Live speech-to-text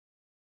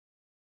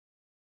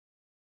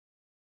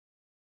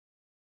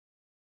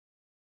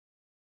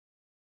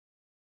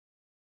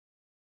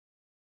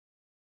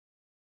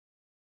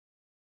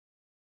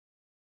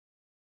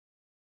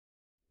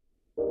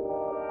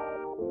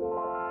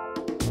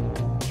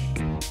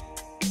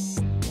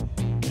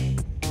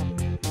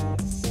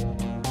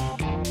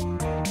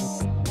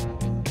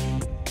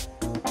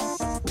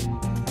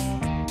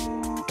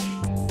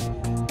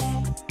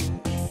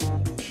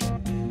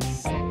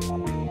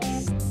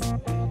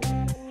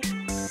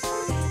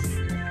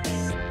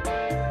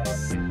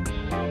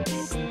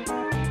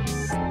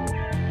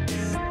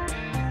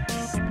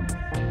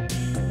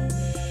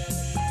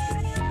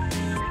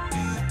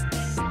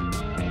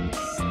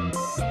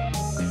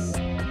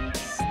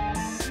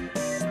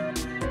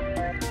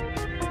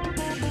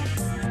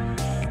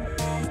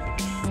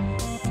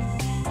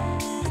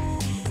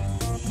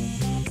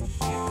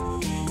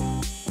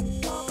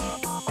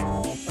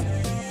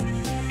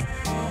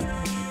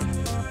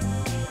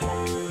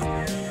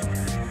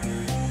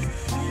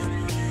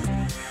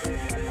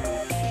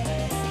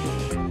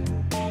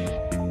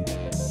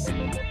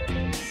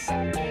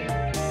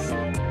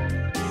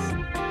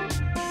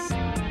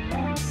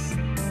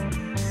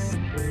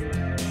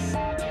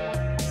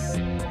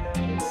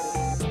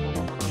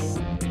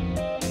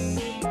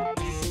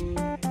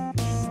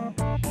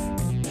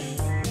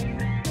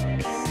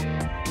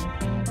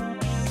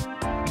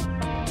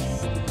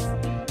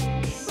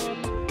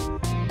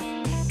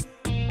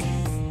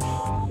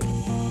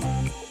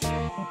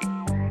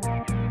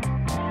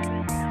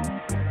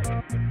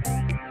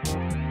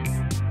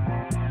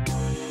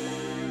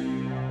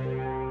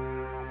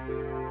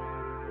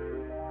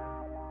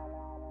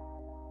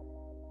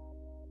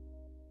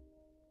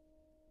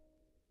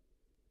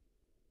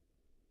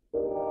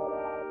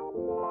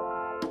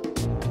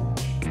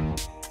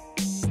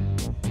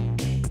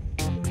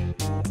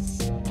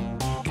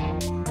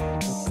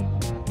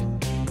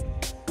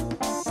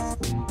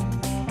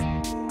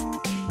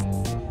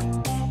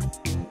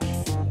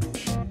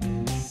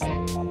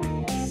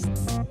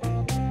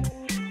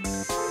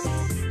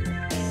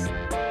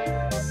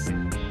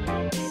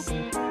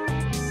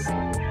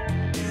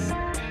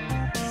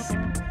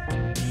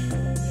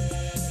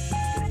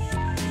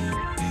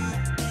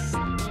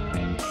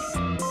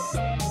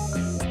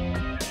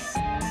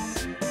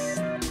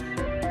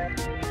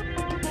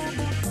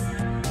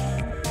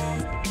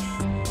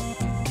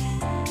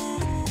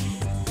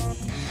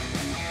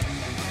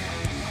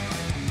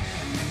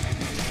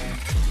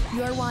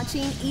You're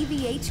watching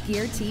EVH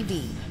Gear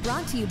TV,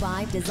 brought to you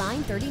by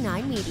Design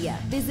 39 Media.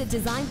 Visit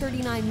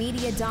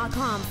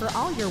design39media.com for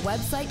all your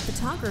website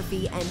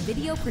photography and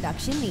video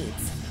production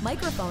needs.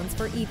 Microphones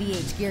for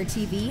EVH Gear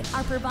TV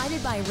are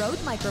provided by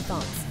Rode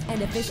Microphones,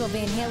 and official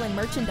Van Halen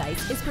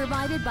merchandise is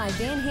provided by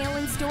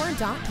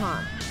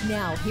VanHalenStore.com.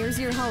 Now, here's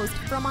your host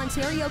from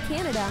Ontario,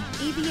 Canada,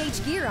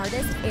 EVH Gear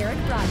artist Eric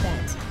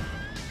Broadbent.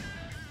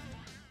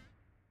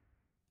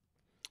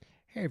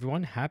 Hey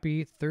everyone,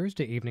 happy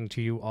Thursday evening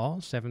to you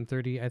all.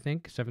 7:30, I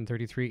think,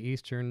 7:33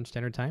 Eastern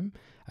Standard Time.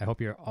 I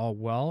hope you're all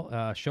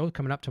well. Show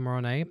coming up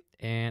tomorrow night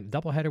and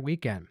doubleheader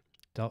weekend.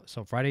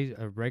 So Friday,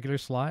 a regular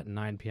slot,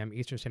 9 p.m.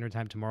 Eastern Standard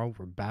Time tomorrow.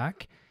 We're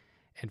back,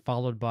 and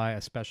followed by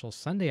a special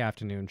Sunday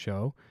afternoon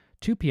show,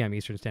 2 p.m.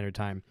 Eastern Standard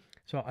Time.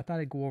 So I thought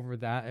I'd go over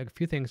that. A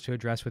few things to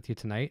address with you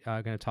tonight.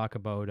 I'm going to talk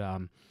about,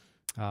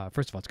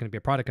 first of all, it's going to be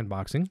a product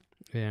unboxing,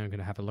 and I'm going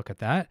to have a look at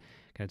that.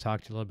 Going to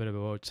talk to you a little bit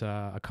about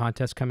a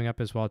contest coming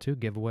up as well, too.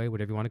 Giveaway,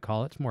 whatever you want to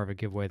call it. It's more of a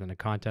giveaway than a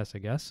contest, I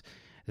guess.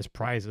 There's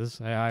prizes,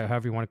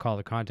 however you want to call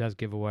it, a contest,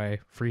 giveaway,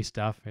 free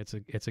stuff.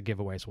 It's a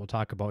giveaway, so we'll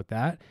talk about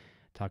that.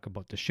 Talk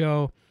about the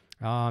show.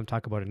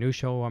 Talk about a new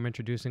show I'm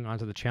introducing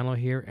onto the channel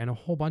here, and a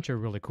whole bunch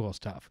of really cool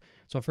stuff.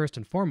 So first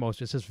and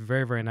foremost, it's just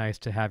very, very nice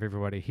to have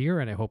everybody here,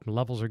 and I hope the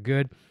levels are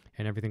good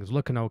and everything's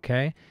looking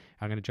okay.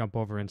 I'm going to jump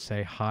over and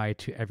say hi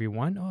to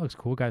everyone. Oh, it's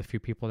cool. Got a few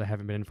people that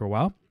haven't been in for a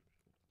while.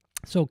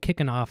 So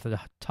kicking off at the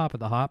top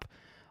of the hop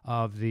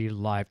of the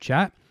live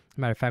chat.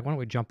 Matter of fact, why don't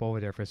we jump over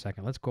there for a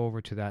second? Let's go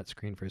over to that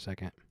screen for a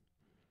second.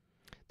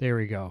 There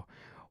we go.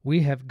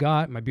 We have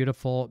got my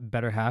beautiful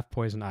better half,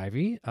 Poison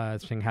Ivy,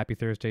 saying happy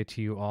Thursday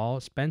to you all.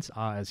 Spence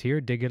is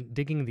here,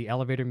 digging the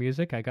elevator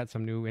music. I got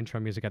some new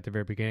intro music at the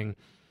very beginning,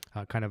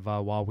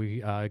 while we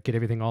get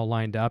everything all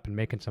lined up and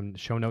making some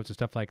show notes and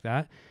stuff like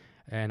that.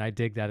 And I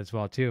dig that as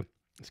well, too.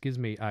 Excuse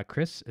me.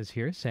 Chris is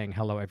here saying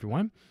hello,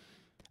 everyone.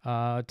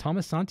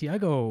 Thomas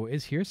Santiago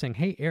is here saying,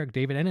 hey, Eric,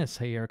 David Ennis.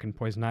 Hey, Eric and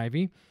Poison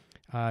Ivy.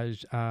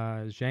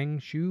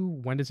 Zhang Shu,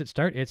 when does it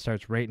start? It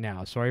starts right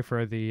now. Sorry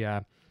for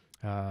the...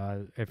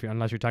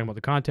 unless you're talking about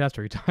the contest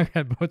or you're talking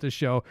about the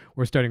show,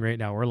 we're starting right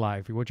now. We're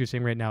live. What you're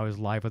seeing right now is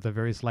live with a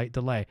very slight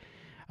delay.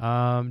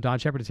 Don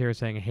Shepard is here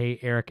saying, hey,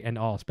 Eric and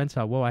all.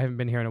 Spencer, whoa, I haven't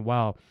been here in a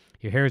while.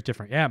 Your hair is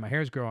different. Yeah, my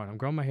hair is growing. I'm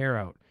growing my hair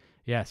out.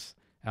 Yes,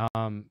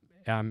 I'm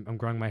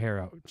growing my hair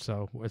out.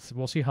 So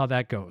we'll see how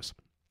that goes.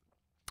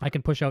 I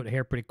can push out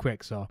hair pretty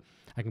quick, so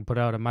I can put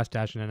out a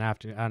mustache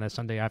on a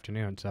Sunday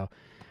afternoon. So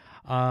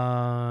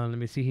let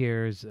me see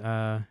here.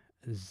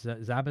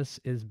 Zabas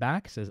is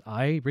back, says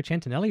Rich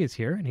Antonelli is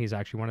here, and he's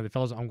actually one of the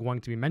fellows I'm going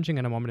to be mentioning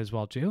in a moment as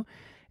well too.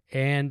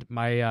 And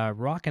my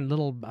rockin'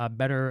 little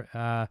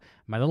my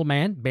little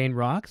man, Bane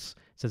Rocks,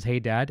 says, "Hey,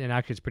 Dad." And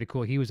actually, it's pretty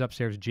cool. He was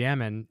upstairs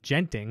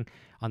genting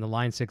on the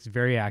Line 6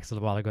 Variax a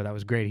little while ago. That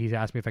was great. He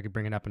asked me if I could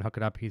bring it up and hook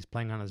it up. He's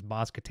playing on his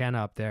Boss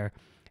Katana up there,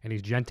 and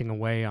he's genting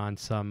away on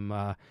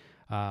some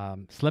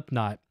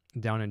Slipknot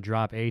down in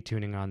drop A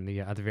tuning on the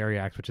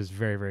Variax, which is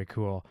very, very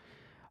cool.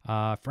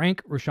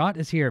 Frank Rashad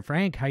is here.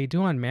 Frank, how you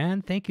doing,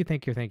 man? Thank you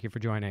for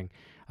joining.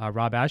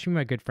 Rob Ashby,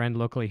 my good friend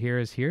locally here,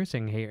 is here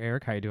saying, "Hey,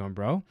 Eric, how you doing,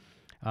 bro?"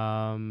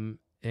 And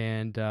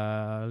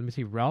let me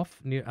see,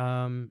 Ralph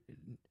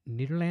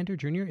Niederlander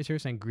Jr. is here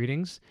saying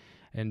greetings.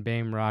 And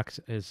Bame Rocks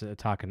is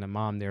talking to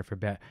Mom there for a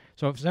bit.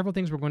 So several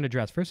things we're going to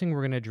address. First thing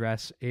we're going to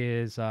address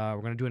is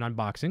we're going to do an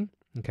unboxing,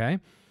 okay?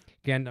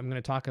 Again, I'm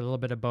going to talk a little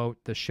bit about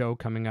the show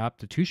coming up,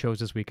 the 2 shows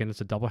this weekend.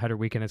 It's a doubleheader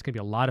weekend. It's going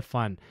to be a lot of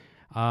fun.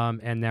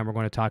 And then we're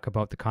going to talk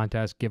about the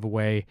contest,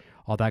 giveaway,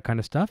 all that kind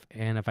of stuff.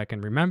 And if I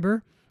can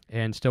remember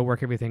and still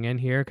work everything in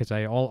here, because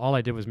all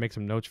I did was make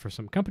some notes for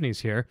some companies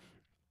here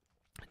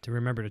to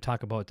remember to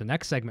talk about the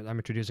next segment I'm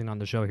introducing on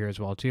the show here as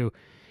well, too.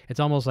 It's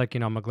almost like,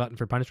 I'm a glutton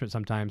for punishment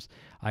sometimes.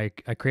 I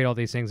create all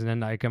these things, and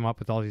then I come up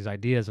with all these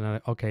ideas,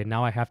 and okay,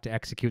 now I have to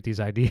execute these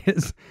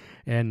ideas.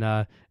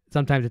 And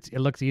sometimes it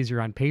looks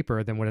easier on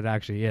paper than what it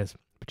actually is.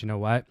 But you know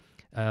what?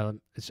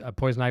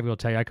 Poison Ivy will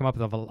tell you, I come up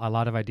with a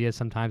lot of ideas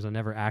sometimes. I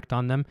never act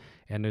on them.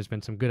 And there's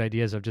been some good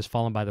ideas of just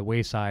fallen by the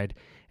wayside.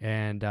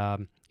 And,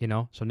 so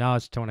now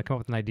when I come up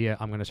with an idea,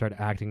 I'm going to start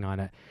acting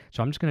on it.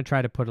 So I'm just going to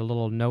try to put a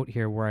little note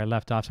here where I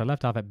left off. So I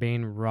left off at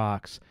Bane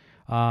Rocks.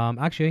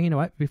 Actually, you know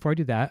what? Before I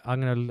do that,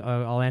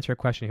 I'll answer a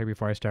question here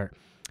before I start.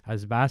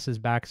 As Bass is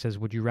back says,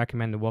 would you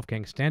recommend the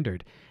Wolfgang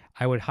Standard?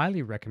 I would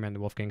highly recommend the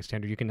Wolfgang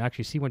Standard. You can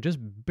actually see one just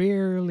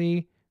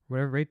barely,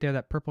 whatever, right there,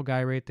 that purple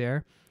guy right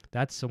there.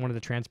 That's one of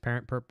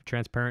the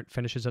transparent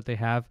finishes that they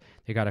have.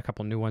 They got a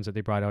couple new ones that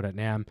they brought out at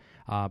NAMM,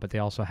 but they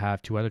also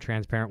have 2 other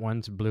transparent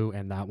ones, blue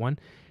and that one.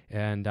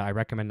 And I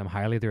recommend them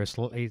highly. They're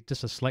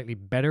just a slightly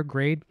better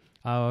grade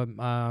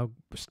guitar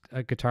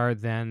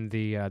than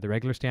the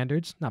regular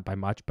standards. Not by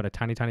much, but a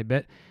tiny, tiny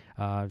bit.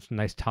 It's a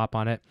nice top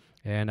on it.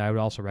 And I would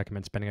also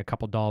recommend spending a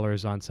couple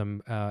dollars on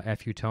some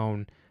FU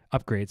Tone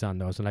upgrades on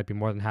those, and I'd be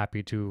more than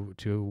happy to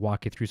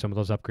walk you through some of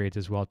those upgrades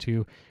as well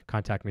too.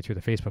 Contact me through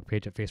the Facebook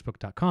page at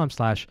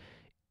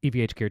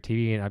facebook.com/EVH Gear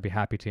TV, and I'd be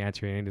happy to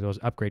answer any of those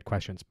upgrade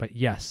questions. But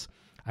yes,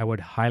 I would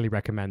highly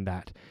recommend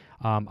that.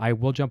 I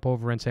will jump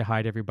over and say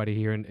hi to everybody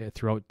here and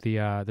throughout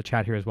the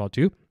chat here as well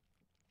too.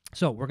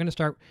 So we're going to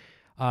start.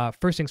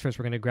 First things first,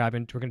 we're going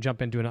to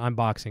jump into an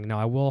unboxing. Now,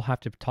 I will have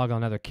to toggle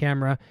another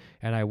camera,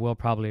 and I will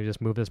probably just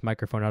move this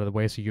microphone out of the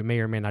way, so you may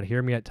or may not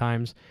hear me at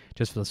times,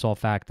 just for the sole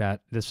fact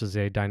that this is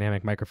a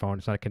dynamic microphone.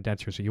 It's not a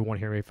condenser, so you won't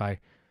hear me if I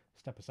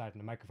step aside from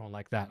the microphone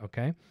like that,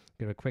 okay?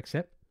 Give it a quick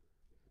sip.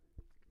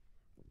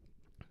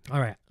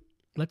 All right,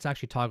 let's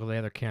actually toggle the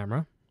other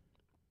camera.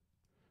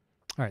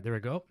 All right, there we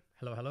go.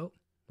 Hello, hello.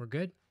 We're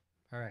good?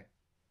 All right.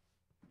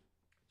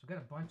 So we've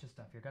got a bunch of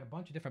stuff here. Got a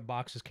bunch of different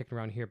boxes kicking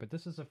around here, but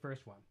this is the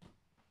first one.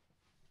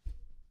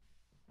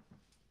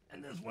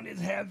 And this one is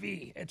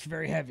heavy. It's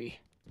very heavy.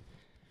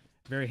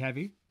 Very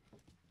heavy.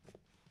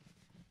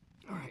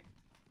 All right.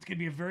 It's going to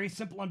be a very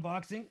simple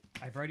unboxing.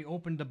 I've already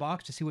opened the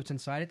box to see what's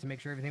inside it to make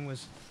sure everything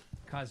was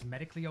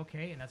cosmetically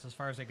okay. And that's as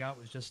far as I got,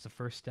 was just the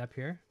first step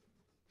here.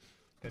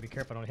 Got to be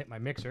careful I don't hit my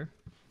mixer.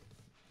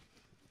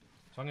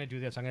 So I'm going to do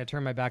this. I'm going to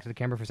turn my back to the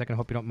camera for a second. I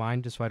hope you don't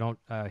mind, just so I don't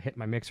hit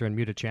my mixer and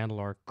mute a channel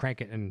or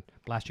crank it and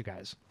blast you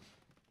guys.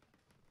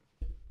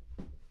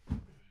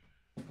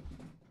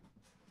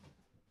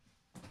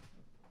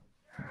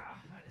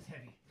 That is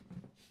heavy.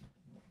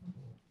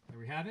 There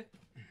we have it.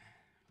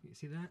 You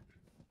see that?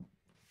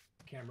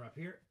 Camera up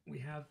here. We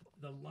have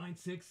the Line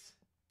 6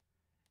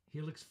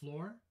 Helix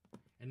floor,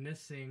 and this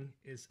thing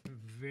is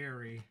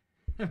very,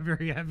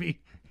 very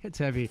heavy. It's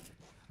heavy.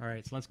 All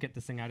right, so let's get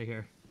this thing out of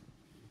here.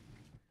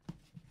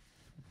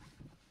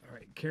 All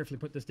right, carefully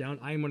put this down.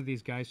 I am one of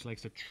these guys who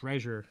likes to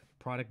treasure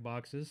product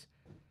boxes.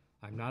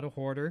 I'm not a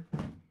hoarder,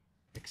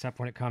 except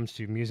when it comes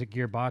to music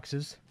gear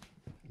boxes.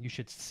 You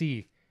should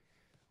see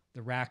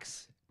the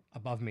racks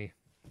above me.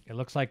 It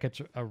looks like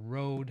it's a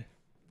Rode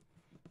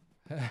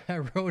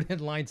in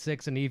Line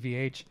 6 and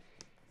EVH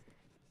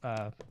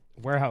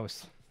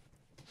warehouse.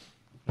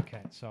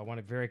 Okay, so I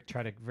want to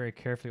try to very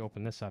carefully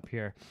open this up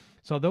here.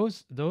 So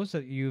those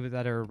of you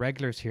that are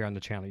regulars here on the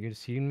channel, you've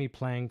seen me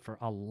playing for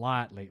a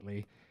lot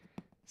lately,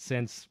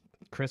 since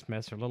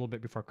Christmas or a little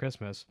bit before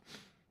Christmas,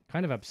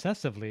 kind of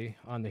obsessively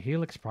on the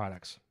Helix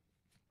products.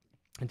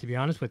 And to be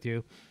honest with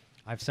you,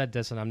 I've said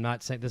this, and I'm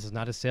not saying this is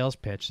not a sales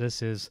pitch.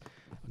 This is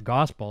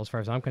gospel as far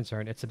as I'm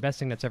concerned. It's the best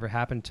thing that's ever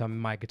happened to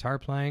my guitar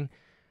playing,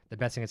 the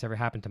best thing that's ever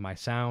happened to my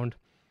sound,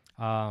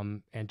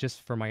 and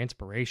just for my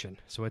inspiration.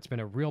 So it's been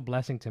a real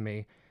blessing to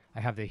me. I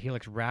have the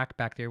Helix rack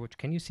back there, which,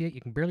 can you see it?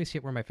 You can barely see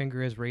it where my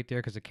finger is right there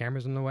because the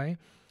camera's in the way.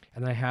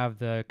 And I have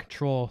the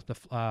control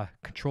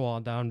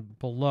down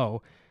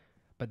below.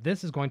 But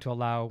this is going to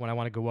allow when I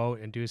want to go out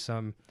and do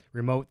some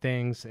remote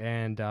things,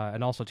 and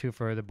also too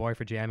for the boy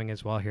for jamming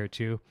as well here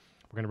too.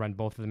 We're going to run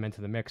both of them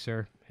into the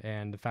mixer,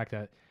 and the fact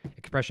that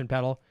expression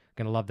pedal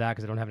Gonna love that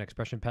because I don't have an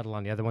expression pedal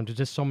on the other one. There's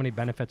just so many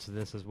benefits to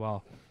this as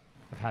well,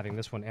 of having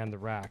this one and the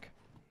rack.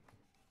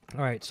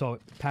 All right, so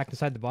packed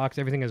inside the box.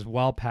 Everything is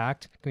well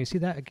packed. Can you see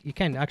that? You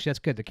can. Actually, that's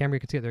good. The camera,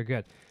 you can see it. They're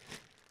good.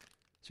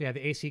 So yeah,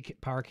 the AC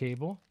power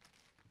cable.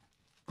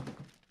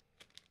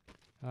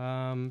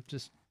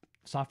 Just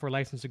software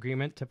license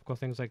agreement, typical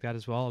things like that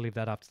as well. I'll leave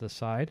that off to the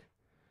side.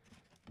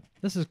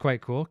 This is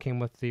quite cool. Came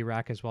with the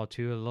rack as well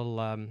too. A little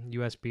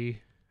USB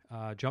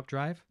jump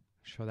drive.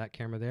 Show that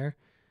camera there.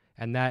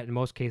 And that in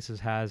most cases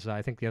has,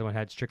 I think the other one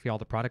had strictly all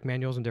the product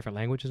manuals in different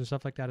languages and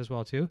stuff like that as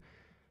well too.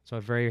 So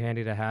very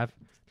handy to have.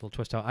 Little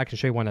twist out. I can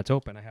show you one that's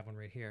open. I have one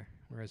right here.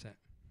 Where is it?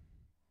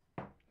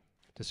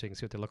 Just so you can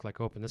see what they look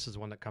like open. This is the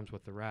one that comes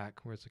with the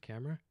rack. Where's the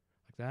camera?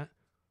 Like that.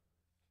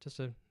 Just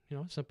a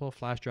simple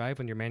flash drive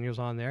when your manual's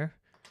on there.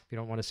 If you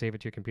don't want to save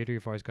it to your computer,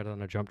 you've always got it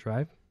on a jump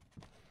drive.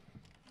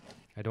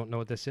 I don't know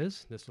what this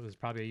is. This is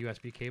probably a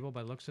USB cable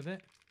by the looks of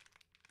it.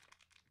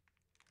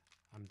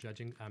 I'm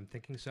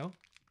thinking so.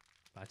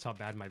 That's how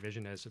bad my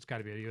vision is. It's got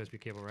to be a USB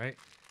cable, right?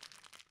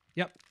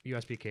 Yep,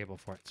 USB cable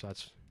for it. So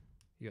that's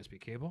USB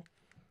cable.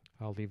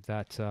 I'll leave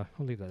that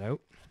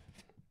out.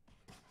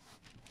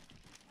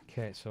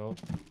 Okay, so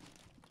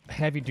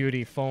heavy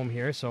duty foam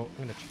here. So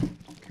I'm going to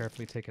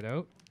carefully take it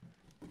out.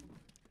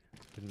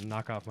 Didn't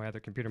knock off my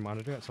other computer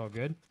monitor. That's all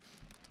good.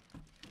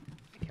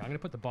 Okay, I'm going to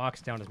put the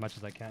box down as much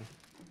as I can.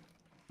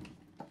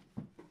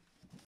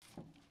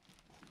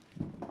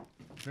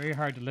 Very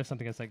hard to lift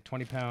something that's like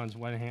 20 pounds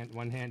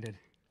one-handed.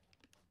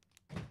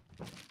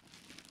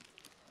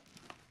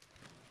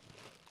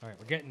 All right,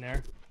 we're getting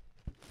there.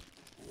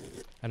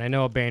 And I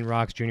know Bane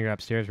Rocks Jr.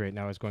 upstairs right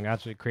now is going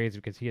absolutely crazy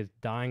because he is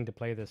dying to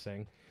play this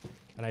thing.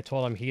 And I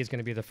told him he is going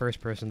to be the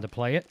first person to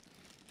play it.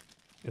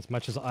 As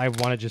much as I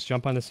want to just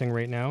jump on this thing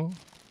right now,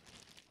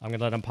 I'm going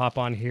to let him pop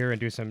on here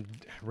and do some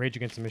Rage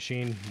Against the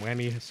Machine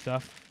whammy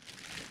stuff.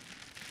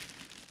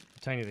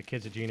 I'm telling you, the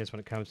kid's a genius when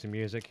it comes to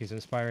music. He's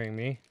inspiring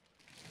me.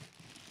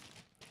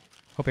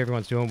 Hope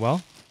everyone's doing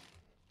well.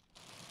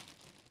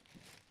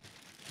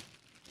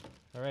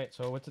 All right,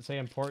 so what's it say?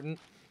 Important.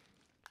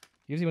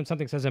 Usually when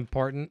something says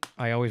important,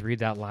 I always read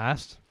that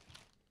last.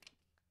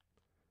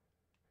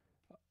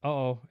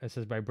 Uh-oh, it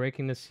says, by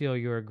breaking the seal,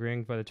 you are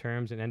agreeing by the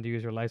terms and end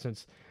user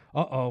license.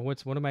 Uh-oh,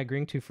 what am I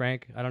agreeing to,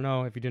 Frank? I don't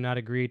know. If you do not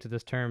agree to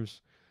this terms,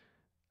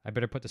 I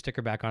better put the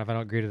sticker back on if I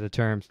don't agree to the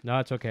terms. No,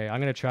 it's okay.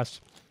 I'm going to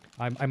trust.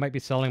 I might be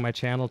selling my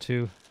channel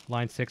to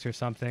Line 6 or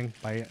something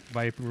by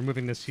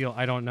removing the seal.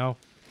 I don't know,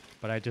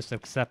 but I just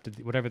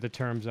accepted whatever the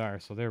terms are.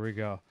 So there we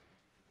go.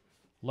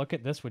 Look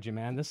at this, would you,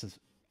 man? This is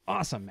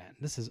awesome, man.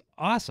 This is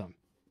awesome.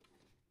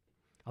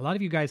 A lot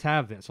of you guys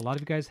have this. A lot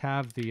of you guys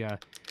have the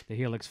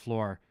Helix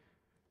floor.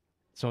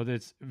 So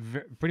it's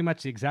pretty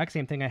much the exact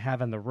same thing I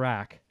have on the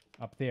rack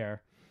up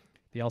there.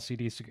 The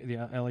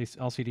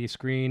LCD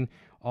screen,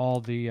 all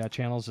the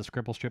channels, the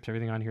scribble strips,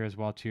 everything on here as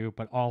well too,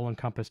 but all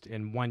encompassed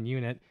in one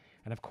unit.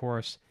 And of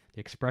course, the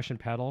expression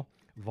pedal,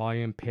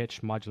 volume,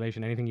 pitch,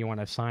 modulation, anything you want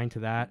to assign to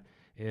that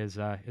is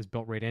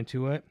built right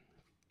into it.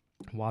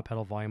 Wah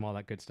pedal, volume, all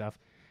that good stuff.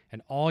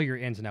 And all your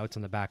ins and outs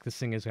on the back. This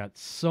thing has got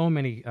so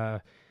many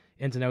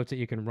ins and outs that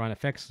you can run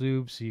effects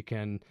loops. You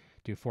can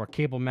do 4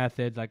 cable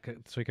method,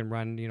 so you can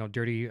run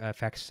dirty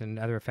effects and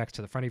other effects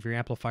to the front of your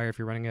amplifier if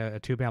you're running a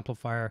tube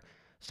amplifier.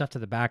 Stuff to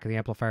the back of the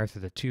amplifier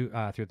through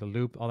the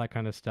loop, all that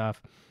kind of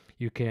stuff.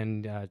 You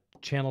can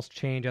channels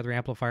change other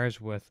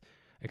amplifiers with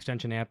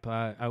extension amp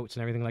outs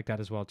and everything like that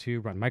as well too.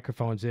 Run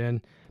microphones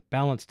in,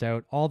 balanced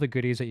out, all the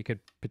goodies that you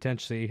could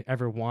potentially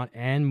ever want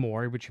and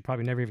more, which you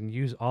probably never even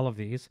use all of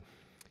these.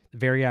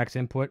 Variax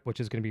input, which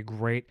is going to be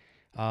great.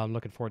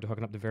 Looking forward to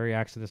hooking up the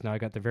Variax to this now. I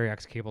got the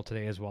Variax cable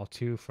today as well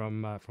too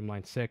from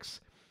Line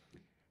 6.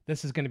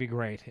 This is going to be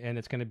great, and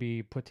it's going to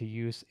be put to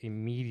use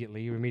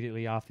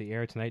immediately off the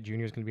air tonight.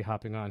 Junior's going to be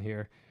hopping on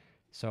here.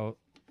 So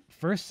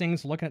first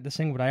things, looking at this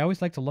thing, what I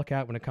always like to look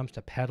at when it comes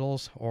to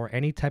pedals or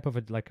any type of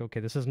okay,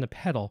 this isn't a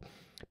pedal,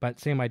 but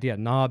same idea,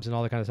 knobs and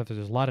all that kind of stuff.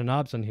 There's a lot of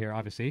knobs on here,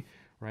 obviously,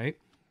 right?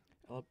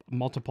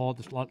 Multiple,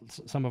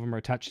 some of them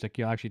are touch stick.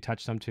 You'll actually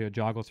touch them to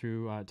toggle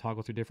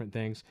through different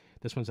things.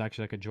 This one's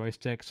actually like a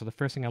joystick. So the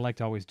first thing I like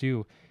to always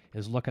do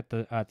is look at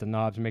the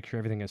knobs and make sure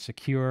everything is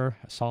secure,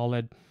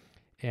 solid,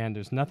 and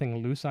there's nothing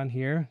loose on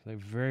here. They're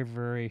very,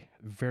 very,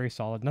 very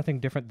solid.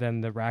 Nothing different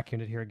than the rack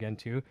unit here again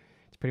too.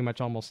 It's pretty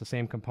much almost the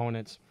same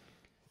components.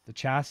 The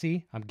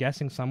chassis, I'm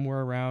guessing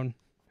somewhere around,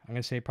 I'm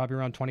going to say probably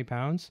around 20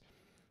 pounds.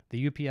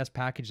 The UPS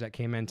package that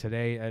came in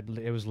today,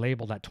 it was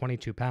labeled at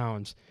 22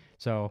 pounds.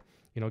 So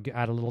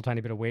add a little tiny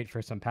bit of weight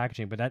for some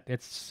packaging, but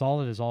it's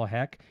solid as all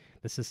heck.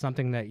 This is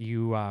something that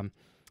you,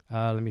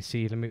 let me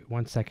see,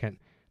 1 second.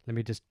 Let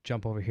me just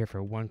jump over here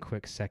for one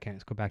quick second.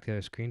 Let's go back to the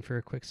other screen for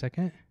a quick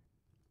second.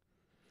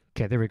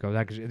 Okay, there we go.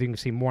 You can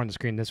see more on the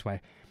screen this way.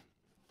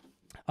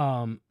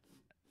 So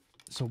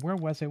where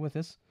was I with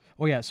this?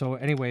 Oh yeah, so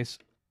anyways,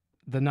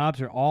 the knobs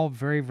are all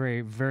very,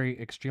 very,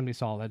 very extremely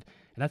solid.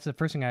 And that's the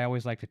first thing I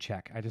always like to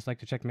check. I just like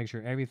to check to make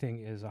sure everything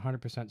is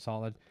 100%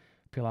 solid.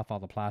 Peel off all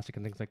the plastic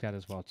and things like that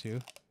as well too.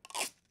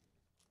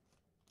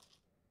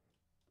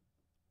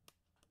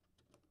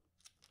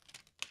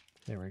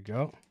 There we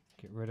go.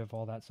 Get rid of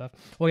all that stuff.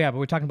 Oh yeah, but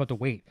we're talking about the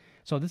weight.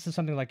 So this is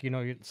something like,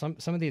 some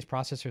of these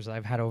processors that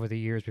I've had over the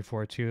years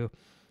before too.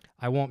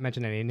 I won't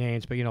mention any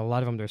names, but a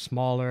lot of them, they're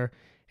smaller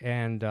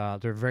and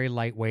they're very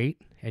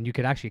lightweight, and you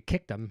could actually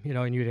kick them,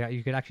 and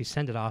you could actually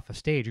send it off a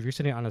stage. If you're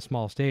sitting on a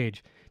small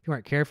stage, if you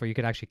weren't careful, you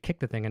could actually kick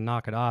the thing and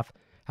knock it off,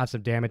 have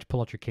some damage, pull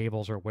out your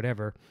cables or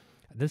whatever.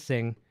 This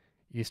thing,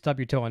 you stub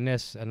your toe on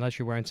this, unless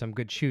you're wearing some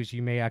good shoes,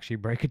 you may actually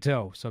break a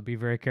toe. So be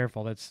very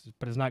careful.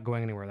 But it's not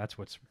going anywhere. That's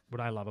what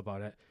I love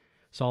about it.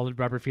 Solid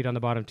rubber feet on the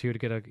bottom too to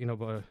get a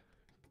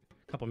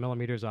couple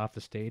millimeters off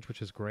the stage,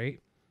 which is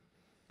great.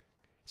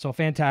 So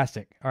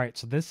fantastic. All right,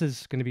 so this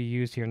is going to be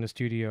used here in the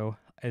studio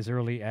as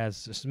early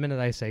as the minute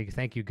I say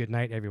thank you, good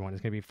night, everyone.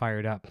 It's going to be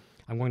fired up.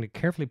 I'm going to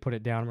carefully put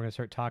it down. We're going to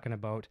start talking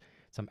about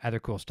some other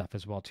cool stuff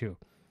as well too.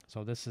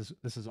 So this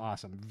is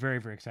awesome. Very,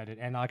 very excited.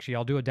 And actually,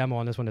 I'll do a demo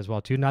on this one as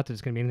well too. Not that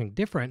it's going to be anything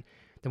different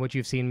than what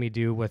you've seen me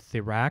do with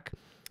the rack,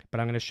 but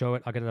I'm going to show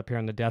it. I'll get it up here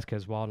on the desk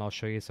as well, and I'll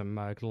show you some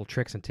little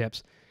tricks and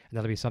tips. And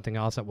that'll be something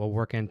else that will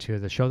work into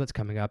the show that's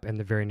coming up in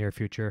the very near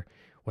future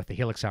with the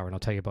Helix Hour, and I'll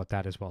tell you about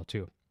that as well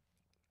too.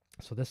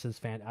 So this is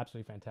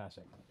absolutely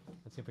fantastic.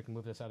 Let's see if we can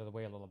move this out of the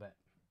way a little bit.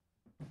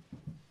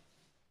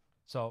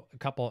 So a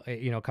couple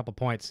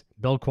points.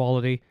 Build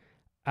quality,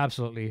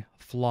 absolutely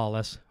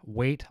flawless.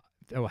 Weight,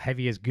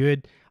 heavy is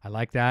good. I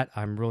like that.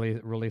 I'm really,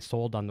 really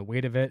sold on the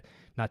weight of it.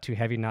 Not too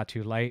heavy, not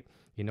too light.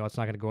 It's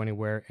not going to go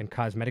anywhere. And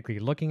cosmetically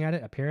looking at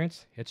it,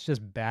 appearance, it's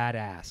just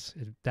badass.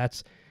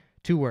 That's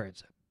 2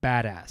 words,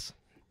 badass.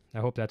 I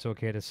hope that's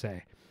okay to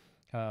say.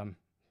 I'm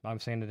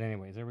saying it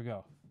anyways. There we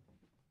go.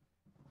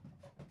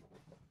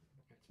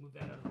 Let's move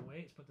that out of the way.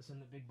 Let's put this in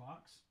the big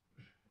box.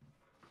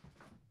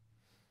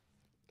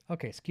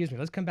 Okay, excuse me.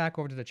 Let's come back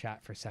over to the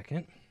chat for a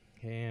second.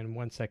 And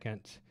 1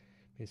 second.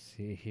 Let me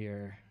see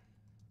here.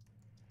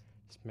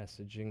 Just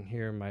messaging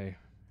here my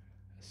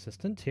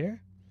assistant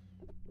here.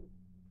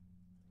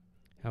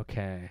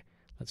 Okay,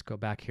 let's go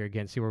back here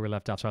again, see where we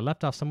left off. So I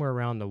left off somewhere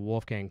around the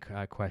Wolfgang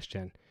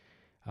question.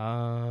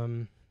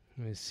 Let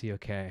me see,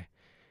 okay.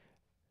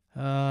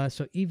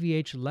 So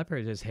EVH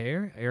Leopard is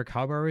here. Eric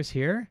Haubauer is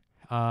here.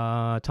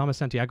 Thomas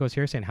Santiago is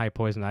here saying hi,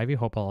 Poison Ivy.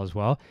 Hope all is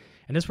well.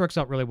 And this works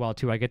out really well,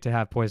 too. I get to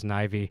have Poison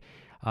Ivy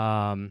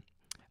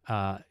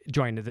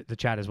join the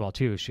chat as well,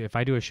 too. If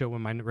I do a show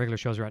when my regular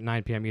shows are at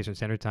 9 p.m. Eastern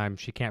Standard Time,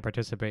 she can't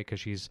participate because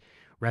she's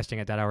resting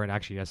at that hour and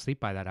actually asleep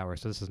by that hour.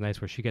 So this is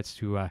nice where she gets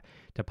to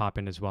pop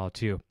in as well,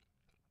 too.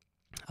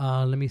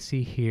 Let me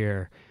see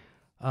here.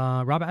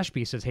 Rob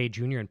Ashby says, hey,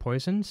 Junior and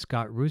Poison.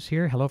 Scott Roos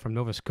here. Hello from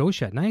Nova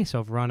Scotia. Nice,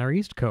 over on our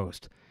East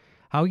Coast.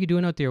 How are you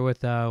doing out there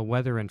with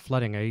weather and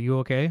flooding? Are you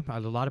okay? A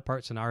lot of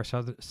parts in our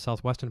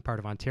southwestern part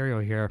of Ontario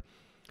here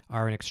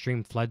are in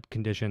extreme flood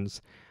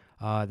conditions.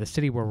 The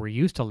city where we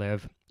used to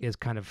live is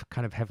kind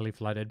of heavily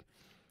flooded.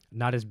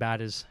 Not as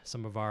bad as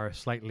some of our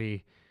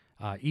slightly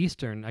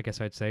eastern, I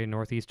guess I'd say,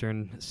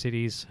 northeastern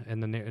cities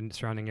in the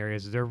surrounding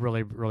areas. They're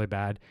really, really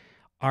bad.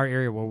 Our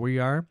area where we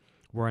are,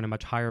 we're in a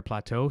much higher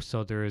plateau,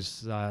 so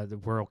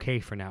we're okay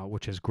for now,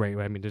 which is great.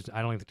 I mean,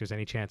 I don't think there's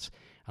any chance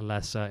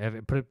unless,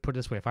 put it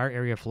this way, if our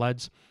area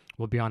floods,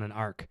 we'll be on an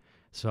arc.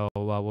 So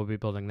we'll be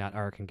building that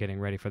arc and getting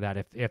ready for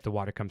that if the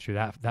water comes through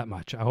that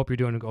much. I hope you're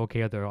doing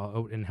okay out there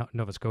out in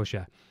Nova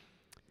Scotia.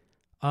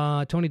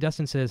 Tony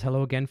Dustin says,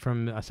 hello again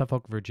from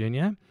Suffolk,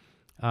 Virginia.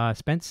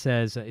 Spence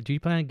says, do you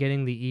plan on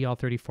getting the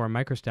EL34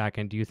 micro stack,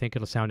 and do you think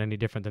it'll sound any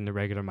different than the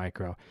regular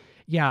micro?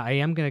 Yeah, I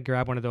am going to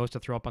grab one of those to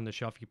throw up on the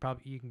shelf.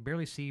 You can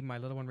barely see my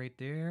little one right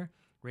there,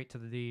 right to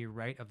the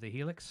right of the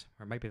Helix,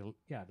 or it might be,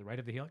 the right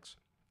of the Helix.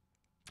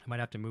 I might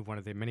have to move one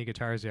of the mini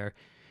guitars there.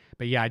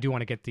 But yeah, I do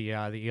want to get the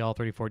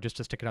EL34 just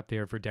to stick it up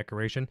there for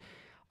decoration.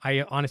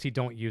 I honestly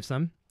don't use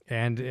them.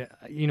 And,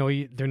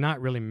 they're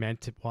not really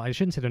meant to, well, I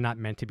shouldn't say they're not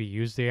meant to be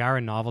used. They are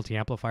a novelty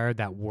amplifier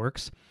that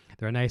works.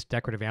 They're a nice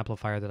decorative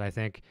amplifier that I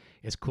think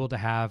is cool to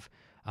have,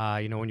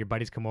 when your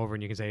buddies come over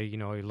and you can say, you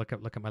look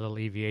at my little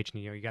EVH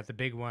and, you got the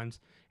big ones.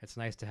 It's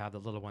nice to have the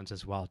little ones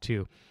as well,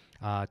 too.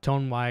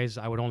 Tone-wise,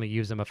 I would only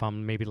use them if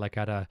I'm maybe like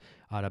at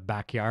a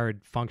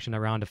backyard function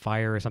around a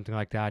fire or something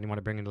like that. And you want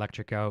to bring an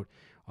electric out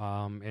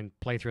and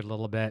play through it a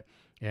little bit.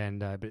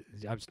 And but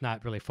I was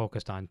not really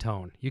focused on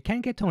tone. You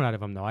can get tone out of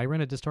them, though. I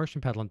ran a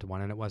distortion pedal into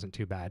one, and it wasn't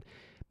too bad.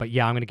 But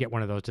yeah, I'm going to get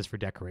one of those just for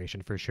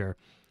decoration, for sure.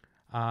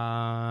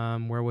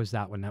 Where was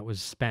that one? That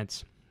was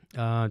Spence.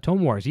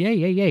 Tone Wars.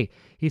 Yay.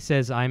 He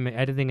says, I'm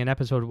editing an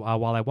episode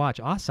while I watch.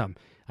 Awesome.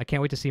 I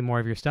can't wait to see more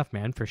of your stuff,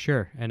 man, for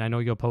sure. And I know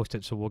you'll post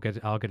it, so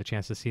I'll get a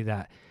chance to see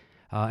that.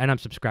 And I'm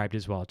subscribed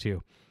as well,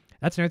 too.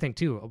 That's another thing,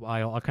 too.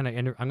 I'm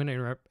going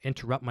to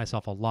interrupt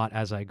myself a lot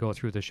as I go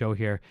through the show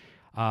here.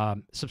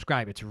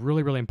 Subscribe. It's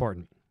really, really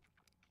important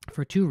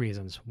for 2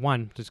 reasons.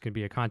 One, there's going to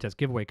be a contest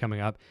giveaway coming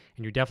up,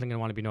 and you're definitely going to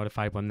want to be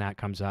notified when that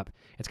comes up.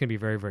 It's going to be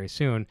very, very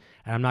soon,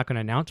 and I'm not going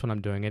to announce when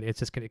I'm doing it.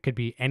 It could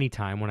be any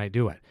time when I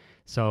do it.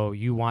 So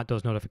you want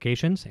those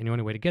notifications, and the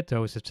only way to get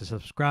those is to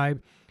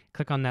subscribe,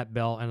 click on that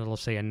bell, and it'll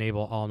say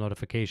enable all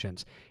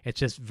notifications. It's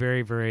just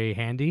very, very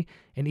handy.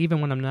 And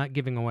even when I'm not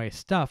giving away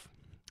stuff,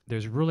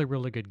 there's really,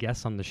 really good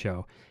guests on the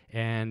show,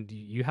 and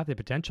you have the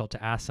potential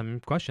to ask some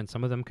questions.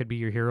 Some of them could be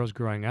your heroes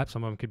growing up.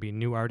 Some of them could be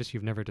new artists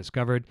you've never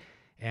discovered.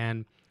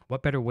 And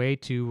what better way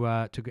to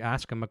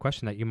ask them a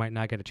question that you might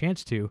not get a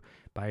chance to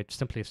by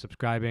simply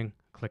subscribing,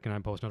 clicking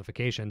on post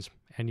notifications,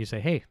 and you say,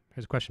 hey,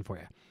 here's a question for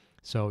you.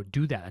 So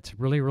do that. It's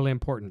really, really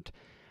important.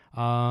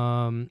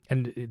 And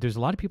there's a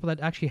lot of people that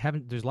actually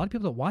haven't, there's a lot of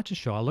people that watch the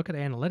show. I look at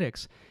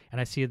analytics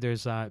and I see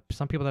there's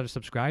some people that are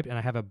subscribed, and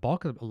I have a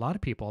lot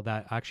of people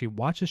that actually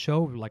watch the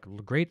show, like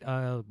great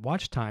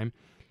watch time,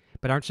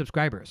 but aren't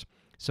subscribers.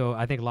 So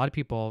I think a lot of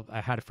people, I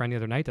had a friend the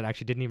other night that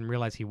actually didn't even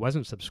realize he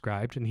wasn't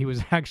subscribed, and he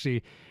was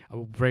actually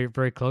very,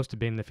 very close to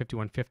being the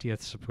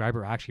 5150th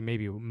subscriber. Actually,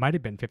 maybe it might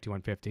have been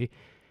 5150.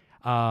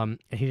 And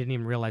he didn't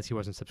even realize he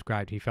wasn't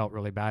subscribed. He felt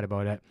really bad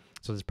about it.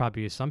 So there's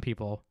probably some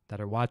people that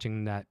are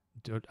watching that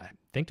I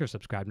think they're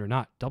subscribed or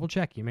not. Double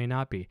check. You may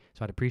not be.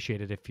 So I'd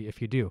appreciate it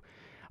if you do.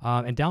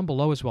 And down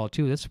below as well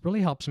too. This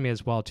really helps me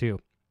as well too.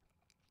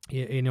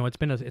 You know, it's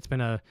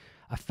been a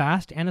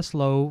fast and a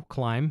slow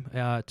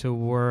climb to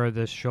where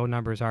the show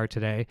numbers are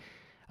today.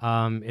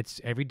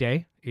 It's every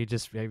day. I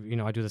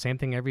do the same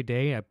thing every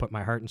day. I put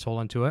my heart and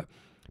soul into it.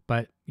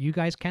 But you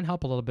guys can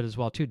help a little bit as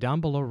well too.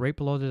 Down below, right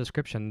below the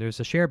description, there's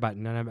a share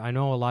button, and I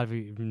know a lot of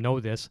you know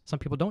this. Some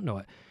people don't know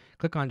it.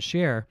 Click on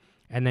share,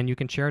 and then you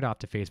can share it off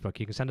to Facebook.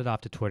 You can send it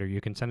off to Twitter.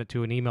 You can send it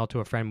to an email to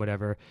a friend,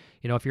 whatever.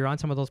 You know, if you're on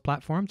some of those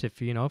platforms,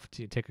 if you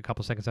take a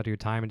couple seconds out of your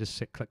time and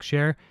just click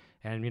share,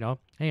 and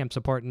hey, I'm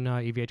supporting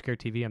EVH Gear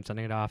TV. I'm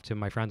sending it off to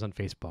my friends on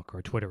Facebook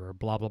or Twitter or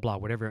blah blah blah,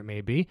 whatever it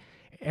may be.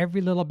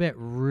 Every little bit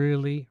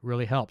really,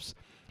 really helps.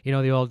 You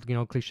know, the old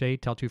cliche,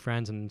 tell two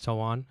friends, and so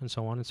on and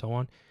so on and so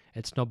on.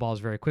 It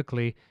snowballs very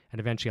quickly,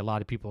 and eventually a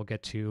lot of people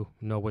get to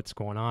know what's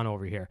going on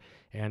over here.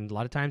 And a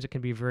lot of times it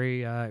can be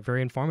very,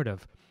 very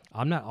informative.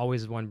 I'm not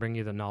always the one bringing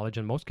you the knowledge.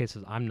 In most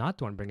cases, I'm not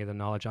the one bringing you the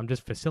knowledge. I'm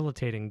just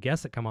facilitating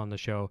guests that come on the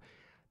show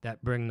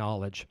that bring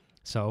knowledge.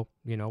 So,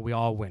 we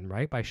all win,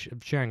 right? By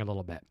sharing a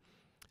little bit.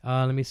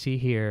 Let me see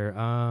here.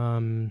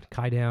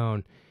 Kai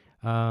Down.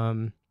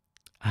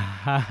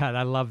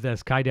 I love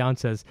this. Kai Down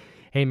says,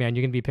 hey, man,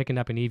 you're going to be picking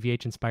up an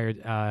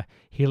EVH-inspired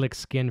Helix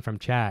skin from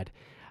Chad.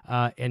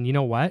 And you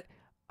know what?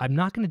 I'm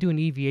not going to do an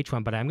EVH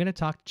one, but I'm going to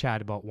talk to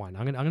Chad about one.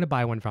 I'm going to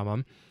buy one from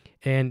him.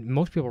 And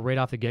most people right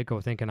off the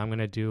get-go thinking I'm going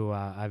to do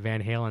a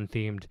Van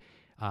Halen-themed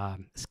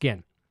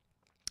skin.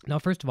 Now,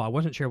 first of all, I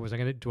wasn't sure,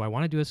 do I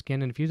want to do a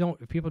skin? And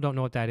if people don't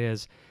know what that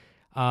is,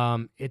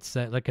 it's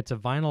a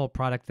vinyl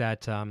product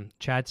that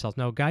Chad sells.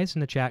 Now, guys in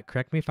the chat,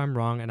 correct me if I'm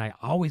wrong, and I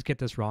always get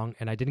this wrong,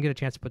 and I didn't get a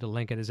chance to put the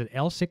link in. Is it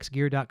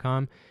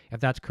l6gear.com,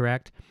 if that's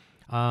correct?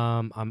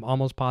 I'm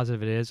almost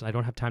positive it is. I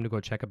don't have time to go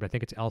check it, but I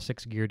think it's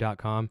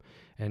l6gear.com,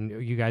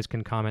 and you guys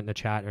can comment in the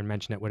chat or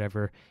mention it,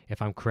 whatever, if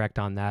I'm correct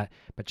on that.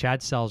 But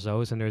Chad sells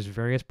those, and there's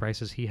various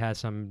prices. He has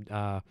some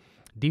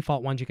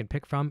default ones you can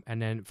pick from, and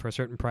then for a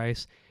certain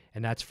price,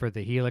 and that's for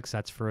the Helix,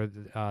 that's for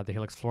the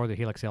Helix Floor, the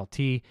Helix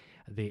LT,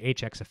 the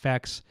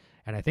HXFX,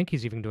 and I think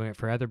he's even doing it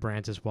for other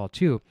brands as well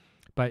too.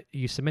 But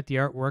you submit the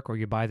artwork, or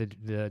you buy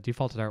the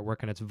defaulted artwork,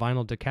 and it's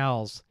vinyl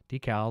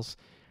decals,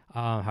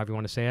 however you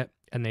want to say it,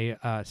 and they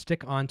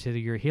stick onto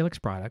your Helix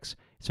products,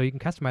 so you can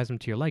customize them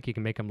to your like. You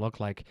can make them look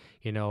like,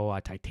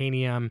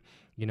 titanium,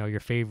 your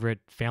favorite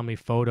family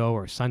photo,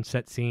 or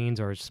sunset scenes,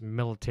 or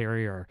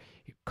military, or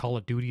Call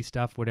of Duty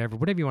stuff, whatever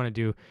you want to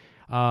do.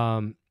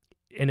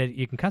 And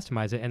you can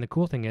customize it. And the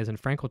cool thing is, and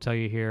Frank will tell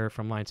you here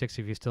from line 6,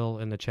 if he's still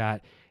in the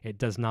chat, it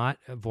does not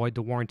void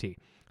the warranty.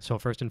 So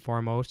first and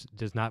foremost, it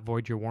does not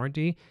void your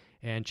warranty.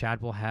 And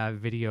Chad will have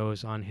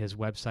videos on his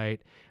website,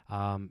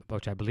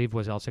 which I believe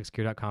was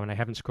l6gear.com. And I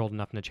haven't scrolled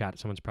enough in the chat.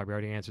 Someone's probably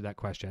already answered that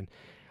question.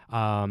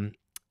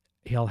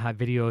 He'll have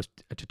videos,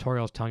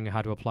 tutorials telling you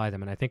how to apply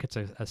them. And I think it's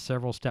a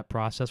several-step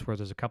process where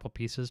there's a couple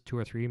pieces, 2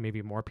 or 3,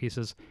 maybe more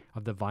pieces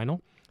of the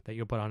vinyl that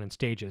you'll put on in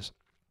stages.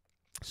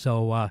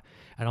 So I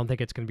don't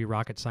think it's going to be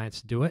rocket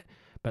science to do it,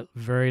 but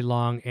very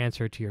long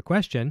answer to your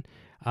question.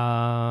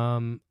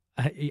 I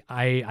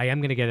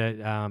am going to get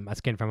a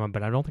skin from him,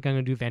 but I don't think I'm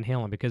going to do Van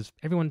Halen because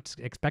everyone's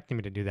expecting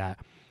me to do that.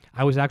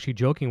 I was actually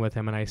joking with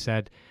him, and I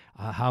said,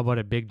 how about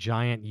a big,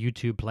 giant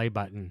YouTube play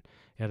button?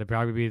 It'd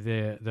probably be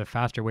the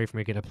faster way for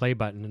me to get a play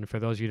button. And for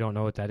those of you who don't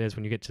know what that is,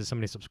 when you get to so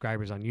many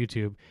subscribers on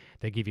YouTube,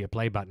 they give you a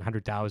play button,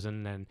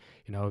 100,000 and,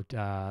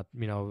 a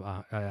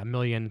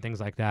million,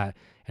 things like that.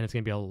 And it's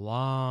going to be a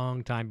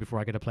long time before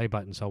I get a play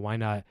button. So why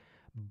not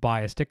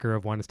buy a sticker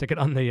of one and stick it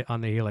on the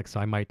Helix? So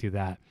I might do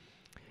that.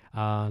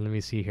 Let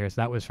me see here. So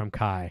that was from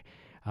Kai.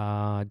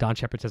 Don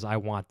Shepard says, I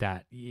want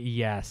that.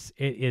 Yes,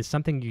 it is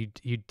something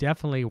you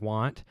definitely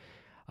want.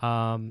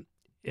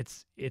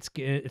 It's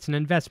an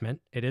investment.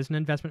 It is an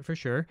investment for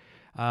sure.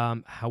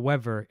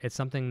 However, it's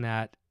something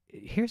that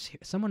here's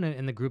someone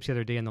in the groups the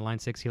other day in the Line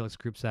 6 Helix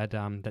groups that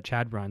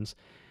Chad runs.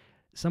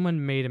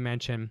 Someone made a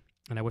mention,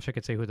 and I wish I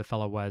could say who the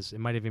fellow was. It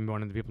might have even been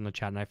one of the people in the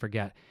chat, and I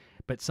forget.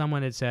 But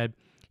someone had said,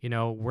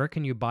 where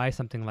can you buy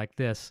something like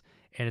this?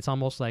 And it's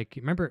almost like,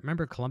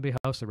 remember Columbia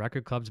House, the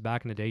record clubs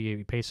back in the day,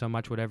 you pay so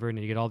much, whatever, and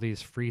you get all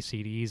these free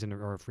CDs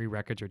or free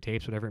records or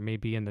tapes, whatever it may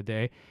be in the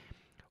day.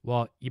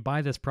 Well, you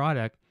buy this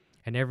product,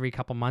 And every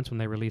couple months when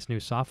they release new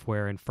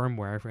software and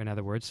firmware, in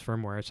other words,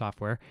 firmware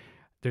software,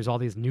 there's all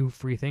these new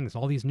free things,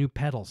 all these new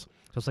pedals.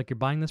 So it's like you're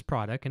buying this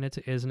product, and it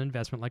is an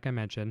investment, like I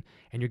mentioned,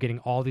 and you're getting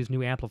all these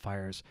new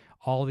amplifiers,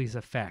 all these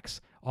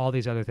effects, all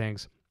these other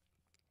things.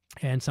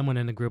 And someone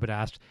in the group had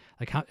asked,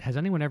 like, has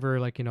anyone ever,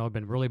 like,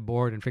 been really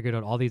bored and figured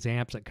out all these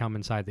amps that come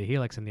inside the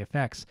Helix and the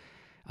effects?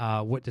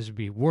 What this would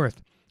be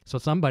worth? So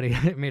somebody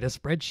made a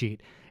spreadsheet,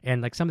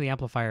 and like some of the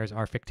amplifiers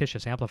are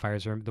fictitious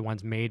amplifiers, or the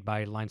ones made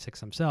by Line 6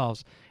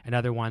 themselves, and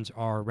other ones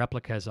are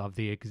replicas of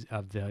the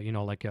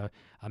like a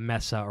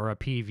Mesa or a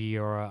PV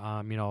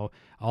or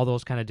all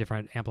those kind of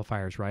different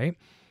amplifiers, right?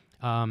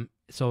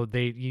 So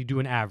you do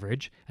an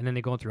average, and then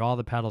they go through all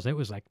the pedals. It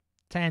was like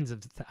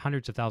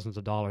hundreds of thousands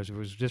of dollars. It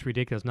was just a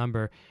ridiculous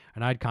number.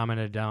 And I'd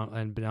commented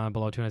down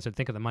below too, and I said,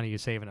 think of the money you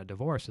save in a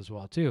divorce as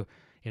well too.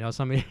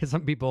 Some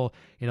people,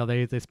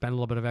 they spend a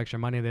little bit of extra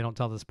money. They don't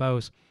tell the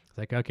spouse. It's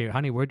like, okay,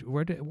 honey, where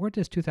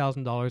does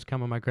 $2,000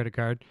 come on my credit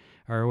card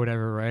or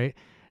whatever, right?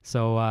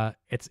 So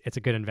it's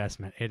a good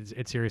investment.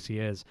 It seriously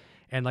is.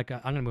 And like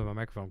I'm gonna move my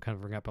microphone, kind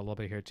of bring up a little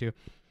bit here too.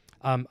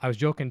 I was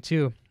joking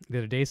too the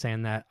other day,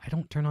 saying that I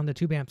don't turn on the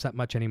tube amps that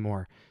much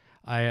anymore.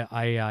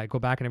 I go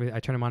back and everything. I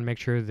turn them on, make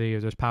sure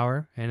there's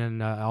power, and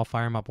then I'll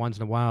fire them up once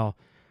in a while.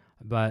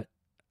 But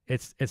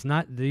it's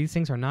not, these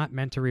things are not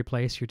meant to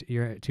replace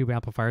your tube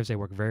amplifiers. They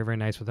work very, very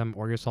nice with them,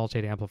 or your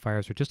solid-state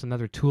amplifiers. They're just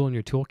another tool in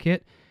your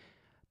toolkit.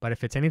 But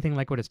if it's anything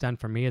like what it's done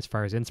for me as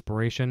far as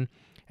inspiration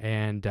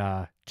and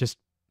just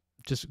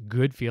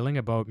good feeling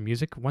about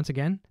music once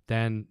again,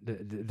 then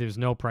there's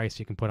no price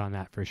you can put on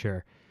that for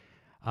sure.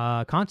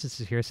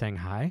 Constance is here saying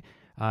hi.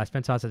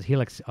 Spencer says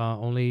Helix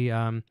only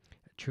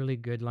truly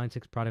good Line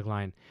 6 product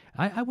line.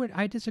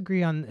 I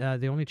disagree on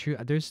the only true.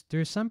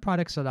 There's some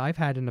products that I've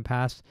had in the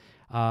past.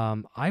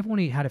 I've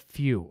only had a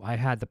few. I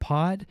had the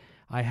Pod.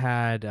 I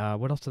had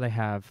what else did I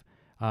have?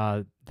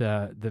 The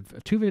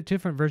two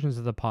different versions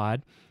of the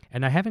Pod,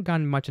 and I haven't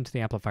gone much into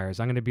the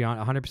amplifiers. I'm going to be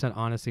 100%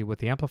 honestly with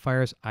the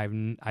amplifiers.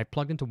 I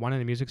plugged into one in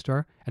the music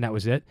store, and that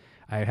was it.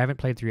 I haven't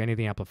played through any of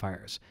the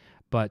amplifiers,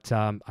 but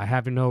I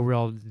have no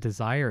real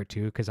desire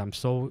to, because I'm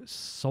so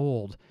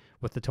sold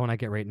with the tone I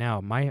get right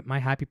now. My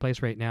happy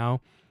place right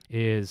now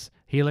is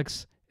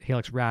Helix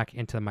rack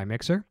into my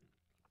mixer.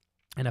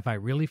 And if I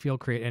really feel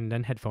creative, and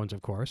then headphones,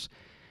 of course,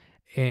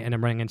 and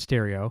I'm running in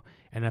stereo.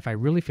 And if I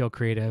really feel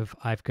creative,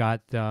 I've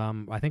got,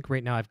 I think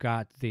right now I've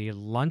got the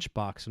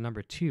Lunchbox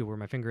number 2, where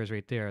my finger is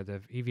right there, the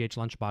EVH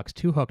Lunchbox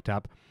 2 hooked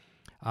up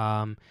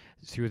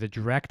through the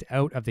direct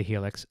out of the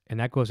Helix, and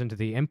that goes into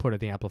the input of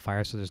the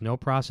amplifier. So there's no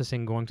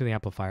processing going to the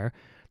amplifier.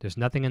 There's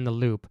nothing in the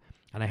loop.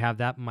 And I have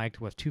that mic'd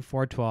with two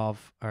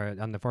 412, or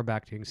on the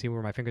 4-back, you can see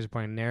where my fingers are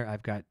pointing there.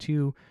 I've got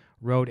two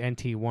Rode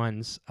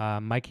NT1s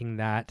micing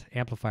that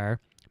amplifier,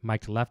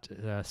 mic'd left,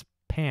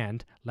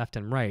 panned left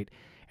and right,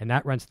 and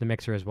that runs the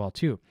mixer as well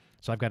too.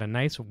 So I've got a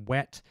nice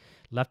wet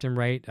left and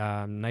right,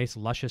 nice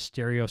luscious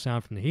stereo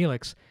sound from the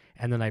Helix,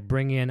 and then I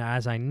bring in,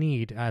 as I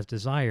need, as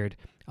desired,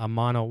 a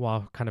mono,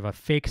 well, kind of a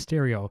fake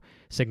stereo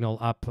signal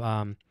up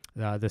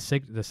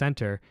the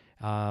center,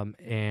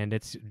 and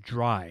it's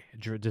dry,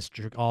 just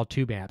all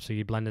tube amps. So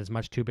you blend as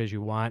much tube as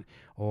you want,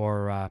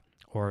 or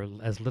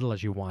as little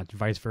as you want,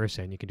 vice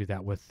versa, and you can do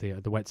that with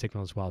the wet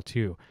signal as well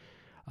too.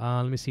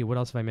 Let me see, what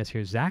else have I missed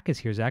here? Zach is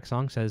here. Zach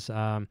Song says,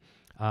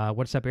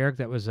 "What's up, Eric?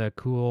 That was a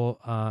cool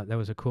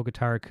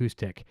guitar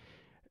acoustic.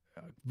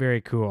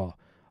 Very cool."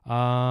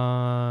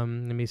 Let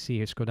me see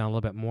here. Scroll down a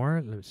little bit more.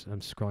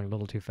 I'm scrolling a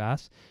little too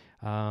fast.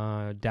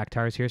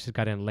 Dactar's here. She's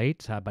got in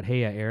late, but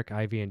hey, Eric,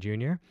 Ivy, and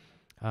Junior.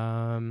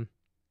 Let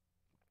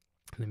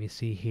me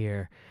see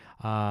here.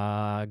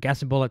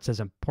 Gas and Bullet says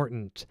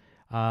important.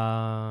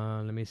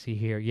 Let me see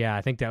here. Yeah,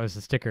 I think that was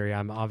the sticker.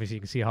 Obviously,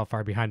 you can see how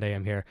far behind I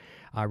am here.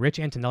 Rich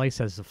Antonelli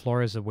says the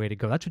floor is the way to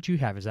go. That's what you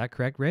have. Is that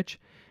correct, Rich?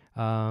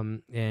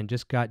 And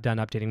just got done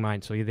updating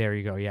mine. So there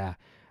you go. Yeah.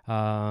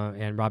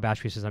 And Rob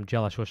Ashby says, I'm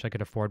jealous. Wish I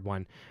could afford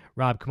one.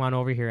 Rob, come on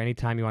over here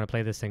anytime you want to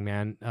play this thing,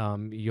 man.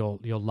 You'll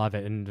love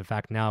it. And in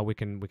fact, now we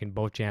can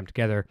both jam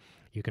together.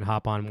 You can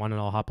hop on one and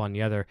I'll hop on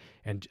the other.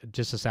 And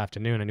just this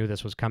afternoon, I knew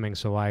this was coming,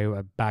 so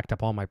I backed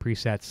up all my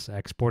presets,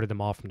 exported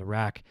them all from the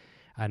rack,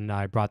 and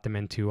I brought them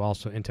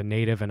into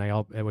Native,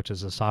 which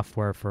is a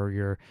software for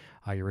your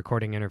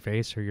recording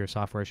interface, or your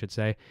software, I should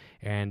say.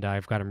 And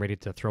I've got them ready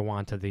to throw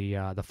onto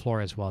the floor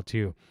as well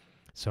too.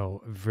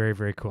 So very,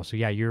 very cool. So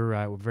yeah,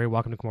 you're very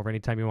welcome to come over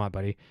anytime you want,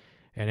 buddy.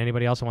 And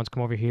anybody else who wants to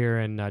come over here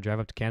and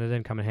drive up to Canada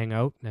and come and hang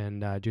out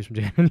and do some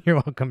jamming, you're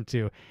welcome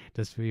too.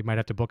 Just you might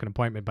have to book an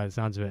appointment by the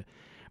sounds of it.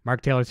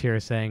 Mark Taylor's here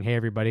saying, hey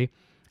everybody.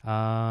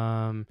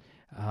 Guessable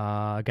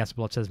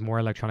says more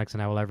electronics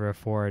than I will ever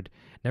afford.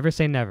 Never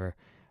say never.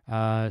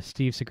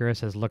 Steve Segura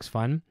says looks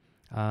fun.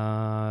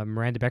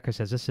 Miranda Becker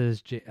says this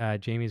is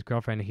Jamie's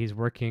girlfriend. He's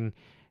working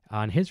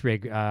on his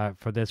rig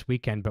for this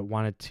weekend, but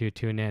wanted to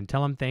tune in.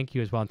 Tell him thank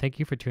you as well, and thank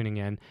you for tuning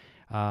in.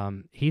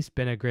 He's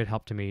been a great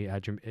help to me,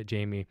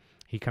 Jamie.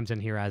 He comes in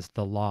here as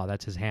The Law.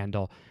 That's his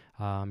handle.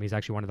 He's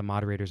actually one of the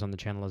moderators on the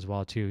channel as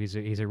well, too.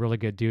 He's a really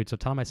good dude. So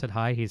tell him I said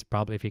hi. He's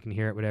probably, if he can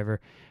hear it,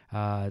 whatever,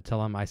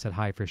 tell him I said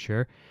hi for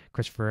sure.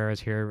 Chris Ferreira is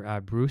here.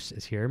 Bruce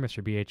is here.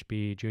 Mr.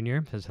 BHB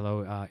Jr. says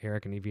hello,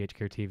 Eric and EVH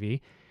Gear TV.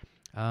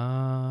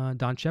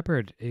 Don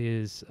Shepard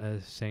is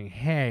saying,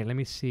 hey, let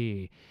me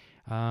see.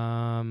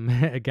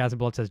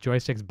 Gazabullet says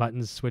joysticks,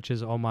 buttons,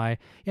 switches, oh my.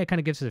 Yeah, it kind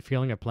of gives us a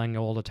feeling of playing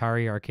old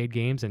Atari arcade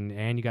games,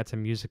 and you got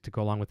some music to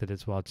go along with it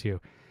as well, too.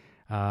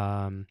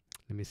 Let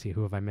me see,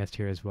 who have I missed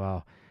here as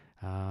well?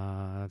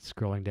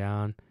 Scrolling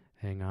down.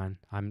 Hang on.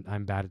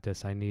 I'm bad at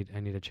this. I need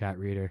a chat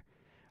reader.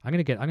 I'm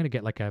gonna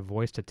get like a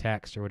voice to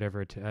text or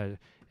whatever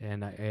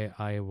and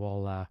I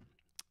will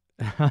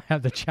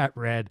have the chat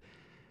read.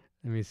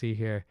 Let me see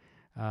here.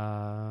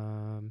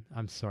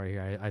 I'm sorry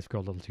here. I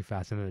scrolled a little too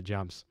fast and then it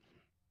jumps.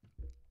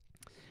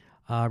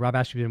 Rob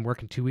Ash, you've been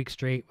working 2 weeks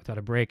straight without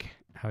a break.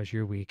 How's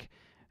your week?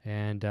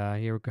 And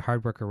you're a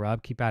hard worker,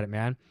 Rob. Keep at it,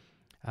 man.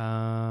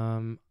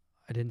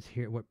 I didn't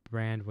hear what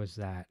brand was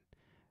that.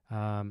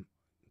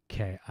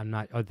 Okay, I'm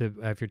not.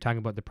 If you're talking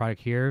about the product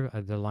here,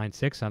 the Line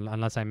 6,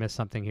 unless I missed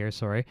something here,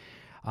 sorry.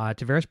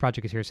 Tavares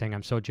Project is here saying,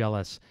 I'm so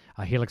jealous.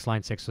 Helix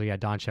Line 6, so yeah,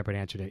 Don Shepard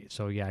answered it.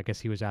 So yeah, I guess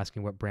he was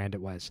asking what brand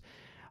it was.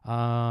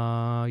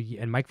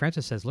 And Mike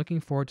Francis says, looking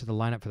forward to the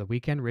lineup for the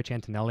weekend, Rich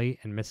Antonelli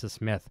and Mrs.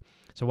 Smith.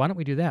 So why don't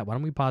we do that? Why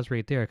don't we pause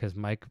right there because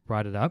Mike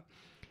brought it up.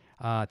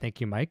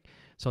 Thank you, Mike.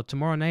 So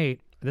tomorrow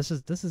night, this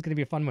is going to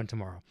be a fun one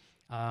tomorrow.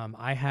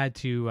 I had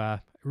to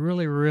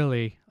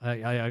really,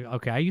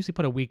 I usually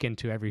put a week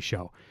into every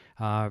show.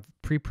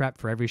 Pre-prep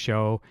for every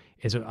show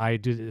is I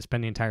do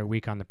spend the entire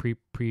week on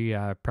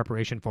the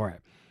preparation for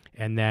it.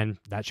 And then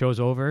that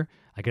show's over.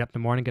 I get up in the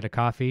morning, get a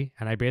coffee,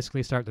 and I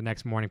basically start the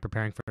next morning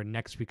preparing for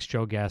next week's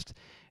show guest,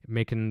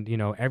 making,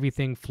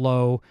 everything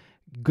flow,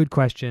 good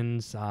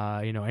questions,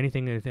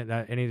 anything,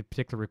 any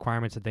particular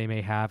requirements that they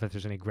may have, if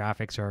there's any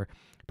graphics or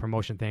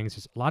promotion things.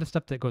 There's a lot of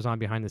stuff that goes on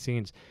behind the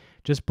scenes.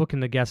 Just booking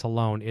the guests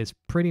alone is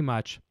pretty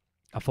much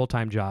a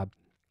full-time job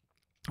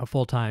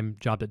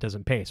that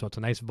doesn't pay. So it's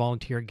a nice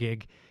volunteer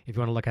gig if you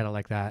want to look at it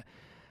like that.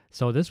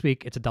 So this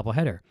week, it's a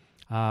doubleheader.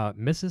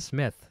 Mrs.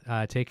 Smith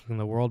taking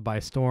the world by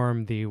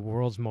storm, the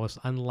world's most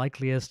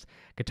unlikeliest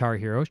guitar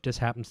hero. She just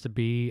happens to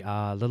be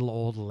a little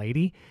old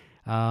lady.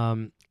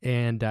 And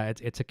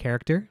it's a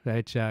character.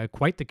 It's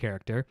quite the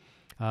character.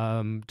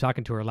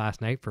 Talking to her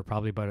last night for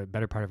probably about a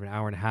better part of an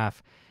hour and a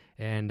half.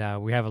 And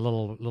we have a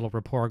little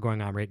rapport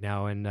going on right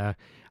now. And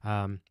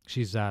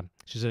she's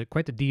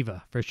quite the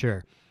diva for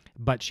sure.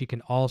 But she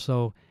can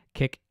also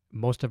kick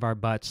most of our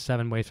butts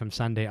 7 ways from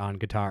Sunday on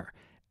guitar.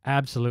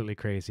 Absolutely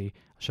crazy.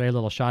 I'll show you a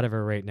little shot of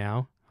her right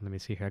now. Let me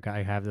see here.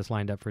 I have this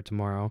lined up for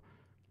tomorrow.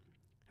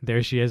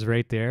 There she is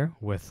right there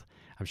with,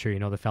 I'm sure you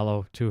know the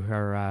fellow to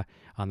her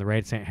on the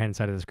right hand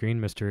side of the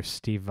screen, Mr.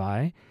 Steve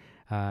Vai.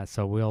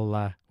 So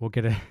we'll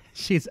get a,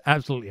 she's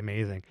absolutely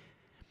amazing.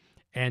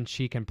 And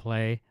she can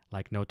play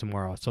like no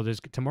tomorrow. So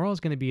tomorrow is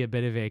going to be a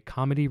bit of a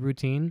comedy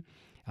routine.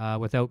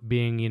 Without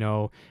being,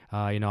 I'm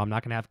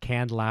not going to have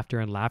canned laughter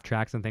and laugh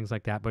tracks and things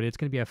like that, but it's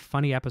going to be a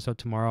funny episode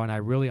tomorrow. And I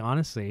really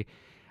honestly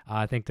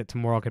think that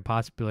tomorrow could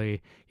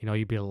possibly,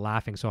 you'd be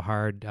laughing so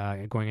hard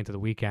going into the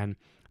weekend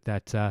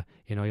that,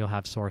 you'll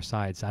have sore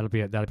sides. That'll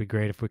be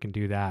great if we can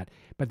do that.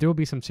 But there will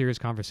be some serious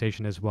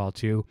conversation as well,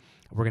 too.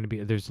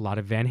 There's a lot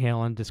of Van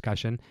Halen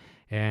discussion.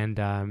 And,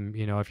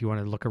 if you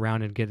want to look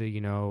around and get,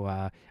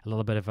 a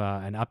little bit of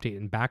an update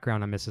and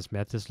background on Mrs.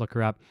 Smith, just look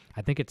her up.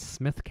 I think it's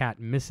Smith Cat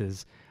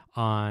Mrs.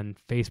 on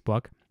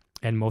Facebook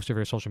and most of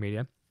her social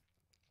media.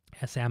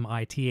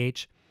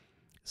 SMITH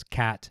is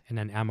cat and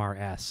then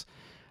MRS.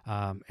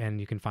 And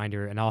you can find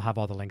her, and I'll have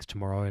all the links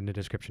tomorrow in the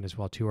description as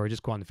well, too. Or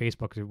just go on the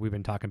Facebook. We've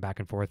been talking back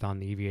and forth on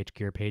the EVH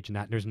Gear page,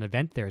 and there's an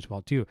event there as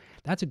well, too.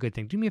 That's a good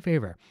thing. Do me a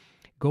favor.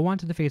 Go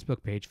onto the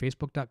Facebook page,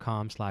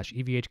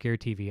 facebook.com/EVH Gear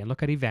TV, and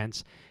look at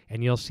events,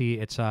 and you'll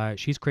see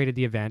she's created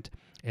the event,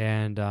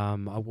 and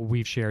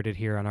we've shared it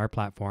here on our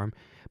platform.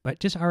 But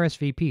just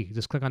RSVP.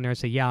 Just click on there and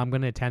say, yeah, I'm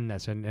going to attend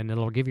this, and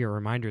it'll give you a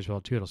reminder as well,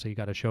 too. It'll say you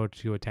got a show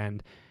to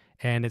attend,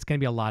 and it's going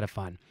to be a lot of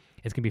fun.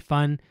 It's going to be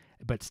fun,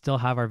 but still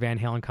have our Van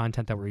Halen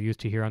content that we're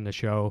used to here on the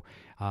show,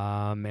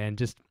 and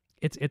just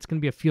it's going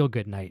to be a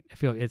feel-good night.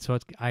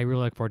 I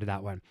really look forward to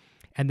that one.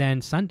 And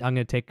then I'm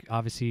going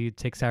to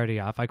take Saturday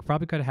off. I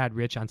probably could have had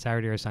Rich on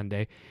Saturday or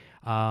Sunday.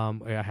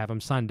 I have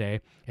him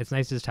Sunday. It's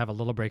nice to just have a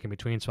little break in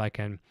between so I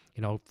can,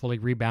 fully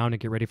rebound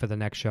and get ready for the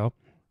next show.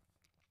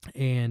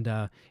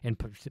 And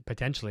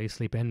potentially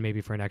sleep in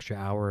maybe for an extra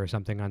hour or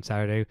something on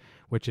Saturday,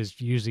 which is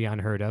usually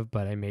unheard of,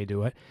 but I may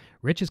do it.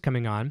 Rich is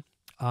coming on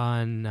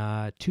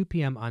 2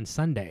 p.m. on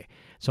Sunday.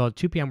 So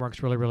 2 p.m.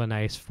 works really, really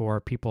nice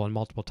for people in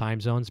multiple time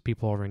zones.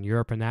 People over in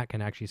Europe and that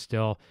can actually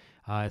still,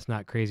 it's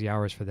not crazy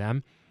hours for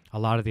them. A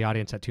lot of the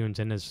audience that tunes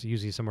in is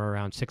usually somewhere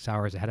around 6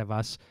 hours ahead of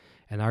us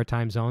in our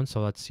time zone.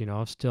 So that's,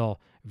 still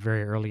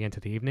very early into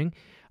the evening.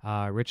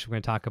 Rich is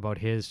going to talk about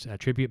his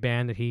tribute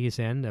band that he's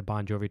in, the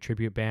Bon Jovi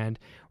tribute band.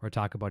 We're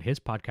talk about his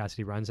podcast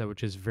he runs,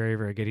 which is very,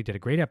 very good. He did a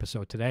great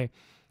episode today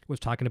was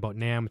talking about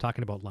NAMM,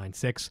 talking about Line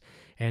 6,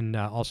 and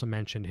also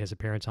mentioned his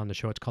appearance on the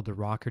show. It's called the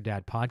Rocker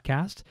Dad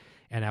Podcast,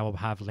 and I will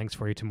have links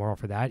for you tomorrow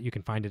for that. You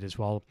can find it as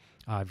well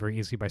very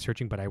easily by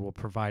searching, but I will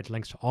provide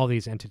links to all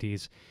these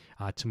entities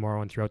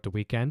tomorrow and throughout the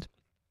weekend.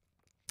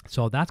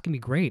 So that's going to be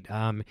great.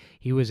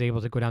 He was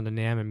able to go down to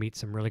NAMM and meet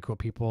some really cool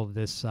people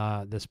this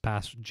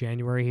past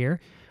January here.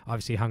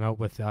 Obviously hung out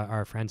with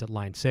our friends at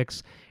Line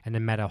 6, and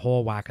then met a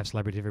whole whack of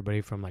celebrities,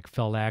 everybody from like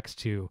Phil X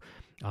to,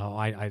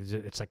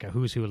 it's like a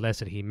who's who list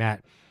that he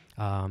met.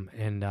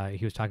 And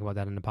he was talking about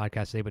that in the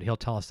podcast today, but he'll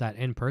tell us that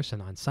in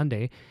person on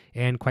Sunday,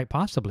 and quite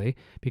possibly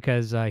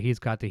because he's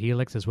got the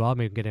Helix as well.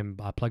 Maybe we can get him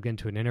plugged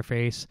into an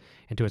interface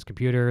into his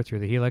computer through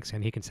the Helix,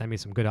 and he can send me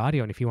some good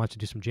audio. And if he wants to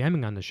do some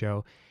jamming on the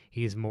show,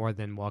 he's more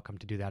than welcome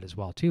to do that as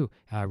well too.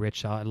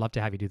 Rich, I'd love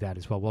to have you do that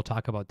as well. We'll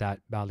talk about that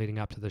leading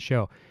up to the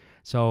show.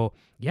 So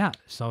yeah,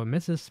 so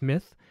Mrs.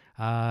 Smith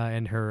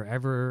and her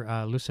ever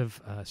elusive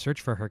search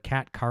for her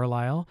cat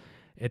Carlisle.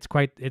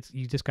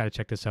 You just got to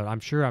check this out. I'm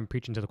sure I'm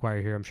preaching to the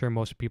choir here. I'm sure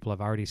most people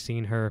have already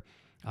seen her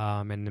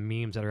and the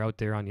memes that are out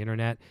there on the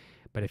internet.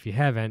 But if you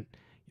haven't,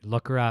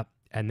 look her up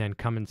and then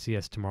come and see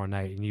us tomorrow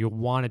night. And you'll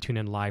want to tune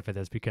in live for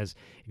this, because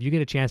if you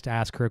get a chance to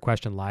ask her a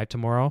question live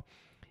tomorrow,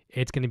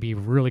 it's going to be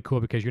really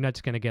cool, because you're not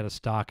just going to get a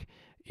stock,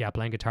 yeah,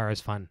 playing guitar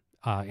is fun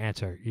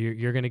answer.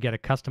 You're going to get a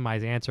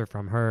customized answer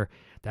from her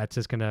that's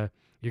just going to,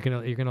 you're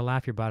going to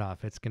laugh your butt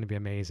off. It's going to be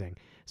amazing.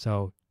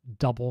 So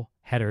double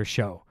header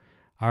show.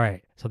 All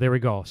right, so there we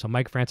go. So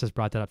Mike Francis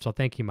brought that up. So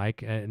thank you,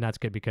 Mike. And that's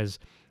good, because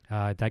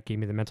that gave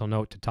me the mental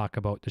note to talk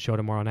about the show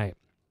tomorrow night.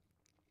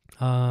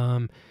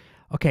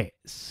 Okay,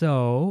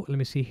 so let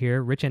me see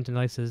here. Rich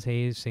Antonelli says,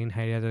 hey, he's saying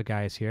hi to the other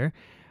guys here.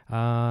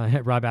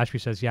 Rob Ashby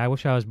says, yeah, I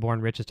wish I was born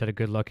rich instead of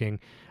good looking,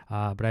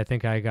 but I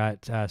think I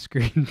got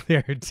screened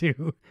there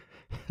too.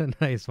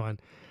 Nice one.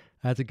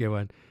 That's a good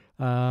one.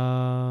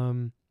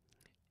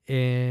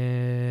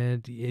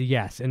 And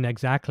yes, and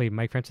exactly,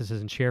 Mike Francis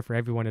says, and share for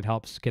everyone. It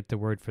helps get the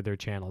word for their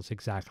channels.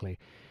 Exactly.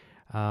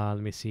 Let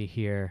me see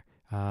here.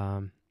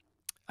 I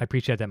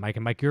appreciate that, Mike.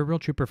 And Mike, you're a real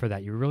trooper for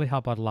that. You really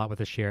help out a lot with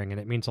the sharing,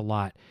 and it means a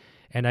lot.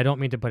 And I don't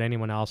mean to put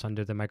anyone else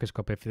under the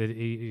microscope. If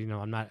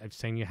I'm not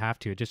saying you have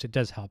to. It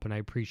does help, and I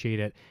appreciate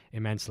it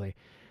immensely.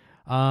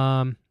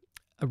 Rob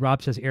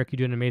says, Eric, you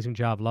do an amazing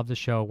job. Love the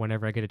show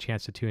whenever I get a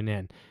chance to tune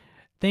in.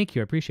 Thank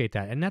you. I appreciate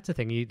that. And that's the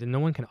thing. No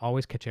one can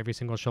always catch every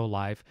single show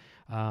live.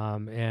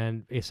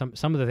 And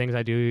some of the things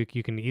I do,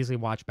 you can easily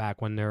watch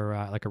back when they're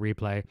like a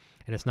replay.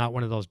 And it's not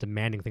one of those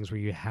demanding things where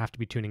you have to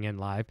be tuning in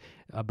live.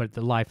 But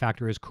the live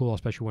factor is cool,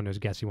 especially when there's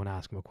guests you want to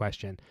ask them a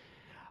question.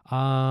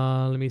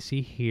 Let me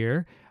see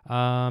here.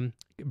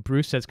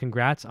 Bruce says,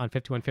 congrats on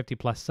 5150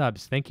 plus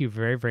subs. Thank you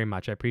very, very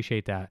much. I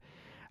appreciate that.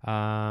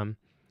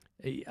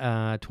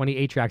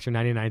 28 tracks for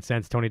 99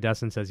 cents. Tony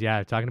Dustin says,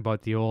 yeah, talking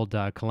about the old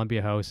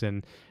Columbia House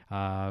and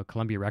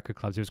Columbia Record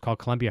Clubs. It was called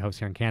Columbia House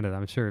here in Canada.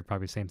 I'm sure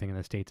probably the same thing in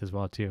the States as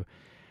well, too.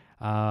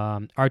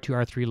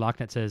 R2R3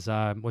 Locknet says,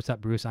 what's up,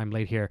 Bruce? I'm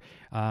late here.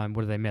 What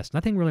did I miss?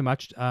 Nothing really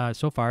much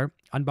so far.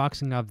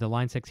 Unboxing of the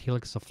Line 6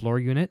 Helix floor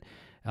unit.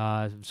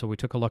 So we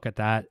took a look at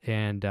that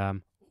and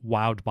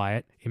wowed by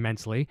it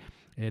immensely.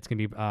 It's going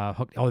to be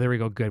hooked. Oh, there we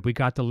go. Good. We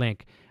got the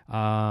link.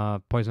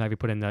 Poison Ivy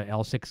put in the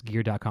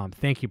l6gear.com.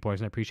 Thank you,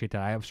 Poison. I appreciate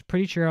that. I was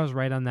pretty sure I was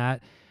right on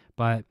that,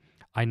 but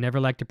I never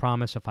like to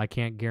promise if I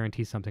can't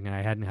guarantee something, and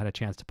I hadn't had a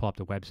chance to pull up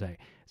the website.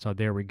 So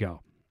there we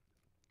go.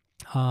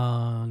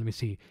 Let me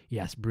see.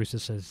 Yes, Bruce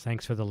says,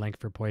 thanks for the link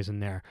for Poison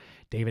there.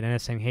 David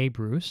Ennis saying, hey,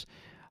 Bruce.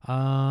 What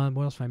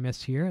else have I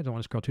missed here? I don't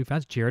want to scroll too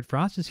fast. Jared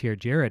Frost is here.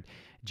 Jared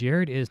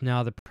is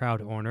now the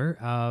proud owner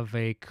of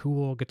a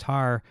cool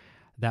guitar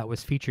that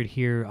was featured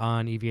here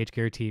on EVH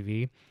Gear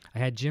TV. I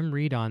had Jim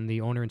Reed on,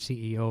 the owner and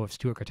CEO of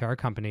Stewart Guitar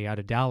Company out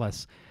of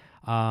Dallas.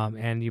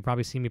 And you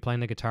probably see me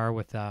playing the guitar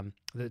with,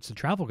 it's a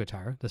travel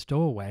guitar, the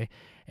Stowaway,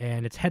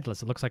 and it's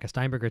headless. It looks like a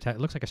Steinberg guitar. It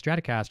looks like a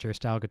Stratocaster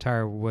style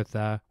guitar with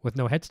no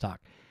headstock.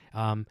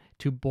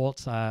 2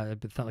 bolts,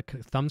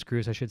 thumb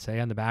screws, I should say,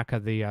 on the back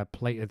of the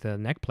plate, the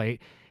neck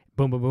plate.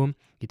 Boom, boom, boom.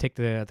 You take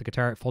the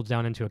guitar, it folds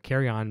down into a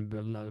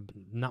carry-on,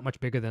 not much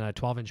bigger than a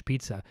 12-inch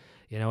pizza.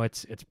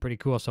 It's pretty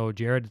cool. So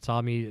Jared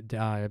saw me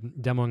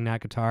demoing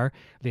that guitar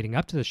leading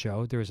up to the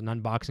show. There was an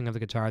unboxing of the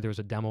guitar. There was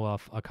a demo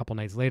of a couple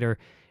nights later.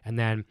 And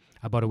then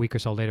about a week or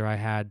so later, I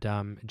had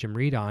Jim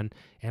Reed on,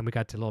 and we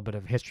got to a little bit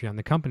of history on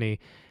the company.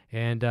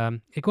 And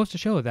it goes to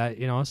show that,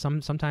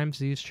 sometimes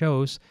these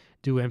shows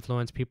do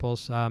influence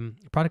people's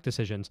product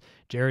decisions.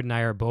 Jared and I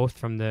are both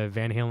from the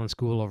Van Halen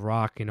School of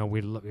Rock.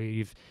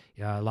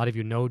 A lot of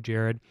you know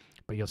Jared,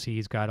 but you'll see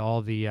he's got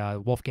all the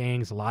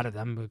Wolfgangs, a lot of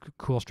them,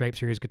 cool Stripe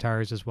Series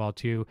guitars as well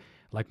too,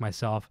 like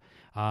myself.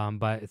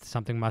 But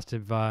something must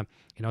have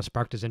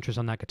sparked his interest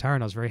on that guitar,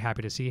 and I was very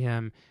happy to see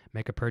him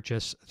make a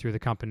purchase through the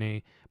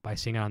company by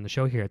seeing it on the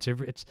show here. It's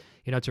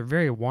a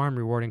very warm,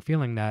 rewarding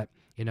feeling that,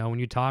 when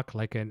you talk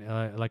like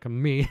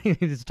me,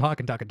 just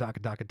talk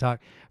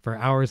for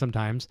hours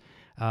sometimes,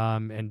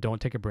 and don't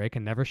take a break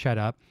and never shut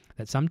up,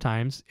 that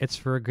sometimes it's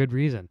for a good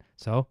reason.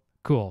 So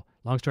cool.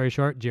 Long story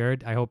short,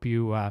 Jared, I hope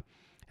you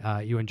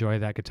you enjoy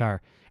that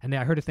guitar. And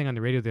I heard a thing on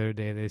the radio the other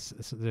day.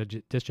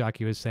 The disc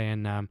jockey was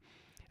saying,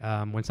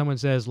 when someone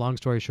says long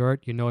story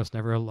short, you know it's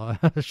never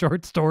a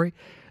short story,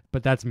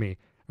 but that's me,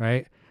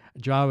 right?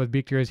 Draw with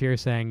Beak Ears here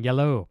saying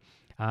yellow.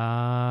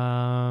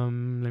 Let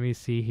me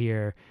see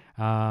here.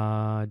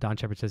 Don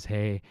Shepard says,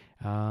 hey.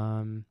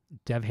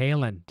 Dev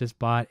Halen just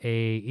bought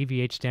a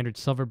EVH standard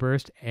silver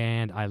burst,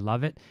 and I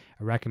love it.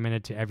 I recommend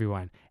it to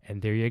everyone.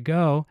 And there you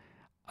go.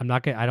 I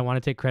don't want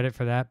to take credit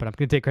for that, but I'm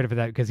going to take credit for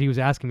that because he was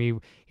asking me,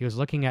 he was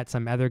looking at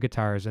some other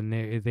guitars, and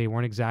they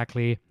weren't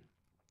exactly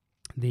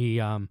the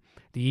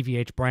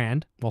EVH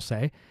brand, we'll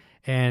say.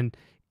 And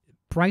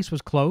price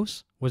was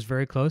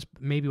very close,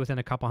 maybe within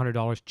a couple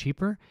 $100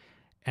 cheaper.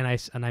 And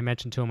I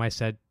mentioned to him, I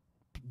said,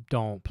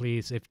 don't,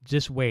 please,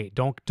 just wait,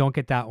 don't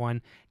get that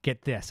one,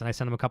 get this. And I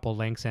sent him a couple of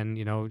links, and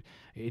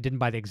he didn't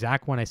buy the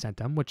exact one I sent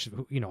him, which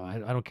I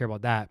don't care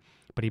about that,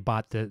 but he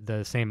bought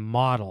the same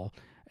model,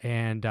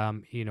 and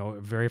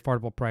very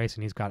affordable price,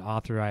 and he's got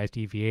authorized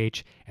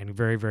EVH and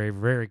very, very,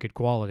 very good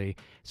quality.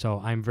 So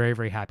I'm very,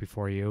 very happy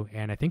for you.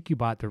 And I think you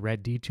bought the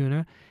red D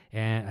tuner,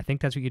 and I think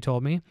that's what you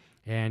told me,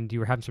 and you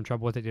were having some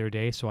trouble with it the other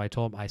day. So I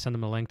sent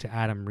him a link to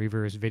Adam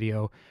Reaver's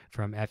video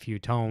from FU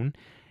Tone,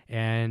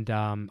 and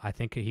I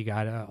think he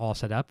got all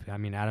set up. I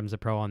mean, Adam's a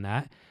pro on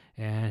that.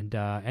 And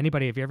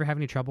anybody, if you ever have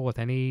any trouble with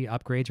any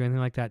upgrades or anything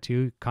like that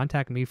too,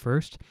 contact me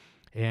first.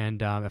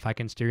 And if I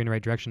can steer you in the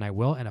right direction, I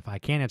will. And if I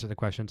can't answer the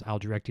questions, I'll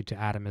direct you to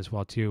Adam as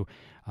well too,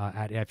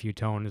 at FU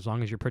Tone. As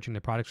long as you're purchasing the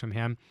products from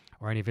him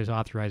or any of his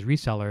authorized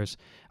resellers,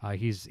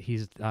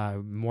 he's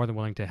more than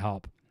willing to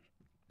help.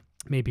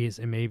 Maybe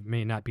it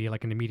may not be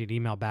like an immediate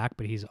email back,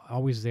 but he's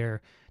always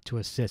there to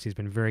assist. He's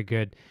been very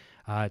good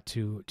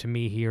to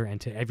me here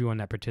and to everyone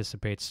that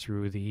participates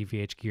through the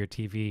EVH Gear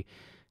TV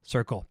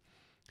circle.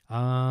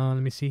 Let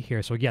me see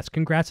here. So yes,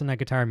 congrats on that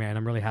guitar, man.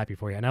 I'm really happy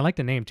for you. And I like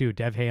the name too,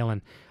 Dev Halen.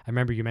 I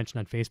remember you mentioned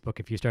on Facebook,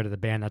 if you started the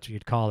band, that's what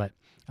you'd call it.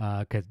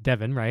 Cause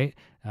Devin, right?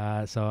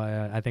 So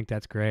I think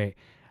that's great.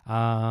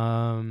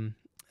 Google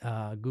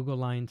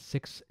Line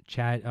 6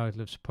 Chad,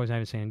 suppose I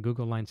was saying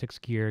Google Line 6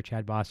 Gear,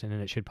 Chad Boston,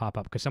 and it should pop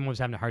up because someone was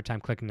having a hard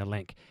time clicking the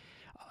link.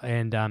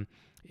 And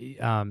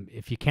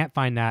if you can't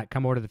find that,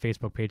 come over to the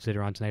Facebook page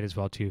later on tonight as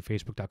well too,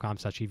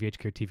 facebook.com/EVH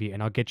Gear TV,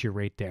 and I'll get you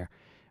right there.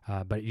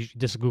 But you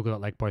just Google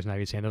it like Poison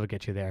Ivy saying, it'll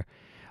get you there.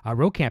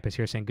 Road Camp is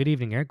here saying, good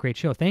evening, Eric. Great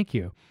show. Thank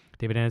you.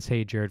 David Ennis,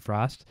 hey, Jared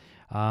Frost.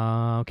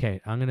 Okay,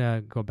 I'm going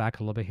to go back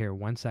a little bit here.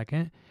 1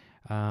 second.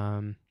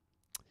 1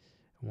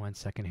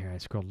 second here. I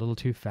scrolled a little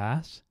too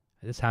fast.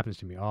 This happens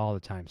to me all the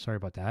time. Sorry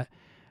about that.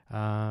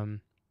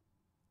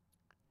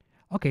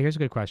 Okay, here's a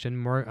good question.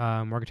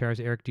 More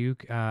guitars. Eric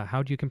Duke,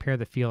 how do you compare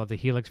the feel of the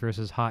Helix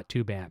versus Hot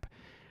Tube amp?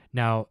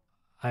 Now,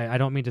 I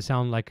don't mean to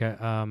sound like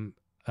an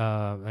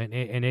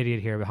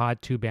idiot here, but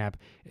Hot Tube amp,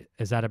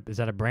 is that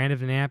a brand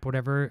of an amp,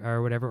 whatever,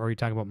 or are you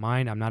talking about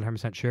mine? I'm not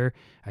 100% sure.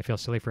 I feel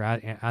silly for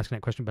asking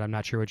that question, but I'm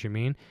not sure what you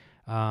mean.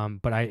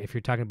 But if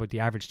you're talking about the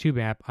average tube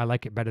amp, I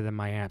like it better than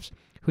my amps.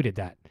 Who did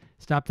that?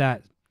 Stop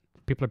that.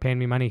 People are paying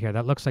me money here.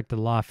 That looks like the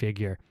Law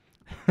figure.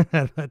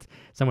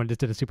 Someone just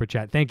did a super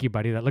chat. Thank you,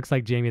 buddy. That looks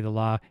like Jamie the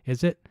Law.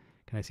 Is it?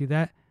 Can I see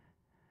that?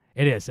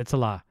 It is. It's a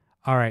Law.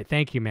 All right.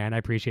 Thank you, man. I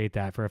appreciate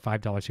that for a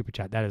 $5 super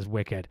chat. That is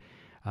wicked.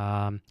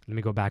 Let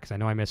me go back because I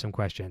know I missed some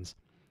questions.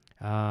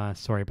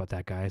 Sorry about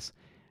that, guys.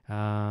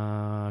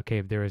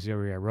 Okay, there is a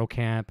row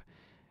camp.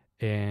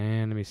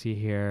 And let me see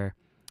here.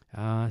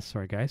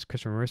 Sorry, guys.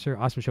 Christopher Mercer.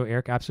 Awesome show,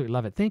 Eric. Absolutely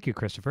love it. Thank you,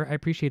 Christopher. I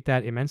appreciate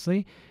that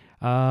immensely.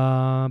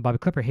 Bobby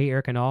Clipper. Hey,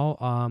 Eric and all.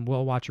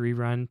 We'll watch a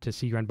rerun to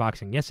see your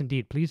unboxing. Yes,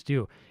 indeed. Please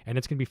do. And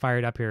it's going to be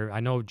fired up here. I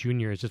know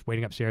Junior is just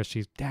waiting upstairs.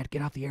 She's, Dad,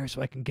 get off the air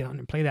so I can get on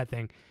and play that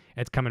thing.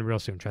 It's coming real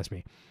soon. Trust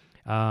me.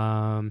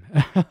 Gas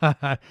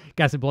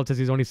and Bullet says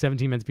he's only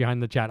 17 minutes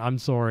behind the chat. I'm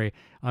sorry.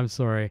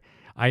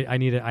 I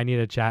need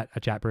a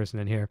chat person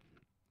in here.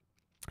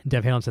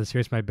 Dev Halen says,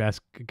 here's my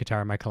best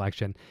guitar in my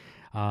collection.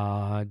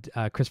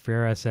 Chris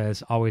Ferreira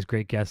says, always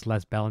great guest.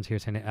 Les Bellins here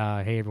saying,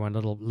 hey everyone,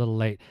 little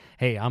late.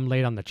 Hey, I'm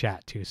late on the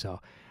chat too. So,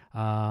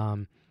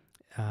 Gas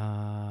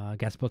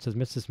and Bullet says,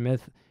 Mr.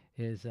 Smith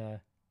is, I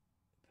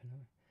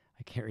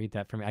can't read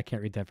that from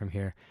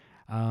here.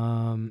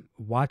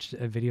 Watched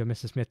a video of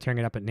Mrs. Smith tearing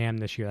it up at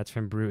NAMM this year. That's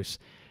from Bruce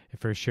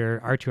for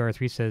sure.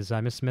 R2R3 says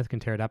Mrs. Smith can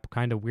tear it up.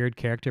 Kind of weird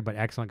character, but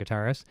excellent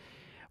guitarist.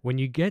 When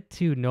you get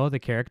to know the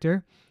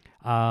character,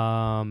 you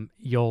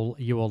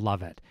will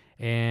love it.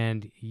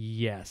 And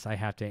yes, I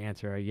have to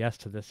answer a yes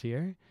to this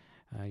here.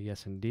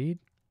 Yes, indeed.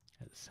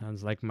 It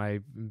sounds like my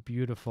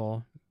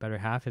beautiful better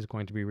half is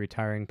going to be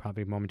retiring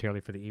probably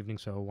momentarily for the evening,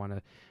 so I want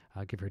to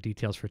give her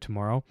details for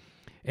tomorrow.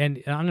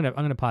 And I'm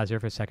gonna pause here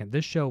for a second.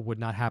 This show would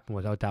not happen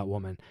without that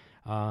woman.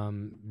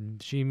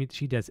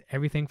 She does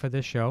everything for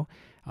this show.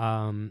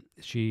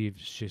 She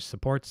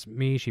supports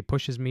me. She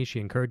pushes me. She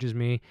encourages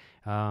me.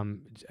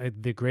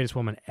 The greatest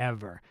woman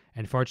ever.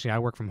 And fortunately, I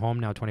work from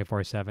home now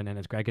 24/7, and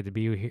it's great I get to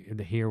be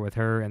here with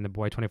her and the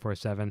boy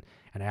 24/7,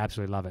 and I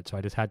absolutely love it. So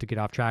I just had to get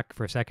off track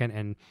for a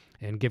second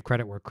and give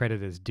credit where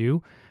credit is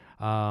due.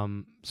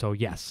 So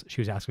yes,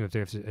 she was asking if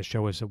there's a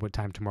show is at what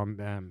time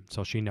tomorrow,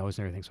 so she knows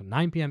and everything. So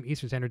 9 p.m.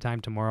 Eastern Standard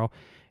Time tomorrow,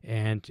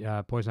 and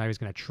Poison Ivy's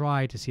going to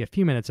try to see a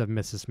few minutes of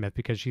Mrs. Smith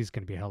because she's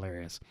going to be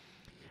hilarious,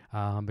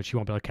 but she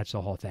won't be able to catch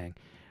the whole thing.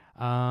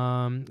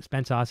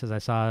 Spencer says, I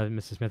saw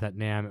Mrs. Smith at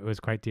NAMM. It was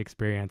quite the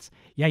experience.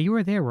 Yeah, you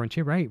were there, weren't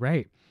you? Right.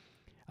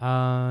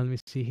 Let me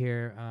see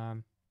here.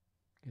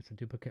 It's a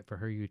duplicate for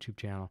her YouTube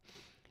channel.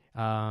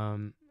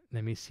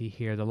 Let me see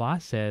here. The law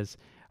says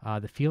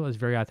the feel is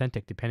very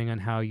authentic. Depending on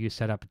how you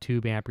set up a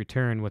tube amp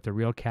return with a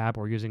real cab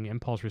or using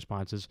impulse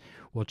responses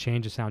will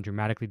change the sound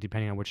dramatically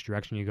depending on which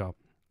direction you go.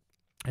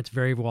 It's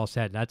very well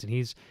said.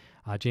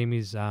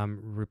 Jamie's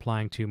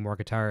replying to more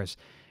guitars.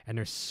 And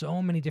there's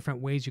so many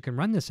different ways you can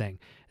run this thing.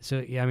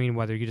 So, yeah, I mean,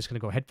 whether you're just going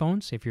to go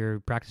headphones, if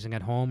you're practicing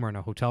at home or in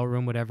a hotel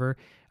room, whatever,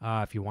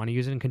 if you want to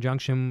use it in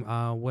conjunction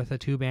with a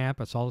tube amp,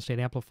 a solid-state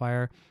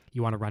amplifier,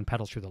 you want to run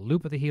pedals through the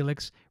loop of the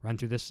Helix, run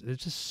through this. There's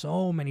just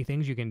so many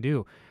things you can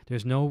do.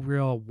 There's no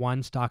real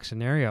one-stock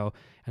scenario.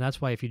 And that's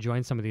why if you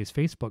join some of these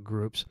Facebook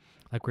groups,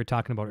 like we were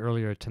talking about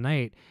earlier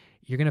tonight,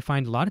 you're going to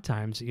find a lot of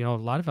times, a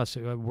lot of us,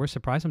 we're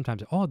surprised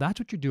sometimes. Oh, that's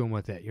what you're doing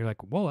with it. You're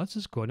like, whoa, that's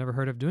just cool. I've never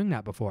heard of doing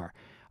that before.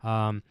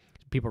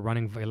 People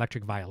running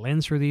electric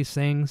violins for these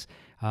things,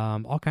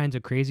 all kinds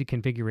of crazy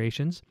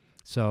configurations.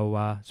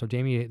 So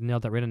Jamie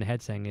nailed that right on the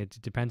head, saying it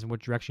depends on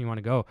which direction you want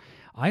to go.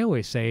 I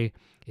always say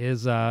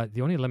is the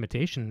only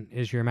limitation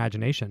is your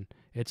imagination.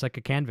 It's like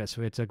a canvas.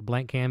 It's a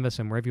blank canvas,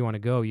 and wherever you want to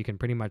go, you can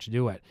pretty much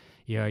do it.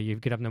 You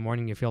get up in the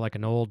morning, you feel like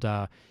an old,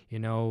 Dan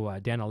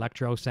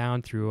Electro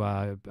sound through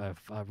a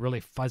really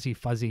fuzzy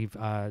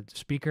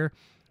speaker.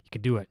 You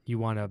can do it. You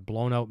want a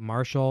blown out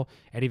Marshall,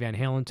 Eddie Van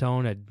Halen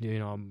tone,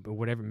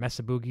 whatever,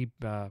 Mesa Boogie,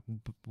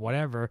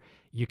 whatever,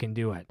 you can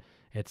do it.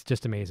 It's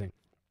just amazing.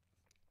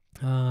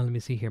 Let me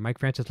see here. Mike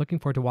Francis, looking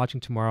forward to watching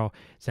tomorrow.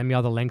 Send me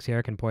all the links,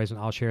 Eric and Poison.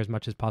 I'll share as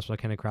much as possible I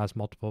can across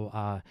multiple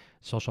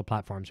social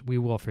platforms. We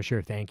will for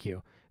sure. Thank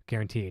you.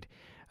 Guaranteed.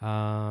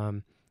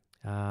 And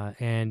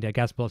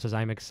Gas Bullet says,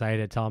 I'm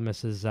excited. Tell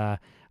Mrs.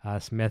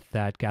 Smith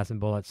that Gas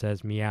and Bullet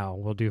says meow.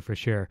 We'll do for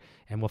sure.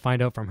 And we'll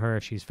find out from her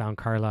if she's found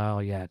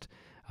Carlisle yet.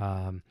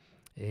 And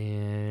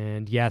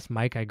yes,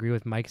 Mike, I agree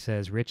with Mike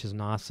says Rich is an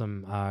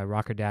awesome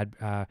rocker dad.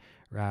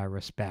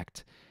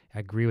 Respect. I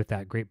agree with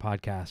that. Great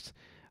podcast.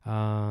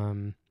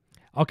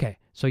 Okay,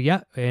 so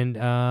yeah,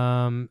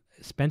 and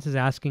Spence is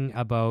asking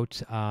about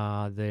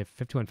the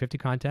 5150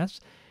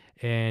 contest,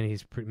 and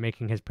he's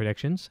making his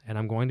predictions, and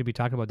I'm going to be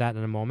talking about that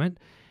in a moment,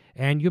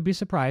 and you'll be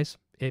surprised.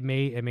 It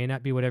may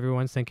not be what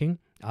everyone's thinking,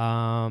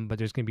 but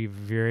there's going to be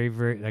very,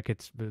 very,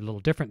 it's a little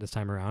different this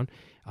time around.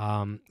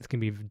 It's going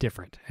to be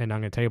different, and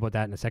I'm going to tell you about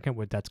that in a second,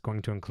 what that's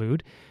going to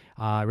include.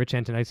 Rich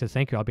Antonite says,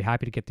 thank you, I'll be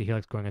happy to get the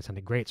Helix going on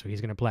something great, so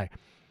he's going to play.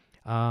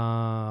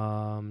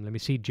 Let me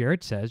see.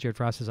 Jared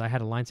Frost says, I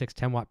had a Line 6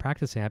 10-watt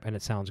practice amp, and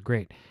it sounds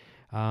great.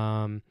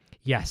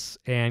 Yes,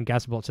 and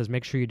Gasbolt says,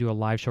 make sure you do a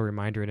live show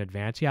reminder in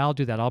advance. Yeah, I'll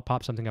do that. I'll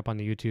pop something up on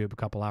the YouTube a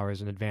couple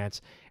hours in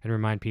advance and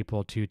remind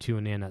people to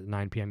tune in at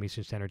 9 p.m.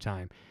 Eastern Standard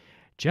Time.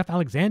 Jeff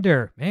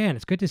Alexander, man,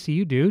 it's good to see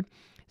you, dude.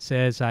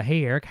 Says,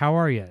 hey, Eric, how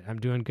are you? I'm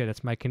doing good.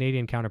 It's my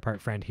Canadian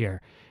counterpart friend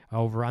here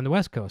over on the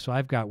West Coast. So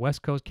I've got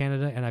West Coast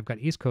Canada and I've got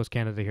East Coast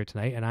Canada here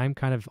tonight, and I'm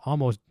kind of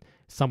almost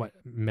somewhat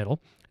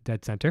middle,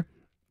 dead center.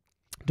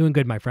 Doing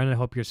good, my friend. I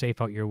hope you're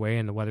safe out your way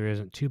and the weather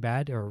isn't too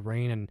bad, or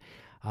rain and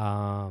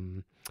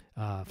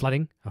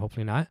flooding.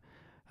 Hopefully not.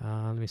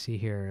 Let me see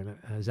here.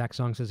 Zach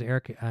Song says,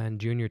 Eric and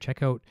Junior,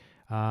 check out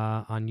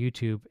on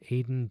YouTube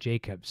Aiden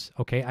Jacobs.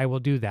 Okay, I will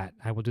do that.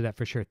 I will do that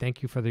for sure.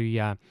 Thank you for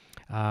the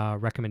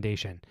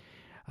recommendation.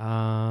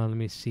 Let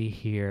me see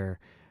here.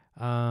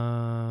 Okay,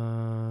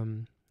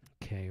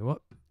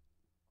 whoop.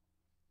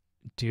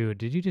 Dude,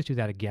 did you just do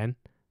that again?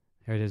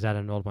 Or is that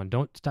an old one?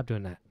 Don't stop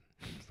doing that.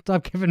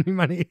 Stop giving me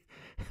money.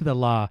 The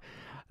law.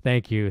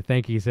 Thank you.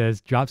 He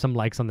says, drop some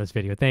likes on this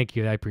video. Thank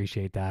you. I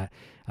appreciate that.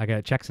 I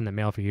got checks in the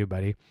mail for you,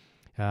 buddy.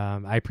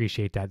 I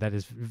appreciate that. That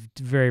is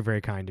very,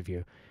 very kind of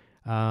you.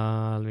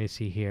 Let me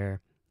see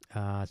here.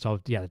 So,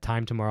 yeah, the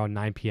time tomorrow,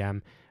 9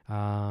 p.m.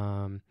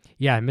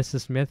 Yeah,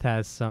 Mrs. Smith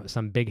has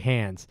some big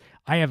hands.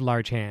 I have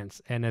large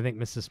hands, and I think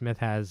Mrs. Smith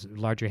has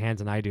larger hands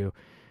than I do.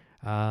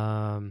 So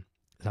I'm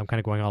kind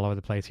of going all over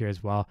the place here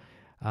as well.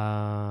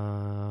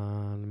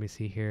 Let me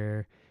see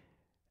here.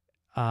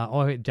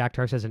 Jack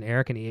Tar says an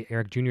Eric and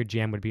Eric Jr.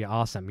 jam would be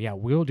awesome. Yeah,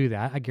 we'll do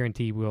that. I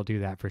guarantee we'll do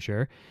that for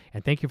sure.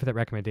 And thank you for that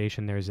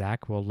recommendation there,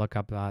 Zach. We'll look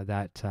up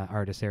that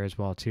artist there as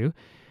well, too.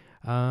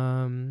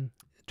 12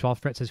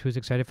 Fret says, who's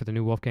excited for the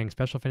new Wolfgang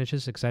special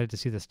finishes? Excited to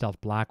see the Stealth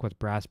Black with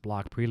brass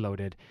block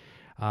preloaded.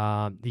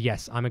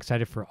 Yes, I'm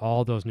excited for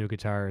all those new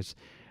guitars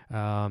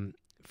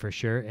for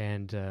sure.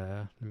 And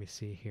let me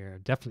see here.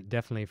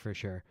 Definitely for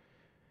sure.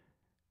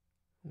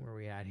 Where are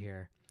we at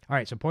here? All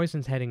right, so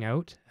Poison's heading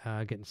out,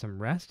 getting some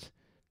rest.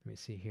 Let me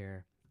see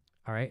here.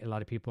 All right, a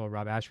lot of people,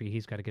 Rob Ashby,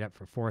 he's got to get up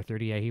for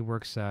 4:30. Yeah, he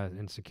works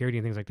in security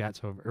and things like that,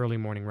 so early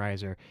morning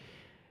riser.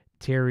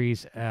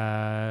 Terry's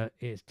here.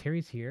 Is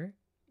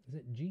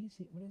it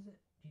GC? What is it?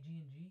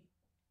 GG&G?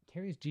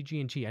 Terry's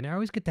GG&G. And I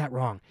always get that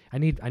wrong. I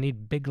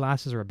need big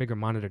glasses or a bigger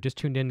monitor. Just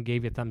tuned in and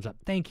gave you a thumbs up.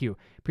 Thank you.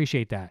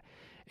 Appreciate that.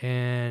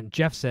 And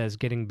Jeff says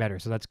getting better,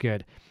 so that's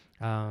good.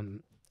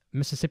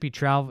 Mississippi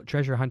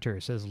Treasure Hunter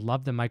says,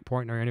 love the Mike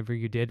Portner interview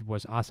you did.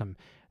 Was awesome.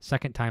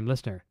 Second time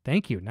listener.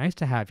 Thank you. Nice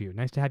to have you.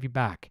 Nice to have you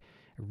back.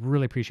 I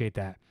really appreciate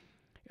that.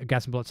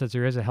 Gaston says,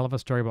 there is a hell of a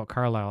story about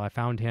Carlisle. I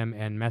found him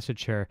and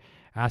messaged her.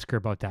 Ask her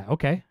about that.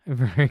 Okay.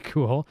 Very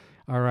cool.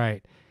 All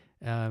right.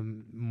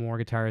 More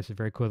guitarists is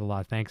very cool. A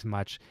lot. Thanks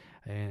much.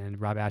 And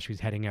Rob Ashby's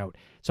heading out.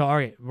 So, all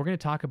right. We're going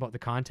to talk about the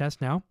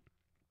contest now.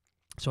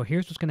 So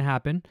here's what's going to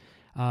happen.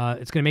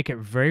 It's going to make it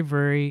very,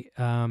 very,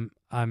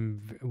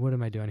 what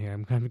am I doing here?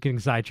 I'm getting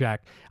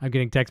sidetracked. I'm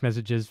getting text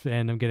messages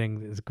and I'm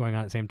getting this going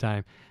on at the same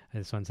time.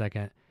 Just 1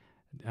 second.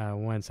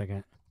 1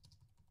 second.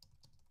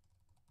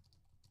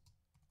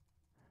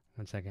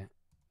 1 second.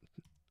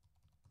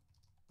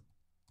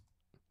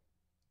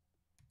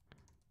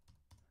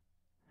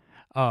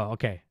 Oh,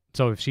 okay.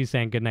 So if she's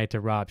saying goodnight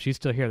to Rob, she's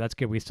still here. That's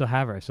good. We still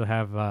have her. Still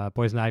have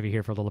Poison Ivy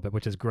here for a little bit,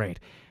 which is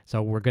great.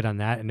 So we're good on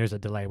that. And there's a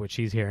delay, which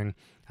she's hearing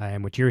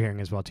and which you're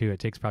hearing as well, too. It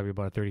takes probably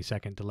about a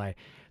 30-second delay.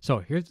 So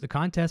here's the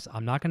contest.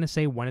 I'm not going to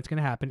say when it's going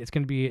to happen. It's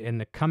going to be in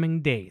the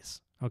coming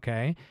days,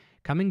 okay?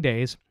 Coming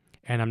days.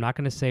 And I'm not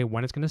going to say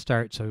when it's going to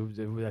start. So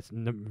that's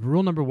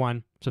rule number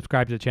 1,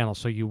 subscribe to the channel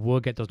so you will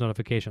get those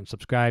notifications.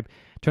 Subscribe,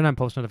 turn on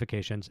post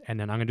notifications, and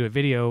then I'm going to do a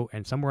video.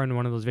 And somewhere in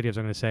one of those videos,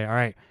 I'm going to say, all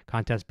right,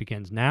 contest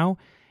begins now.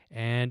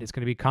 And it's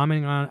going to be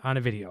commenting on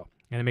a video.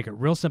 I'm going to make it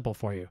real simple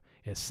for you.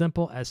 As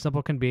simple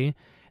can be.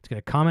 It's going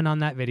to comment on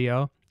that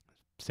video,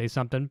 say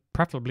something,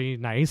 preferably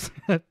nice,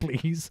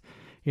 please,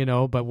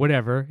 but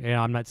whatever.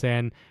 I'm not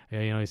saying,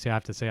 you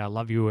have to say I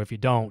love you if you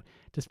don't.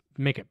 Just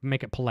make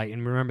it polite.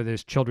 And remember,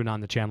 there's children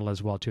on the channel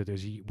as well, too.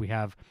 We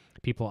have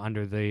people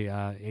under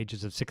the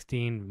ages of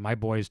 16. My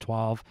boy's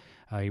 12.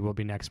 He will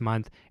be next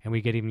month. And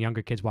we get even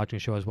younger kids watching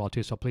the show as well,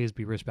 too. So please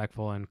be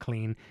respectful and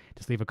clean.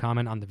 Just leave a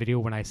comment on the video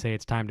when I say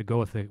it's time to go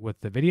with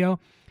the video.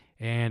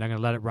 And I'm going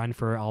to let it run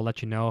I'll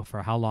let you know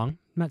for how long.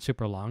 Not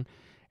super long.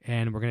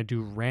 And we're going to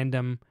do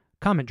random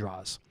comment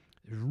draws.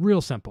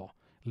 Real simple.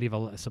 Leave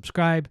a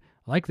subscribe,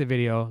 like the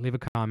video, leave a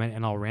comment,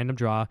 and I'll random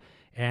draw.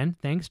 And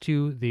thanks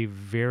to the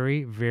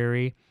very,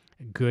 very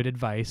good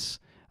advice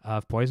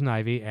of Poison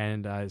Ivy,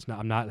 and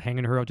I'm not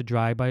hanging her out to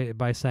dry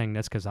by saying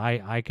this, because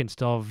I can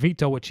still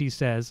veto what she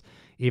says,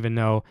 even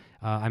though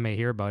I may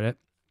hear about it.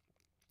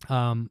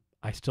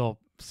 I still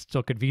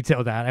could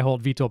veto that. I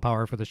hold veto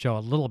power for the show a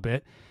little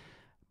bit,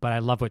 but I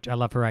love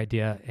her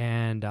idea,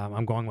 and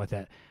I'm going with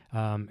it.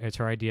 It's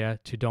her idea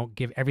to don't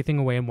give everything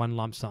away in one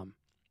lump sum.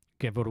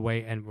 Give it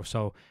away, and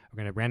so we're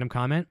going to random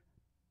comment,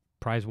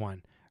 prize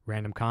 1.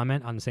 Random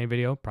comment on the same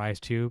video, prize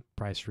 2,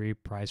 prize 3,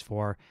 prize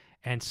 4,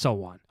 and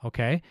so on.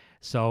 Okay,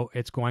 so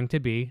it's going to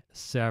be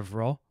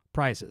several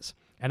prizes,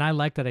 and I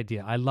like that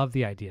idea. I love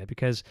the idea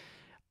because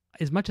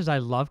as much as I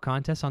love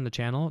contests on the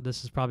channel,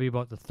 this is probably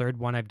about the 3rd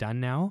one I've done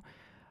now.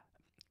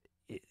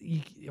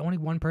 Only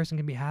one person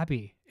can be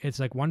happy. It's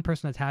like one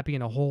person that's happy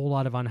and a whole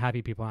lot of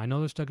unhappy people. I know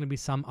there's still going to be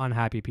some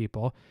unhappy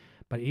people,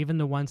 but even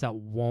the ones that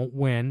won't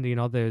win,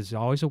 there's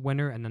always a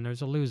winner and then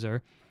there's a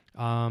loser.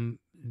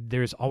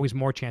 There's always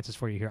more chances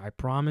for you here. I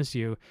promise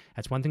you.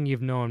 That's one thing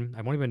you've known.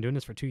 I've only been doing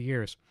this for 2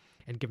 years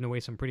and giving away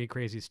some pretty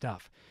crazy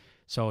stuff.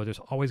 So there's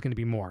always going to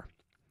be more.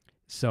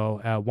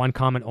 So one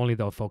comment only,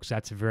 though, folks.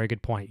 That's a very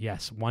good point.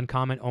 Yes, one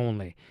comment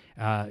only.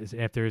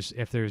 If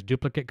there's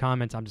duplicate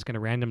comments, I'm just going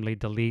to randomly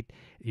delete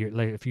your.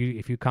 If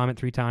you comment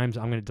 3 times,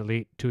 I'm going to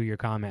delete 2 of your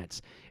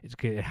comments.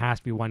 It has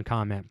to be one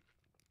comment.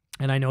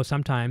 And I know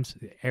sometimes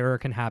error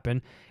can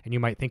happen, and you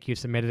might think you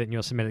submitted it, and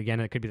you'll submit it again,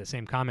 and it could be the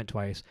same comment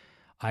twice.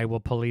 I will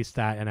police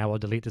that, and I will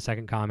delete the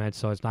second comment,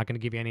 so it's not going to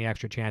give you any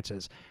extra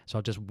chances.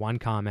 So just one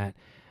comment.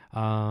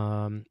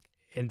 And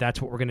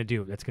that's what we're going to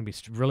do. That's going to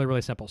be really,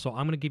 really simple. So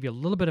I'm going to give you a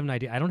little bit of an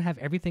idea. I don't have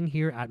everything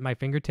here at my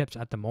fingertips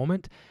at the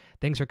moment.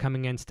 Things are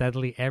coming in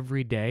steadily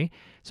every day.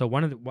 So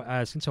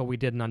since we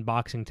did an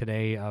unboxing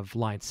today of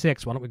line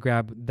 6, why don't we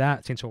grab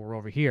that since we're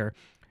over here.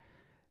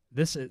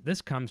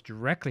 This comes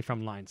directly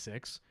from line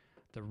 6.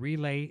 The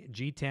Relay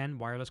G10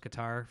 wireless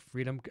guitar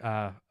Freedom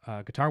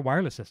guitar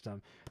wireless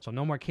system. So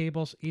no more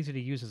cables, easy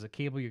to use as a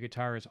cable. Your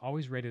guitar is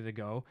always ready to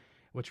go.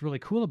 What's really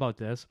cool about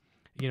this,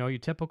 your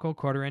typical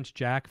 1/4-inch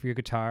jack for your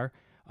guitar,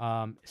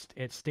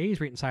 it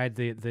stays right inside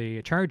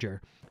the charger.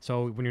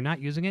 So when you're not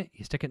using it,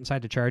 you stick it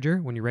inside the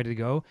charger. When you're ready to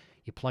go,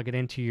 you plug it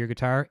into your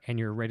guitar and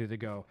you're ready to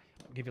go.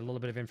 I'll give you a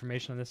little bit of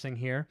information on this thing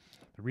here.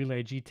 The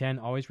Relay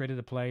G10, always ready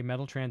to play,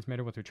 metal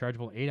transmitter with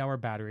rechargeable 8-hour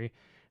battery.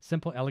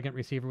 Simple, elegant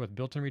receiver with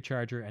built-in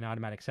recharger and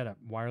automatic setup.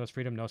 Wireless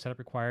freedom, no setup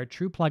required.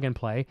 True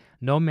plug-and-play.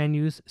 No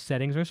menus,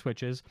 settings, or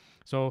switches.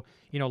 So,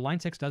 Line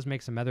 6 does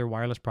make some other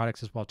wireless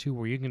products as well, too,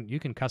 where you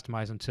can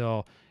customize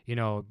until,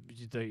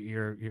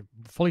 you're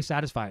fully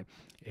satisfied.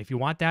 If you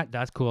want that,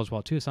 that's cool as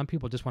well, too. Some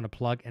people just want to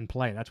plug and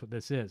play. That's what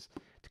this is.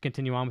 To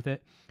continue on with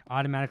it,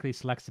 automatically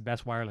selects the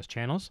best wireless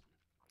channels.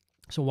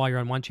 So while you're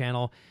on one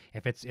channel,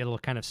 if it'll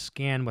kind of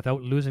scan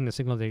without losing the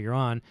signal that you're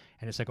on,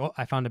 and it's like, oh,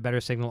 I found a better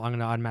signal, I'm going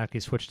to automatically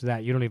switch to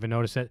that. You don't even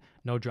notice it.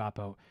 No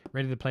dropout.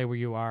 Ready to play where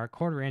you are.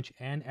 1/4 inch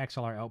and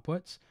XLR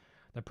outputs.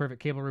 The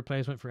perfect cable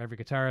replacement for every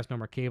guitarist. No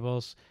more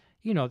cables.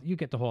 You know, you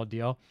get the whole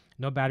deal.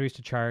 No batteries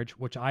to charge,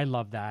 which I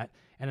love that.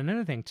 And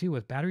another thing too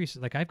with batteries,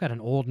 like I've got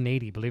an old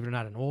 80, believe it or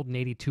not, an old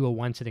 80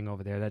 201 sitting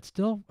over there that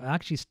still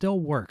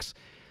works.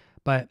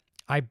 But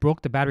I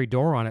broke the battery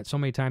door on it so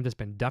many times. It's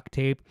been duct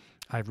tape.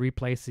 I've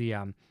replaced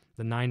the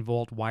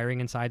 9-volt wiring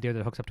inside there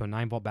that hooks up to a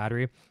 9-volt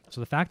battery.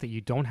 So the fact that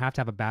you don't have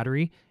to have a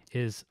battery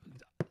is,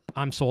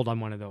 I'm sold on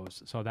one of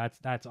those. So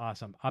that's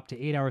awesome. Up to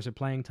 8 hours of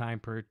playing time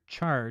per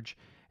charge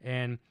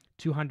and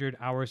 200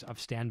 hours of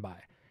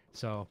standby.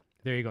 So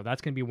there you go.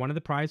 That's going to be one of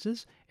the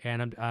prizes,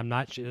 and I'm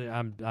not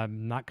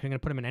going to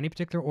put them in any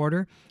particular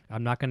order.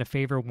 I'm not going to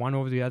favor one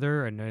over the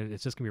other, and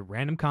it's just going to be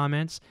random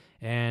comments.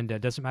 And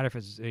it doesn't matter if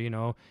it's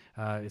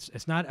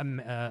it's not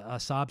a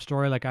sob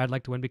story like I'd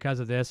like to win because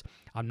of this.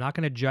 I'm not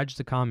going to judge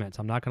the comments.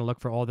 I'm not going to look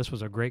for, oh, this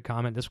was a great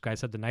comment. This guy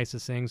said the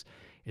nicest things.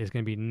 There's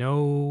going to be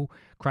no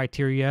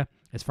criteria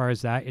as far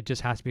as that. It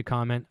just has to be a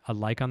comment, a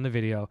like on the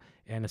video,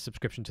 and a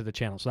subscription to the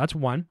channel. So that's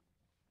one.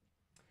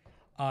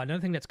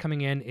 Another thing that's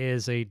coming in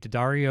is a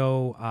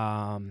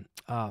D'Addario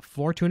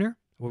floor tuner.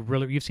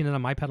 You've seen it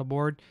on my pedal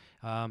board.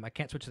 I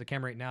can't switch to the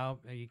camera right now.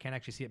 You can't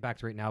actually see it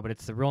back right now, but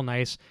it's the real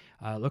nice.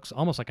 Looks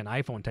almost like an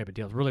iPhone type of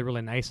deal. It's really,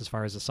 really nice as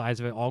far as the size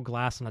of it. All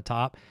glass on the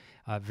top.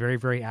 Very,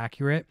 very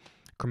accurate.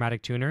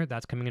 Chromatic tuner.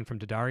 That's coming in from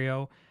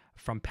D'Addario.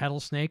 From Peddle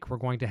Snake, we're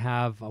going to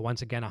have,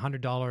 once again, a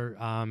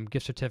 $100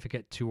 gift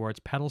certificate towards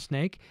Peddle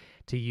Snake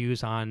to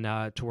use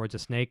on towards a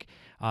snake.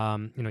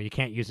 You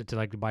can't use it to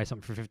like buy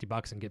something for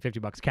 $50 and get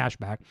 $50 cash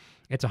back.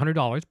 It's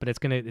 $100, but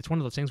it's one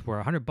of those things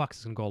where $100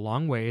 is going to go a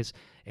long ways.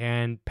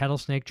 And Peddle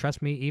Snake,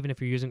 trust me, even if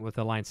you're using it with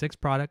the Line 6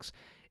 products,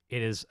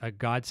 it is a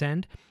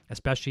godsend,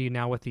 especially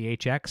now with the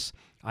HX.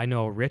 I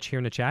know Rich here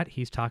in the chat,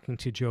 he's talking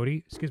to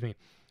Jody. Excuse me.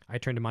 I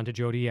turned him on to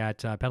Jody at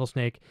Peddle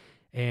Snake,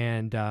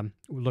 and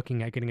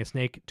looking at getting a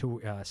snake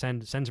to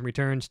send some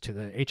returns to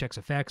the HX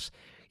effects,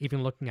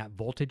 even looking at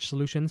voltage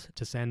solutions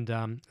to send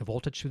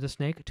voltage through the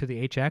snake to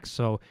the HX.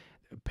 So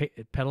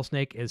Peddle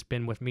Snake has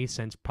been with me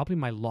since probably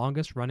my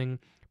longest running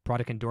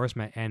product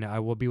endorsement, and I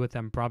will be with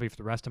them probably for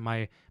the rest of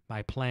my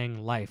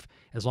playing life.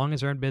 As long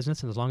as they're in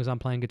business and as long as I'm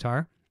playing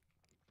guitar,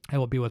 I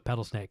will be with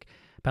Peddle Snake.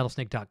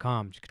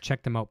 Pedalsnake.com.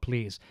 Check them out,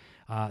 please.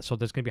 So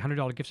there's going to be a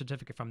 $100 gift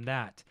certificate from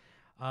that.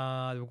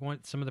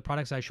 Some of the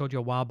products I showed you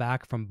a while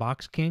back from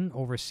Box King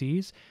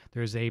overseas.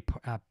 There's a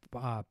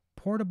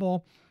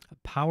portable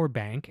power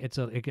bank.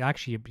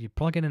 You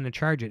plug it in and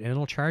charge it, and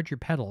it'll charge your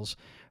pedals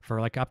for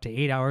like up to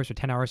 8 hours or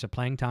 10 hours of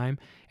playing time.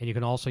 And you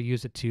can also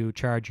use it to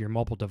charge your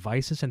mobile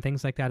devices and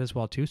things like that as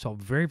well too. So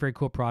very, very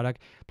cool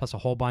product. Plus a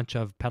whole bunch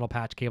of pedal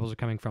patch cables are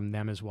coming from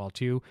them as well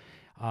too.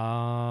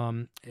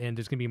 And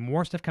there's gonna be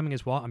more stuff coming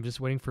as well. I'm just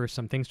waiting for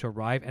some things to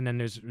arrive. And then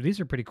these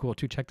are pretty cool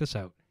too. Check this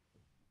out.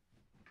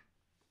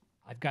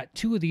 I've got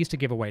 2 of these to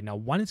give away. Now,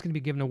 one is going to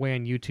be given away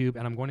on YouTube,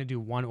 and I'm going to do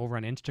one over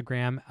on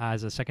Instagram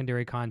as a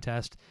secondary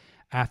contest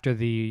after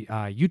the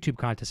YouTube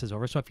contest is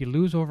over. So if you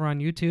lose over on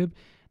YouTube,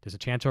 there's a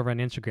chance over on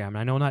Instagram. And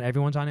I know not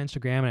everyone's on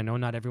Instagram, and I know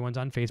not everyone's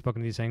on Facebook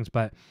and these things,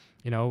 but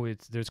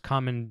there's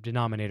common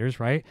denominators,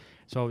 right?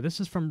 So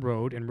this is from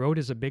Rode, and Rode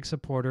is a big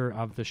supporter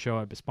of the show,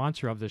 a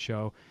sponsor of the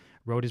show.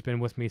 Rode has been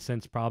with me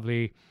since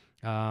probably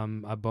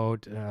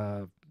about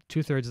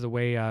 2/3 of the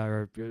way,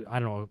 or I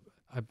don't know,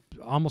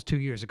 almost 2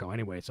 years ago.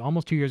 Anyway, it's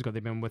almost 2 years ago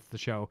they've been with the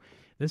show.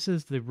 This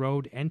is the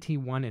Rode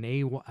NT1 and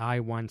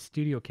AI1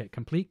 Studio Kit,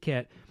 complete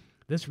kit.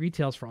 This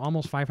retails for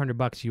almost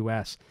 $500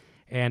 US.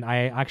 And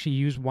I actually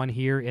use one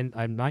here, and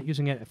I'm not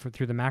using it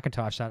through the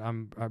Macintosh that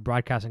I'm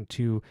broadcasting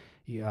to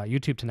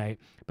YouTube tonight,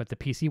 but the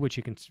PC, which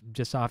you can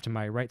just off to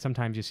my right,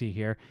 sometimes you see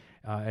here,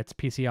 it's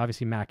PC,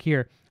 obviously Mac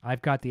here.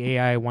 I've got the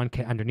AI1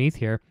 kit underneath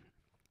here.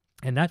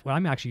 And that's what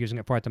I'm actually using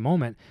it for at the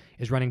moment,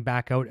 is running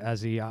back out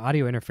as the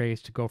audio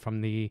interface to go from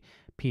the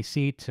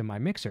PC to my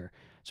mixer.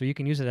 So you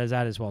can use it as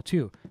that as well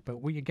too. But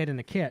what you get in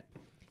the kit,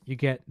 you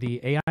get the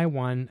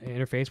AI1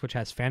 interface, which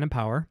has phantom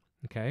power.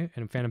 Okay,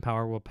 and phantom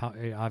power will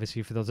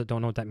obviously, for those that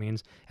don't know what that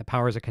means, it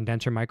powers a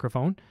condenser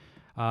microphone,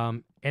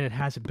 and it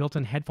has a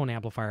built-in headphone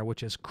amplifier,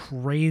 which is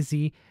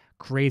crazy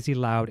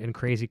loud and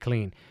crazy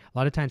clean. A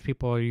lot of times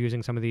people are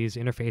using some of these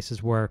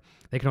interfaces where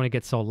they can only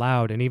get so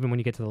loud, and even when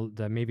you get to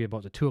the maybe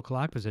about the 2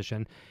 o'clock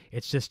position,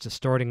 it's just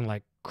distorting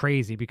like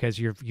crazy because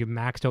you've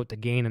maxed out the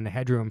gain and the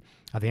headroom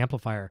of the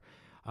amplifier.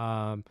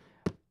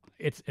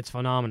 It's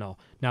phenomenal.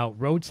 Now,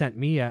 Rode sent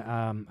me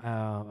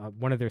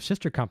one of their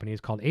sister companies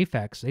called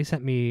Aphex. They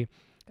sent me,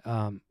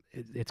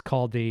 it's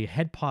called the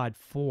HeadPod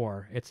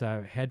 4. It's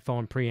a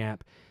headphone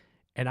preamp.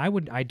 And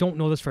I don't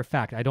know this for a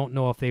fact. I don't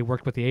know if they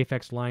worked with the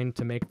Aphex line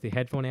to make the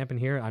headphone amp in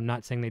here. I'm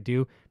not saying they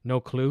do. No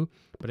clue.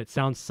 But it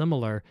sounds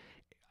similar.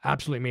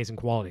 Absolutely amazing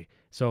quality.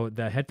 So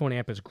the headphone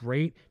amp is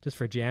great just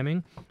for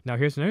jamming. Now,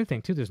 here's another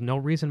thing, too. There's no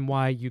reason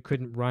why you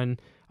couldn't run...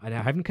 I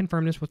haven't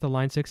confirmed this with the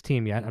Line 6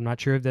 team yet. I'm not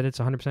sure that it's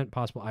 100%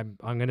 possible. I'm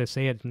going to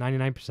say it's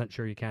 99%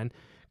 sure you can,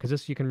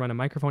 because you can run a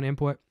microphone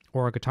input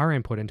or a guitar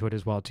input into it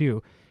as well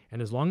too.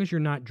 And as long as you're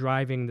not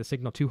driving the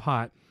signal too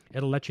hot,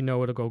 it'll let you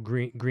know it'll go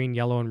green,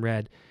 yellow, and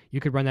red. You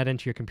could run that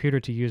into your computer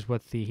to use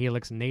with the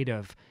Helix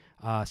native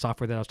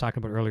software that I was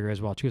talking about earlier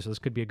as well too. So this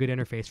could be a good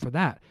interface for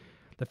that.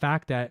 The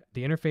fact that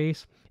the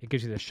interface, it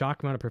gives you the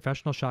shock mount, a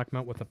professional shock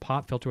mount with a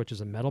pop filter, which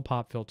is a metal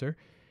pop filter.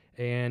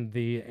 And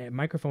the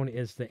microphone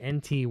is the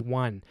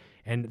NT1.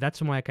 And that's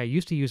the mic I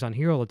used to use on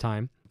here all the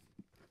time.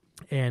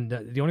 And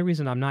the only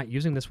reason I'm not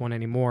using this one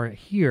anymore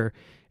here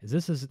is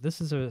this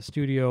is a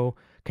studio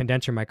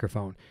condenser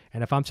microphone.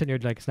 And if I'm sitting here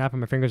like snapping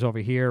my fingers over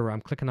here or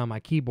I'm clicking on my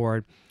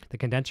keyboard, the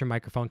condenser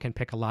microphone can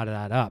pick a lot of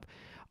that up.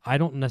 I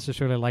don't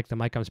necessarily like the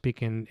mic I'm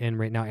speaking in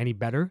right now any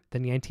better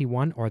than the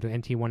NT1 or the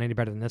NT1 any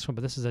better than this one,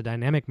 but this is a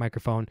dynamic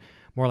microphone,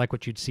 more like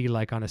what you'd see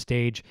like on a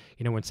stage,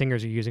 you know, when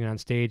singers are using it on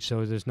stage,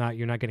 so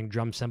you're not getting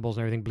drum cymbals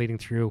and everything bleeding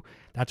through.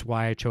 That's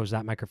why I chose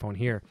that microphone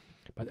here.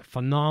 But a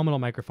phenomenal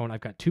microphone.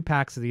 I've got 2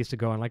 packs of these to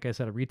go, and like I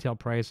said, a retail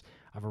price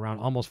of around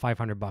almost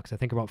 $500. I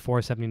think about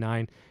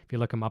 $479 if you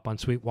look them up on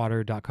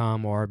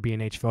sweetwater.com or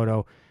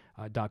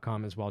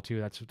bnhphoto.com as well too.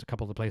 That's a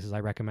couple of the places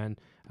I recommend.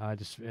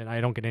 And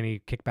I don't get any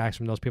kickbacks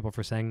from those people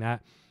for saying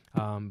that,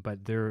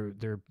 but they're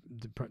the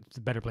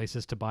better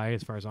places to buy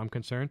as far as I'm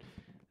concerned.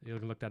 You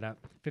can look that up.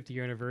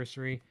 50-year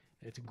anniversary.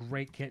 It's a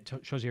great kit.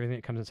 Shows you everything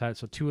that comes inside.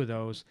 So 2 of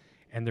those,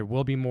 and there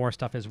will be more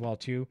stuff as well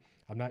too.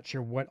 I'm not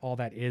sure what all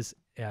that is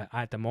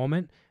at the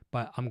moment,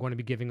 but I'm going to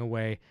be giving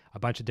away a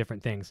bunch of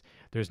different things.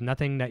 There's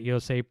nothing that you'll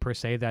say per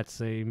se that's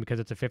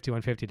because it's a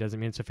 5150 doesn't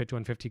mean it's a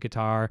 5150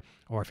 guitar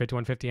or a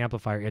 5150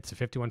 amplifier. It's a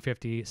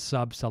 5150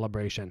 sub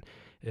celebration.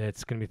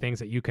 It's going to be things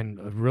that you can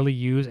really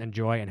use,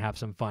 enjoy, and have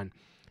some fun.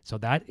 So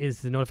that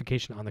is the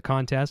notification on the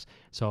contest.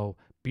 So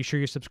be sure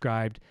you're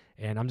subscribed,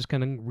 and I'm just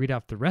going to read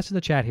off the rest of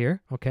the chat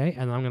here, okay?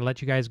 And I'm going to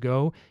let you guys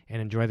go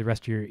and enjoy the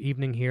rest of your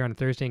evening here on a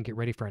Thursday and get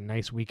ready for a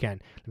nice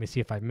weekend. Let me see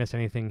if I've missed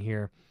anything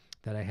here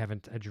that I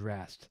haven't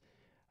addressed.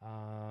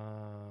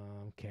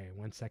 Okay,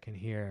 1 second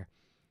here.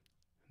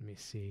 Let me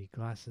see.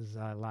 Glasses,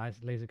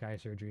 LASIK eye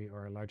surgery,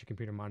 or larger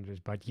computer monitors.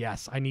 But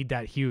yes, I need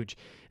that huge.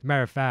 As a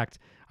matter of fact,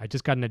 I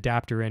just got an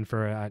adapter in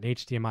for an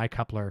HDMI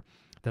coupler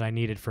that I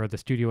needed for the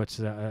studio.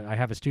 I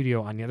have a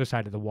studio on the other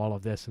side of the wall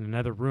of this in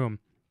another room.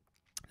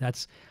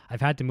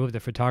 I've had to move the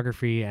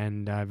photography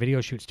and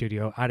video shoot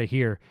studio out of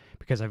here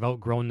because I've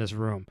outgrown this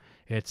room.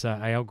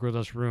 I outgrew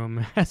this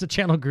room as the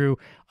channel grew.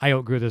 I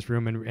outgrew this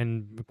room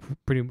in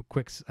pretty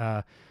quick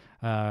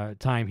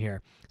time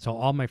here. So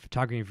all my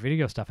photography and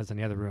video stuff is in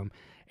the other room.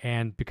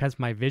 And because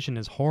my vision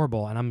is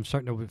horrible, and I'm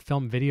starting to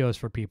film videos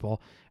for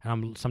people,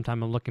 and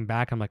sometimes I'm looking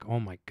back, I'm like, oh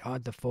my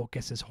God, the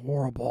focus is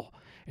horrible.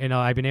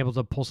 I've been able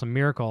to pull some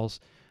miracles.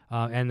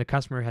 And the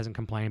customer hasn't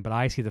complained, but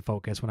I see the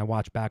focus when I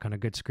watch back on a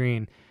good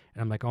screen,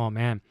 and I'm like, oh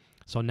man.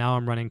 So now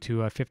I'm running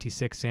to a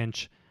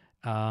 56-inch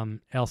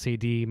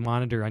LCD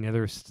monitor on the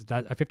other.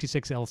 A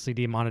 56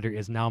 LCD monitor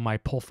is now my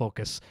pull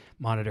focus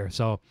monitor.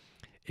 So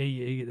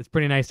it's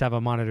pretty nice to have a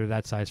monitor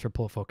that size for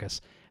pull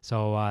focus.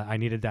 So I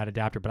needed that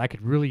adapter, but I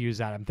could really use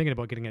that. I'm thinking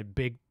about getting a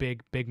big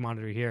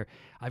monitor here.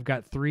 I've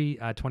got 3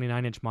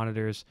 29-inch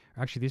monitors.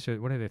 Actually, these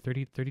are, what are they,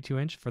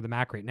 32-inch for the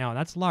Mac right now. And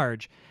that's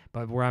large,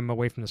 but where I'm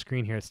away from the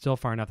screen here, it's still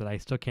far enough that I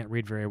still can't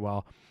read very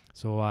well.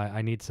 So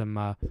I need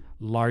some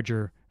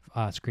larger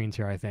screens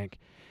here, I think.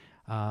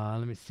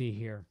 Let me see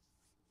here.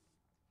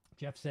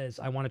 Jeff says,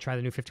 I want to try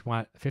the new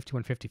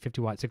 5150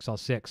 50-watt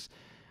 6L6.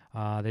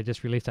 They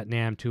just released that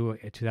NAMM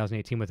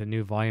 2018 with a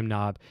new volume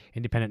knob,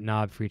 independent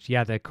knob for each.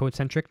 Yeah, the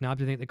concentric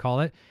knobs, I think they call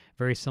it.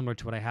 Very similar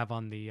to what I have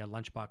on the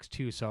Lunchbox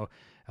too. So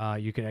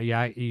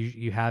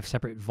you have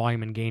separate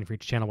volume and gain for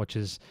each channel, which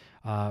has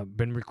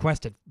been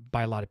requested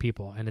by a lot of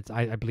people, and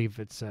I believe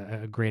it's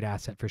a great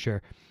asset for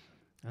sure.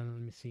 Let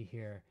me see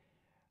here.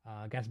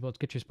 Gas Bullets,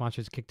 get your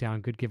sponsors kicked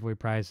down, good giveaway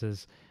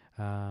prizes.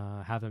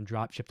 Have them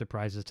ship the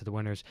prizes to the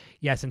winners.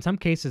 Yes, in some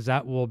cases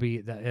that will be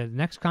the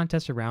next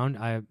contest around.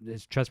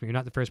 Trust me, you're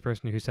not the first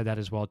person who said that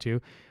as well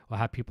too. We'll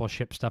have people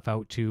ship stuff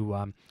out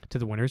to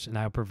the winners, and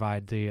I'll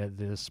provide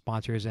the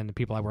sponsors and the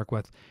people I work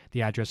with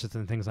the addresses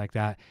and things like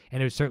that.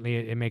 And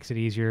it makes it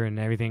easier and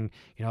everything,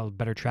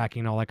 better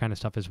tracking and all that kind of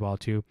stuff as well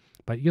too.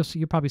 But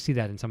you'll probably see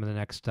that in some of the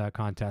next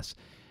contests.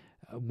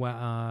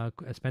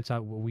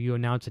 Spencer, will you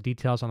announce the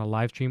details on a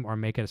live stream or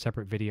make it a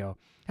separate video?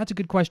 That's a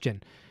good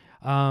question.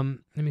 Let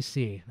me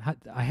see.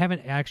 I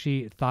haven't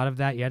actually thought of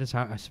that yet as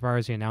far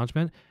as the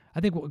announcement. I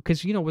think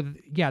because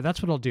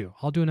that's what I'll do.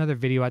 I'll do another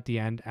video at the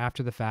end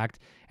after the fact,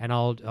 and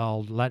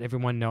I'll let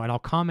everyone know, and I'll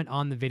comment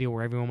on the video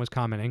where everyone was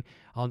commenting.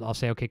 I'll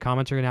say, okay,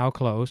 comments are now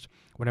closed.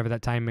 Whenever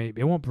that time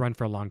it won't run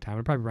for a long time.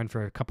 It'll probably run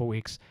for a couple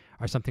weeks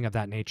or something of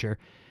that nature.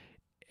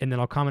 And then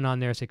I'll comment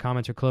on there, say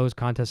comments are closed,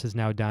 contest is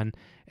now done.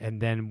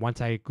 And then once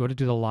I go to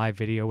do the live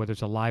video, whether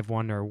it's a live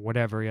one or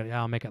whatever,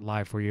 I'll make it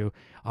live for you.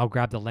 I'll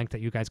grab the link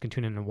that you guys can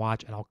tune in and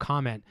watch, and I'll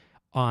comment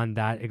on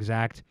that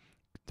exact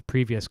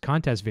previous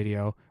contest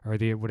video or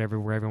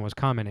whatever where everyone was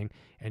commenting,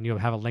 and you'll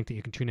have a link that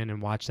you can tune in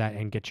and watch that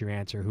and get your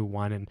answer, who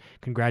won, and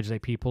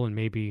congratulate people, and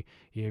maybe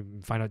you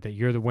find out that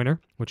you're the winner,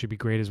 which would be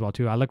great as well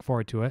too. I look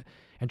forward to it,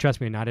 and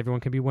trust me, not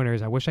everyone can be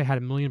winners. I wish I had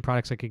a million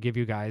products I could give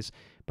you guys,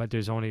 but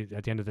there's only,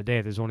 at the end of the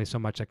day, there's only so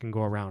much that can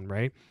go around,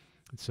 right?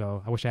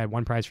 So I wish I had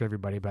one prize for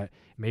everybody, but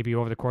maybe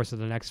over the course of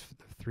the next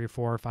 3 or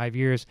 4 or 5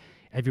 years,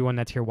 everyone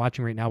that's here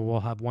watching right now will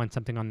have won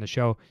something on the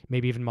show,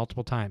 maybe even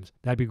multiple times.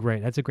 That'd be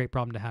great. That's a great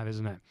problem to have,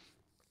 isn't it?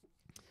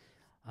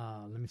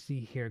 Let me see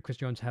here. Chris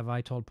Jones, have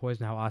I told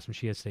Poison how awesome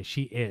she is today?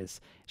 She is.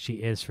 She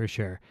is for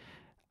sure.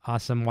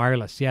 Awesome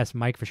wireless. Yes,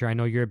 Mike, for sure. I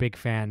know you're a big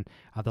fan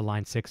of the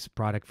Line 6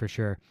 product for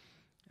sure.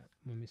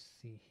 Let me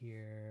see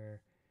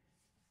here.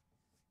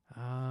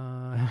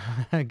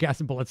 Gas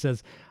and Bullet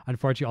says,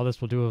 unfortunately, all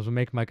this will do is will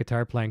make my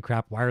guitar playing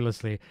crap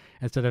wirelessly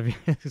instead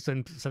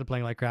of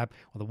playing like crap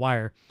with a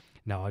wire.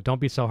 No,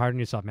 don't be so hard on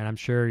yourself, man. I'm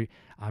sure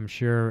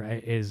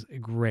it is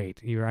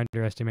great. You're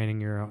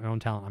underestimating your own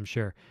talent, I'm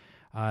sure.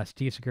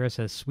 Steve Segura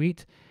says,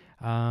 sweet.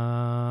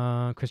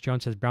 Chris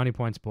Jones says, brownie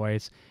points,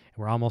 boys.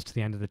 We're almost to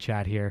the end of the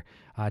chat here.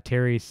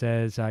 Terry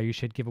says, you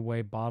should give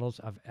away bottles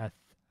of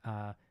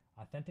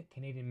authentic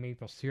Canadian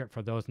maple syrup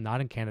for those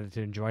not in Canada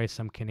to enjoy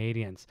some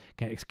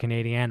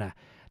Canadiana.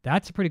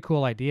 That's a pretty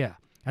cool idea.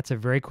 That's a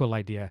very cool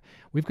idea.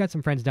 We've got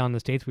some friends down in the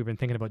States. We've been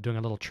thinking about doing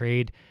a little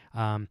trade,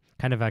 kind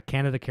of a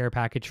Canada care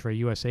package for a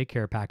USA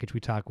care package. We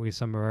talked with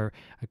some of our,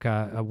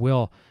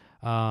 Will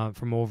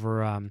from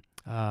over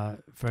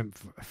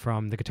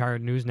from the Guitar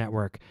News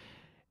Network.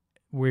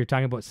 We're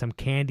talking about some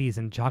candies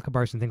and chocolate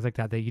bars and things like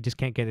that you just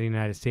can't get in the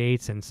United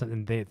States, and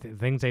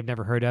things they've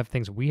never heard of,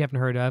 things we haven't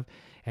heard of,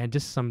 and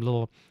just some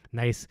little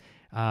nice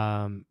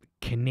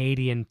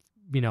Canadian,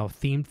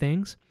 themed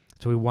things.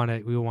 So we want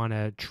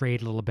to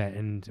trade a little bit,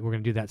 and we're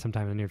going to do that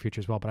sometime in the near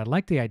future as well. But I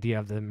like the idea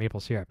of the maple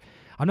syrup.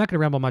 I'm not going to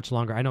ramble much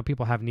longer. I know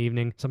people have an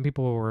evening. Some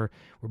people were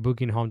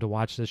booking home to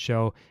watch this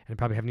show and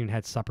probably haven't even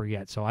had supper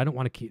yet. So I don't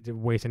want to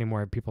waste any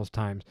more of people's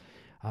time.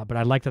 But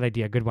I like that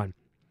idea. Good one.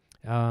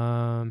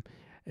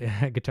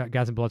 Guitar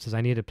Gas and Blood says, I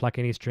need to pluck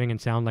any string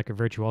and sound like a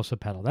virtuoso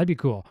pedal. That'd be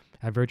cool.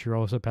 A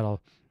virtuoso pedal,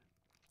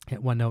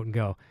 hit one note and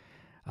go.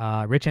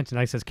 Rich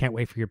Antonelli says, can't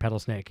wait for your pedal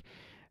snake.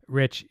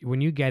 Rich,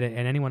 when you get it,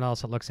 and anyone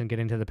else that looks and get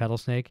into the pedal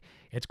snake,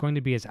 it's going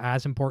to be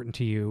as important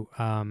to you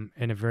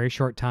in a very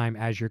short time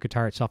as your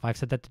guitar itself. I've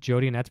said that to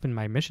Jody, and that's been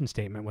my mission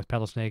statement with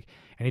pedal snake.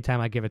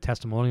 Anytime I give a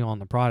testimonial on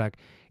the product,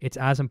 it's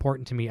as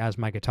important to me as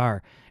my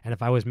guitar. And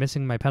if I was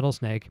missing my pedal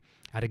snake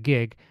at a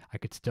gig, I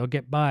could still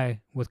get by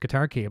with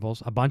guitar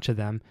cables, a bunch of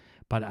them,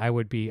 but I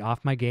would be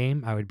off my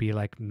game. I would be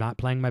like not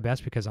playing my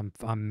best because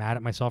I'm mad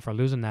at myself for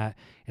losing that.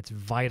 It's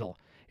vital.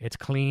 It's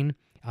clean.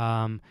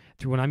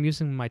 Through when I'm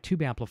using my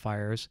tube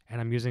amplifiers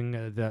and I'm using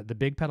the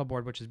big pedal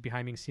board, which is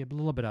behind me, you can see a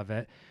little bit of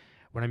it.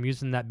 When I'm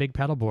using that big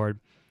pedal board,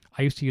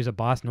 I used to use a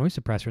Boss noise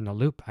suppressor in the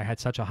loop. I had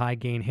such a high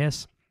gain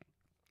hiss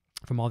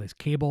from all these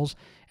cables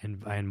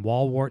and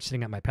wall warts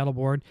sitting at my pedal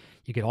board.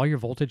 You get all your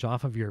voltage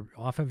off of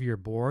your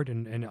board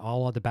and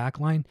all of the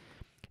backline.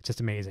 It's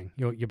just amazing.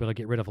 You'll be able to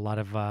get rid of a lot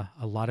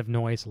of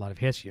noise, a lot of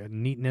hiss,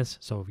 neatness.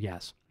 So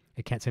yes,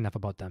 I can't say enough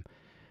about them.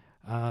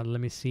 Let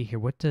me see here.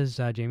 What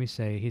does Jamie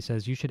say? He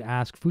says, you should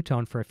ask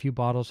Futon for a few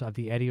bottles of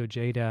the Eddie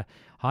Ojeda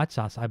hot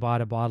sauce. I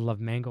bought a bottle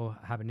of mango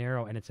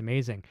habanero, and it's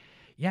amazing.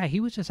 Yeah, he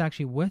was just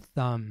actually with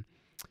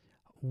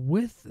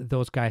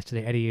those guys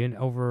today, Eddie, and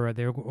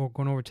they were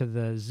going over to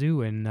the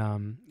zoo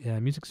in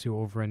Music Zoo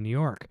over in New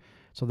York.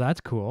 So that's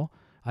cool.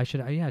 I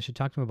should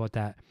talk to him about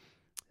that.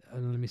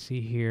 Let me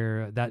see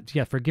here.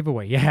 For a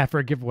giveaway. Yeah, for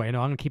a giveaway. No,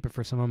 I'm going to keep it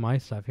for some of my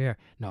stuff here.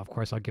 No, of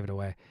course I'll give it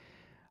away.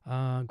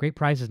 Great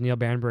prizes. Neil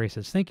Banbury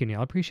says, thank you,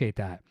 Neil. I appreciate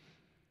that.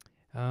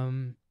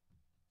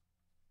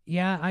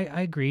 Yeah,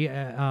 I agree.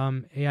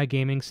 AI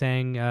Gaming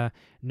saying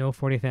no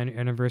 40th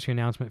anniversary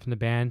announcement from the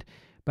band,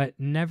 but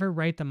never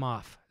write them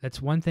off.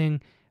 That's one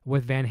thing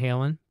with Van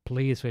Halen.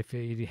 Please, if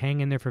you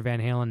hang in there for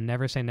Van Halen,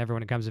 never say never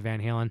when it comes to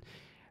Van Halen.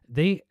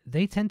 They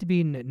tend to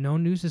be no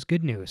news is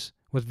good news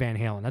with Van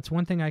Halen. That's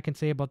one thing I can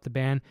say about the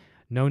band.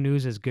 No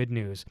news is good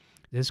news.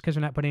 This is because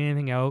we're not putting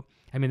anything out.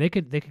 I mean, they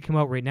could come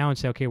out right now and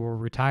say, okay, we're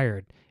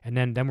retired, and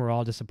then we're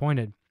all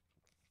disappointed.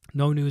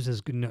 No news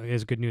is good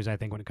news, I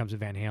think, when it comes to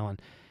Van Halen.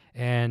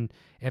 And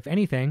if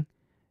anything,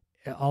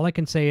 all I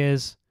can say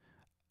is,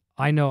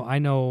 I know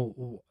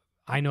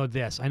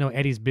this. I know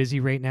Eddie's busy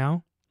right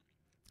now.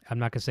 I'm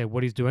not gonna say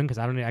what he's doing because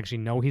I don't actually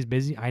know he's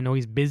busy. I know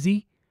he's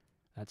busy.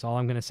 That's all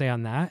I'm gonna say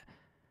on that.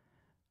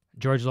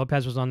 George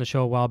Lopez was on the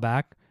show a while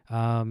back.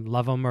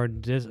 Love him or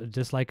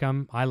dislike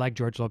him. I like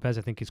George Lopez.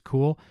 I think he's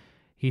cool.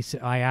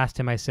 I asked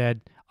him, I said,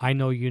 I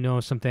know you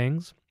know some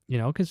things,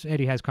 because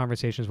Eddie has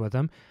conversations with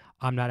him.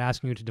 I'm not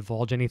asking you to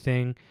divulge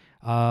anything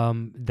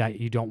that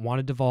you don't want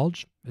to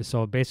divulge.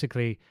 So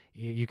basically,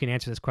 you can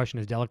answer this question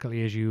as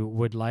delicately as you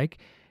would like.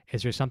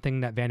 Is there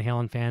something that Van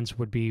Halen fans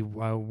would be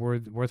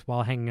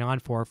worthwhile hanging on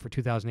for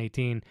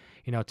 2018,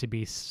 to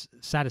be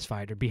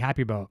satisfied or be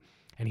happy about?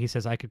 And he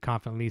says, I could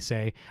confidently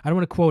say, I don't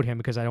want to quote him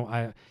because you'd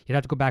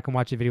have to go back and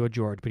watch the video with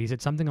George, but he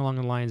said something along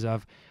the lines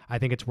of, I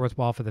think it's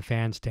worthwhile for the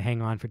fans to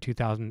hang on for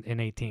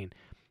 2018.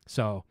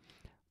 So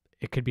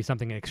it could be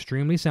something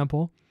extremely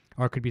simple,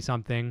 or it could be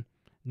something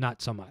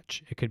not so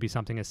much. It could be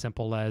something as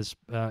simple as,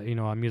 you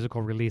know, a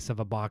musical release of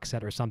a box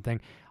set or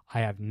something. I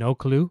have no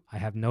clue. I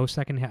have no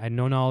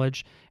no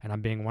knowledge, and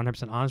I'm being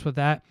 100% honest with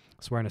that.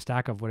 Swear on a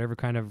stack of whatever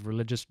kind of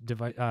religious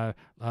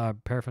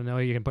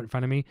paraphernalia you can put in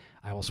front of me.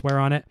 I will swear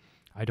on it.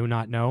 I do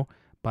not know,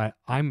 but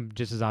I'm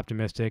just as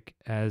optimistic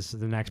as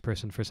the next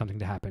person for something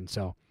to happen.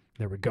 So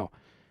there we go.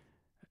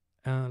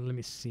 Let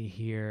me see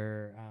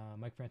here.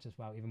 Mike Francis,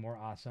 wow, even more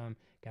awesome.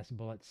 Gas and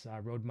Bullets,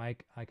 Rode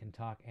mic. I can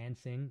talk and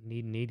sing.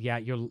 Need. Yeah,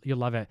 you'll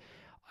love it.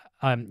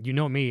 You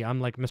know me.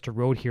 I'm like Mr.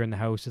 Rode here in the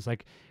house. It's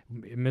like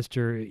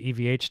Mr.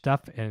 EVH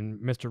stuff and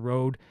Mr.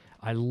 Rode.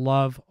 I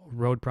love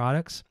Rode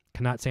products.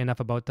 Cannot say enough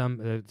about them.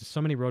 There's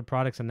so many Rode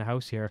products in the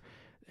house here,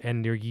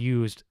 and they're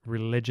used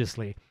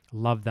religiously.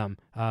 Love them.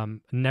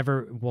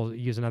 Never will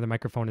use another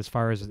microphone as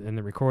far as in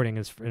the recording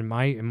as in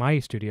my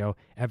studio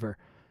ever.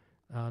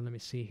 Let me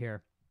see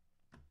here.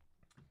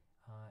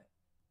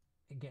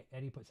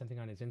 Eddie put something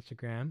on his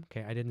Instagram.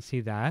 Okay, I didn't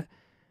see that.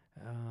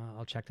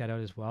 I'll check that out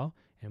as well.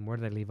 And where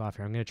did I leave off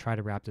here? I'm going to try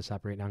to wrap this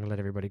up right now. I'm going to let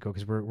everybody go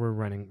because we're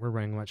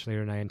running much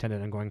later than I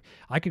intended. I'm going.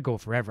 I could go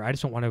forever. I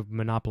just don't want to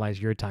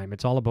monopolize your time.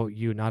 It's all about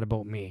you, not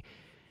about me.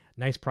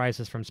 Nice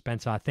prizes from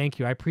Spencer. Thank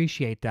you. I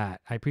appreciate that.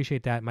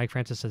 Mike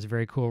Francis says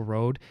very cool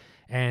Rode,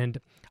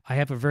 and I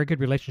have a very good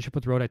relationship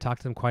with Rode. I talk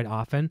to them quite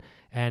often,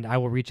 and I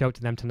will reach out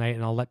to them tonight,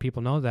 and I'll let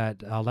people know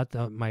that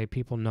my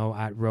people know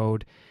at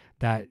Rode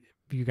that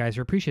you guys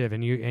are appreciative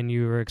and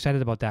you are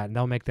excited about that, and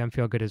they'll make them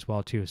feel good as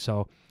well too.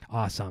 So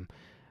awesome.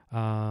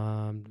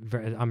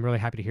 I'm really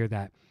happy to hear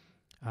that.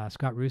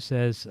 Scott Roos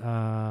says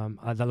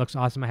that looks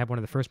awesome. I have one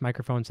of the first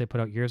microphones they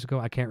put out years ago.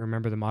 I can't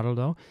remember the model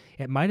though.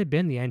 It might have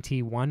been the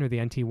NT1 or the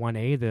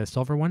NT1A, the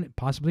silver one,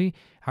 possibly.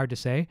 Hard to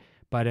say,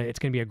 but it's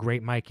going to be a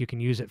great mic. You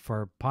can use it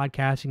for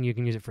podcasting. You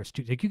can use it for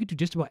studio. You could do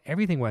just about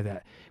everything with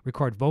it.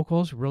 Record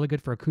vocals. Really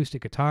good for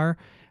acoustic guitar.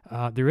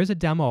 There is a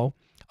demo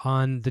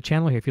on the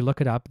channel here. If you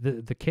look it up,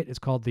 the kit is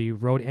called the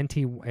Rode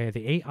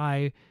the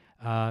AI,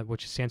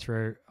 which stands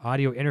for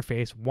Audio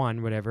Interface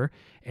 1, whatever,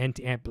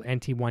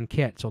 NT1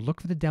 kit. So look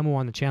for the demo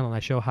on the channel, and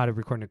I show how to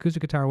record an acoustic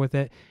guitar with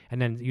it,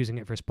 and then using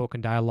it for spoken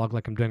dialogue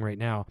like I'm doing right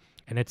now,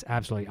 and it's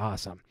absolutely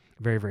awesome.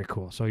 Very, very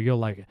cool. So you'll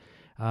like it.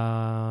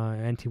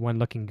 NT1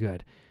 looking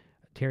good.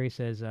 Terry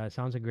says,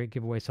 sounds like a great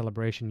giveaway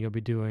celebration you'll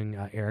be doing,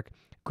 Eric.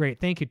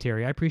 Great. Thank you,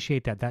 Terry. I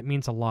appreciate that. That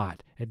means a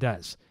lot. It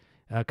does.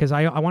 Because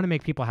I want to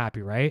make people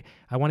happy, right?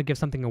 I want to give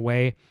something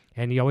away,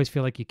 and you always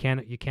feel like you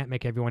can't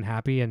make everyone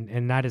happy,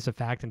 and that is a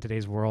fact in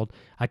today's world.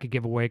 I could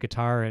give away a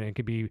guitar, and it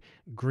could be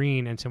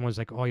green, and someone's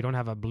like, oh, you don't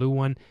have a blue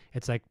one?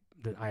 It's like,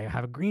 I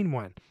have a green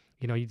one.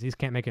 You know, you just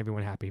can't make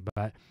everyone happy.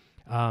 But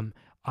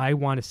I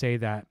want to say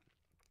that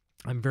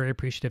I'm very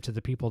appreciative to the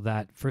people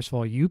that, first of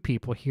all, you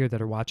people here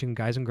that are watching,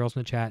 guys and girls in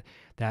the chat,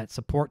 that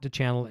support the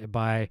channel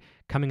by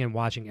coming and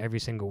watching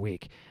every single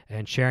week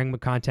and sharing the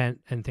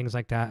content and things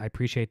like that. I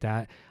appreciate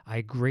that.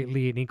 I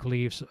greatly and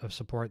equally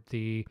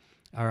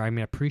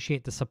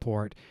appreciate the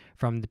support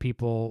from the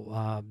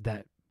people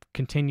that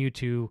continue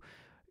to,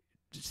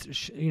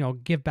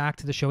 give back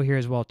to the show here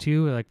as well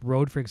too. Like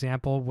Rode, for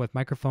example, with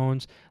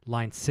microphones,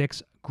 Line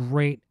 6,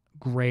 great.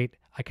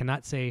 I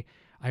cannot say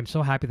I'm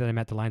so happy that I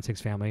met the Line 6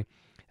 family.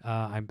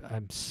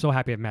 I'm so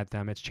happy I've met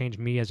them. It's changed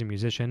me as a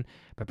musician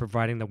by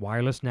providing the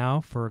wireless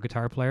now for a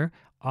guitar player.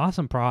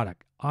 Awesome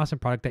product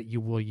that you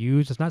will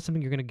use. It's not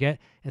something you're going to get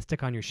and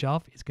stick on your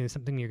shelf. It's going to be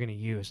something you're going to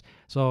use.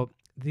 So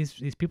these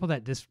people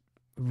that just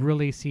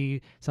really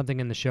see something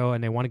in the show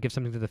and they want to give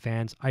something to the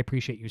fans, I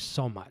appreciate you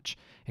so much.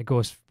 It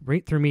goes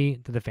right through me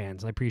to the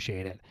fans. I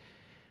appreciate it.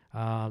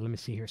 Let me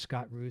see here.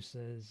 Scott Roos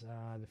says,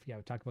 we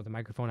talked about the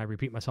microphone. I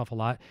repeat myself a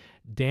lot.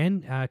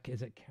 Dan,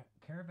 is it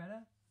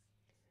Caravetta?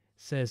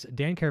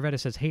 Dan Caravetta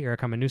says, hey,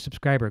 Eric, I'm a new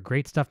subscriber.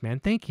 Great stuff, man.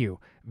 Thank you.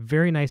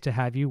 Very nice to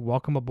have you.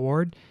 Welcome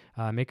aboard.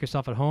 Make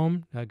yourself at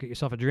home. Get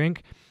yourself a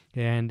drink.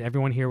 And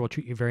everyone here will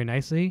treat you very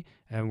nicely.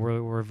 And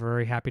we're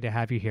very happy to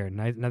have you here.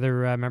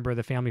 Another member of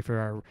the family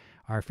for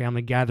our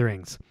family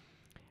gatherings.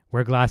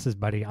 Wear glasses,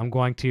 buddy. I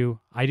do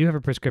have a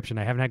prescription.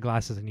 I haven't had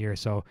glasses in years.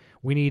 So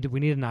we need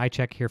an eye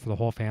check here for the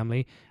whole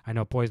family. I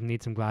know Poison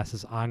needs some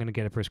glasses. I'm going to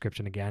get a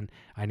prescription again.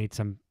 I need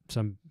some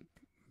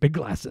big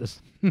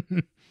glasses.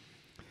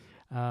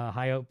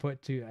 High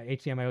output to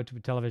HDMI output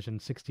to television,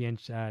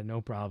 60-inch, no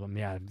problem.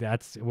 Yeah,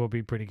 will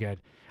be pretty good.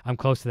 I'm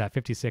close to that,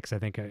 56, I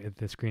think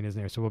the screen is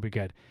there, so we'll be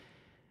good.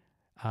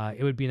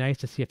 It would be nice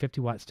to see a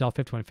 50-watt Stealth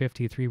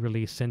 5153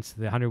 release since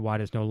the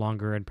 100-watt is no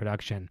longer in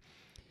production.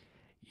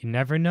 You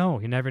never know.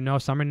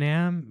 Summer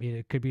NAMM,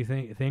 it could be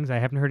things. I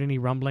haven't heard any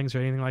rumblings or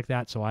anything like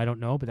that, so I don't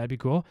know, but that'd be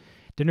cool.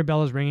 Dinner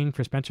bell is ringing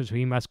for Spencer, so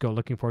he must go.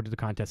 Looking forward to the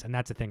contest. And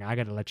that's the thing. I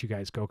got to let you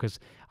guys go because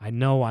I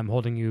know I'm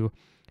holding you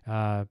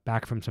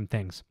back from some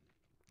things.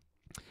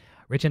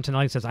 Rich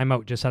Antonelli says, I'm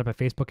out. Just set up a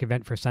Facebook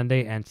event for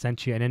Sunday and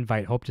sent you an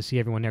invite. Hope to see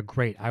everyone there.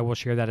 Great. I will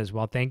share that as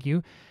well. Thank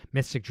you.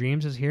 Mystic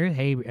Dreams is here.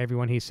 Hey,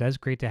 everyone, he says.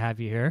 Great to have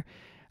you here.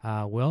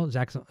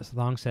 Zach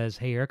Long says,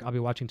 hey, Eric, I'll be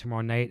watching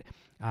tomorrow night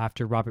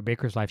after Robert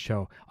Baker's live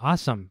show.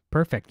 Awesome.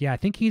 Perfect. Yeah, I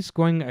think he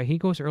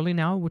goes early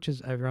now, which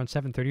is around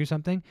 7:30 or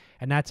something,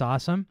 and that's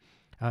awesome.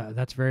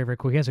 That's very, very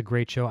cool. He has a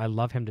great show. I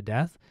love him to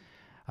death.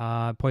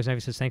 Poison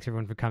Ivy says, thanks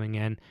everyone for coming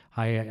in.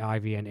 Hi,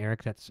 Ivy and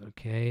Eric. That's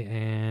okay.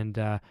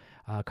 And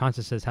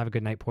Constance says, have a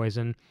good night,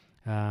 Poison.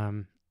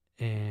 And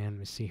let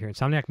me see here.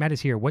 Insomniac Matt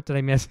is here. What did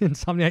I miss?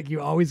 Insomniac,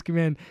 you always come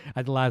in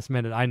at the last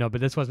minute. I know, but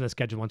this wasn't a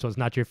scheduled one, so it's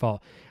not your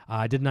fault.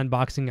 I did an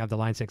unboxing of the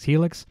Line 6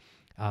 Helix.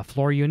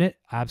 Floor unit,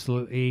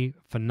 absolutely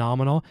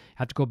phenomenal.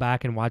 Have to go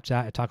back and watch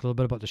that. I talked a little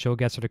bit about the show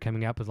guests that are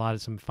coming up with a lot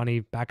of some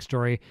funny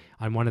backstory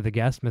on one of the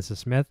guests, Mrs.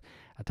 Smith.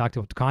 I talked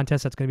about the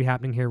contest that's going to be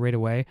happening here right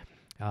away.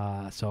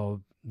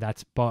 So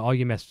that's all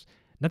you missed.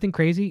 Nothing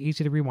crazy,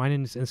 easy to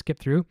rewind and skip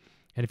through.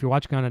 And if you're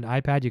watching on an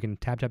iPad, you can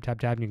tap,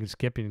 and you can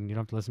skip, and you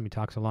don't have to listen to me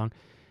talk so long.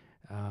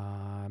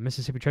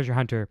 Mississippi Treasure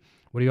Hunter,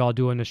 what do you all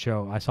do in the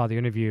show? I saw the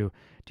interview.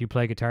 Do you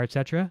play guitar,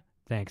 etc.?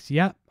 Thanks.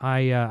 Yeah,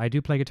 I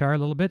do play guitar a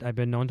little bit. I've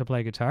been known to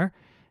play guitar,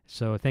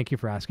 so thank you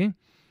for asking.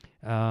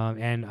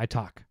 And I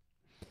talk.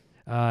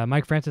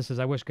 Mike Francis says,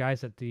 I wish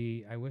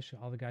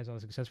all the guys all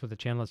the success with the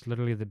channel. It's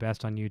literally the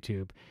best on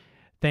YouTube.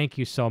 Thank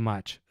you so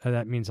much.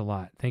 That means a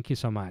lot. Thank you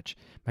so much.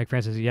 Mike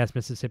Francis says, yes,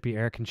 Mississippi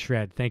Eric can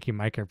shred. Thank you,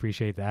 Mike. I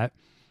appreciate that.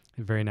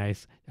 Very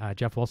nice.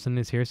 Jeff Wilson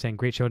is here saying,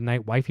 great show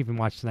tonight. Wife even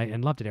watched tonight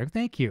and loved it, Eric.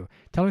 Thank you.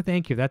 Tell her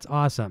thank you. That's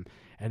awesome.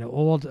 An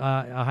old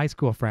high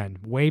school friend,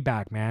 way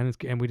back, man.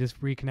 And we just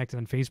reconnected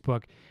on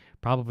Facebook,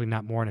 probably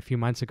not more than a few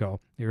months ago,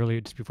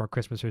 earlier just before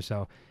Christmas or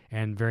so.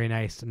 And very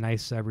nice,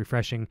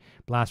 refreshing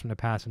blast from the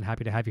past. And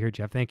happy to have you here,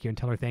 Jeff. Thank you. And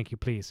tell her thank you,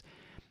 please.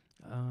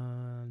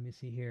 Let me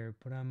see here.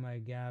 Put on my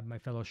Gab, my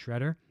fellow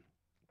shredder.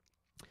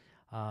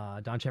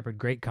 Don Shepard,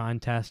 great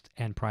contest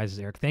and prizes,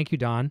 Eric. Thank you,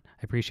 Don.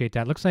 I appreciate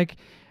that. Looks like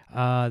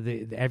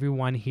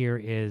everyone here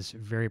is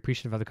very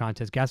appreciative of the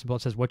contest. Gaston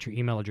says, what's your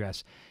email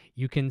address?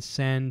 You can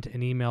send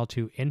an email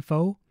to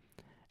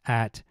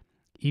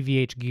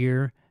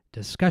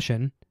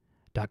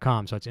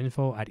info@evhgeardiscussion.com. So it's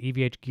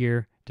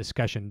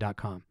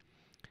info@evhgeardiscussion.com.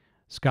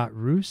 Scott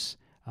Roos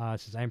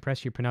says, I'm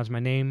impressed you pronounced my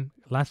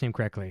last name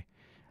correctly.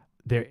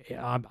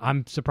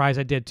 I'm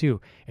surprised I did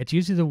too. It's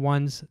usually the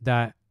ones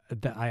that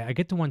I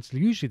get the ones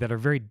usually that are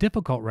very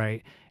difficult,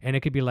 right? And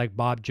it could be like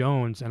Bob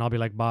Jones, and I'll be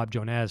like Bob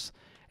Jones.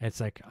 It's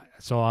like,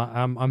 so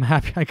I'm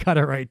happy I got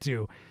it right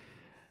too.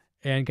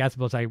 And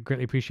Gatsby's, I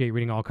greatly appreciate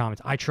reading all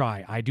comments. I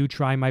do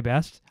try my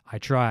best. I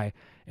try,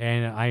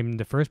 and I'm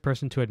the first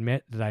person to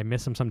admit that I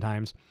miss them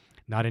sometimes,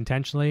 not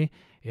intentionally.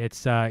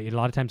 It's a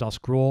lot of times I'll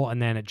scroll and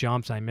then it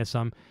jumps, and I miss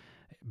them.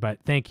 But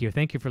thank you for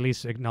at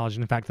least acknowledging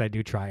the fact that I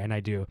do try, and I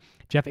do.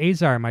 Jeff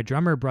Azar, my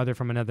drummer brother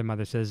from another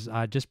mother, says,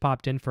 just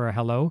popped in for a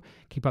hello.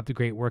 Keep up the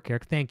great work,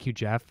 Eric. Thank you,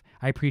 Jeff.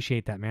 I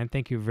appreciate that, man.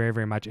 Thank you very,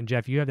 very much. And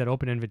Jeff, you have that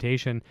open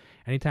invitation.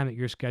 Anytime that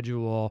your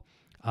schedule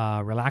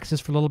relaxes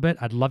for a little bit,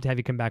 I'd love to have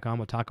you come back on.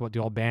 We'll talk about the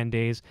old band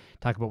days,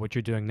 talk about what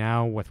you're doing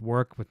now with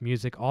work, with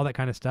music, all that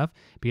kind of stuff.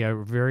 Be a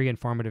very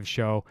informative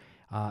show.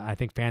 I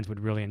think fans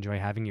would really enjoy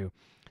having you.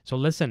 So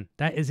listen,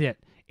 that is it.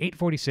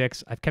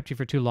 8:46. I've kept you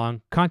for too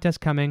long.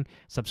 Contest coming.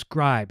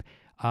 Subscribe.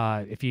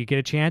 If you get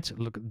a chance,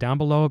 look down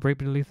below, right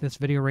beneath this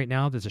video right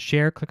now. There's a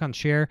share. Click on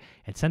share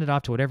and send it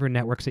off to whatever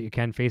networks that you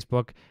can.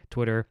 Facebook,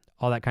 Twitter,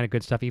 all that kind of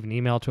good stuff. Even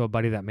email to a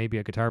buddy that may be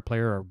a guitar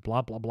player or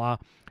blah, blah, blah.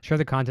 Share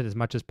the content as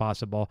much as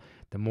possible.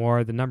 The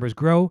more the numbers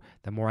grow,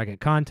 the more I get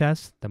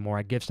contests, the more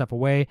I give stuff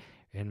away.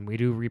 And we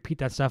do repeat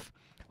that stuff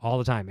all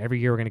the time. Every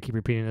year we're going to keep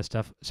repeating this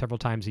stuff several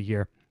times a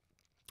year.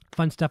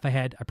 Fun stuff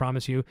ahead, I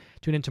promise you.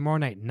 Tune in tomorrow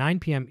night, 9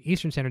 p.m.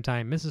 Eastern Standard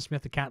Time. Mrs.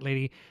 Smith, the cat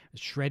lady,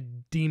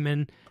 Shred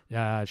Demon,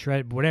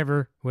 Shred,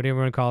 whatever you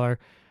want to call her.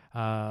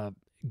 Going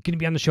to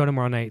be on the show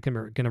tomorrow night.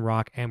 Going to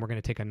rock, and we're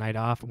going to take a night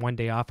off, one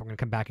day off. We're going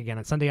to come back again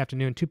on Sunday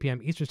afternoon, 2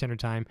 p.m. Eastern Standard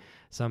Time.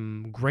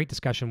 Some great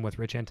discussion with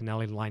Rich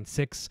Antonelli, Line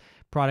 6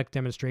 product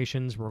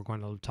demonstrations. We're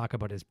going to talk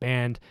about his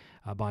band,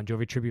 Bon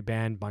Jovi tribute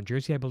band, Bon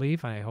Jersey, I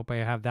believe. I hope I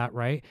have that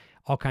right.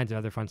 All kinds of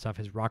other fun stuff.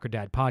 His Rocker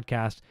Dad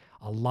podcast.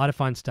 A lot of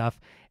fun stuff.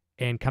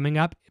 And coming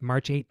up,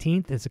 March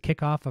 18th is the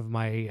kickoff of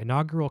my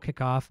inaugural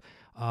kickoff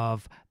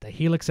of the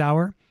Helix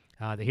Hour.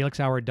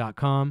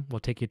 TheHelixHour.com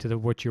will take you to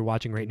what you're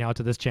watching right now,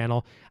 to this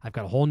channel. I've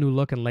got a whole new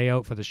look and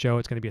layout for the show.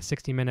 It's going to be a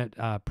 60-minute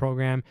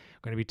program. I'm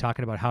going to be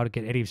talking about how to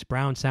get Eddie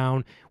Brown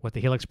sound with the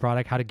Helix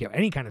product, how to get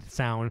any kind of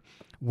sound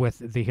with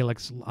the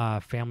Helix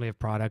family of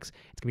products.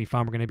 It's going to be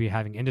fun. We're going to be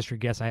having industry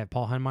guests. I have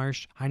Paul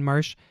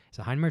Heinmarsh. Is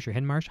it Heinmarsh or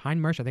Hinmarsh?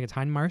 Heinmarsh. I think it's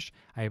Heinmarsh.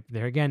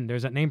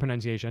 There's that name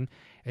pronunciation.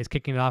 Is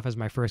kicking it off as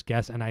my first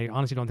guest, and I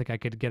honestly don't think I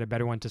could get a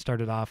better one to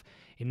start it off.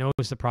 He knows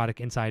the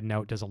product inside and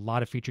out, does a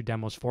lot of feature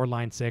demos for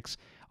Line 6.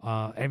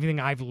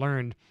 Everything I've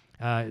learned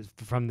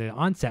from the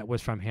onset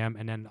was from him,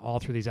 and then all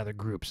through these other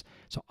groups.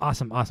 So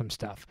awesome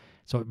stuff.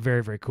 So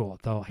very, very cool.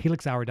 So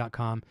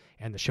HelixHour.com,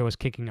 and the show is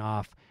kicking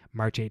off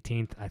March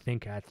 18th, I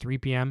think at 3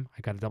 p.m.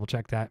 I got to double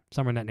check that.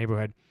 Somewhere in that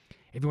neighborhood.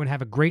 Everyone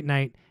have a great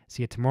night.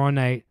 See you tomorrow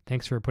night.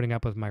 Thanks for putting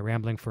up with my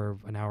rambling for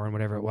an hour and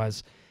whatever it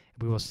was.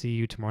 We will see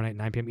you tomorrow night,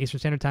 9 p.m. Eastern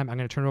Standard Time. I'm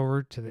going to turn it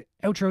over to the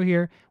outro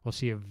here. We'll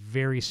see you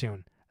very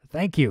soon.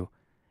 Thank you,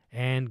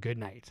 and good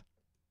night.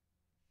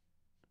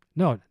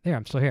 No, there,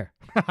 I'm still here.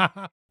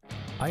 I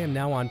am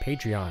now on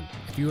Patreon,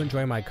 If you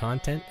enjoy my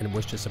content and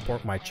wish to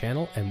support my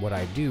channel and what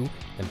I do,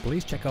 then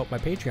please check out my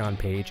Patreon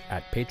page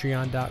at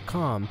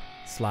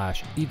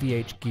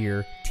patreon.com/EVH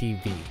Gear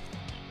TV.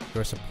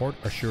 Your support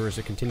assures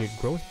the continued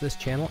growth of this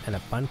channel and a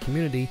fun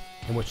community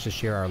in which to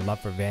share our love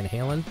for Van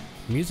Halen,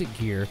 music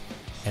gear,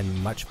 and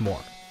much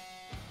more.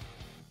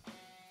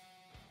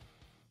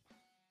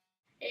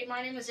 Hey,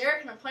 my name is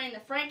Eric and I'm playing the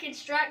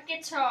Frankenstrat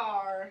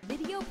guitar.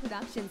 Video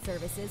production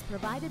services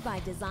provided by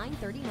Design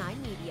 39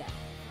 Media.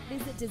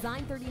 Visit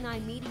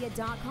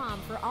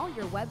design39media.com for all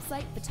your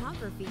website,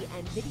 photography,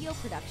 and video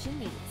production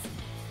needs.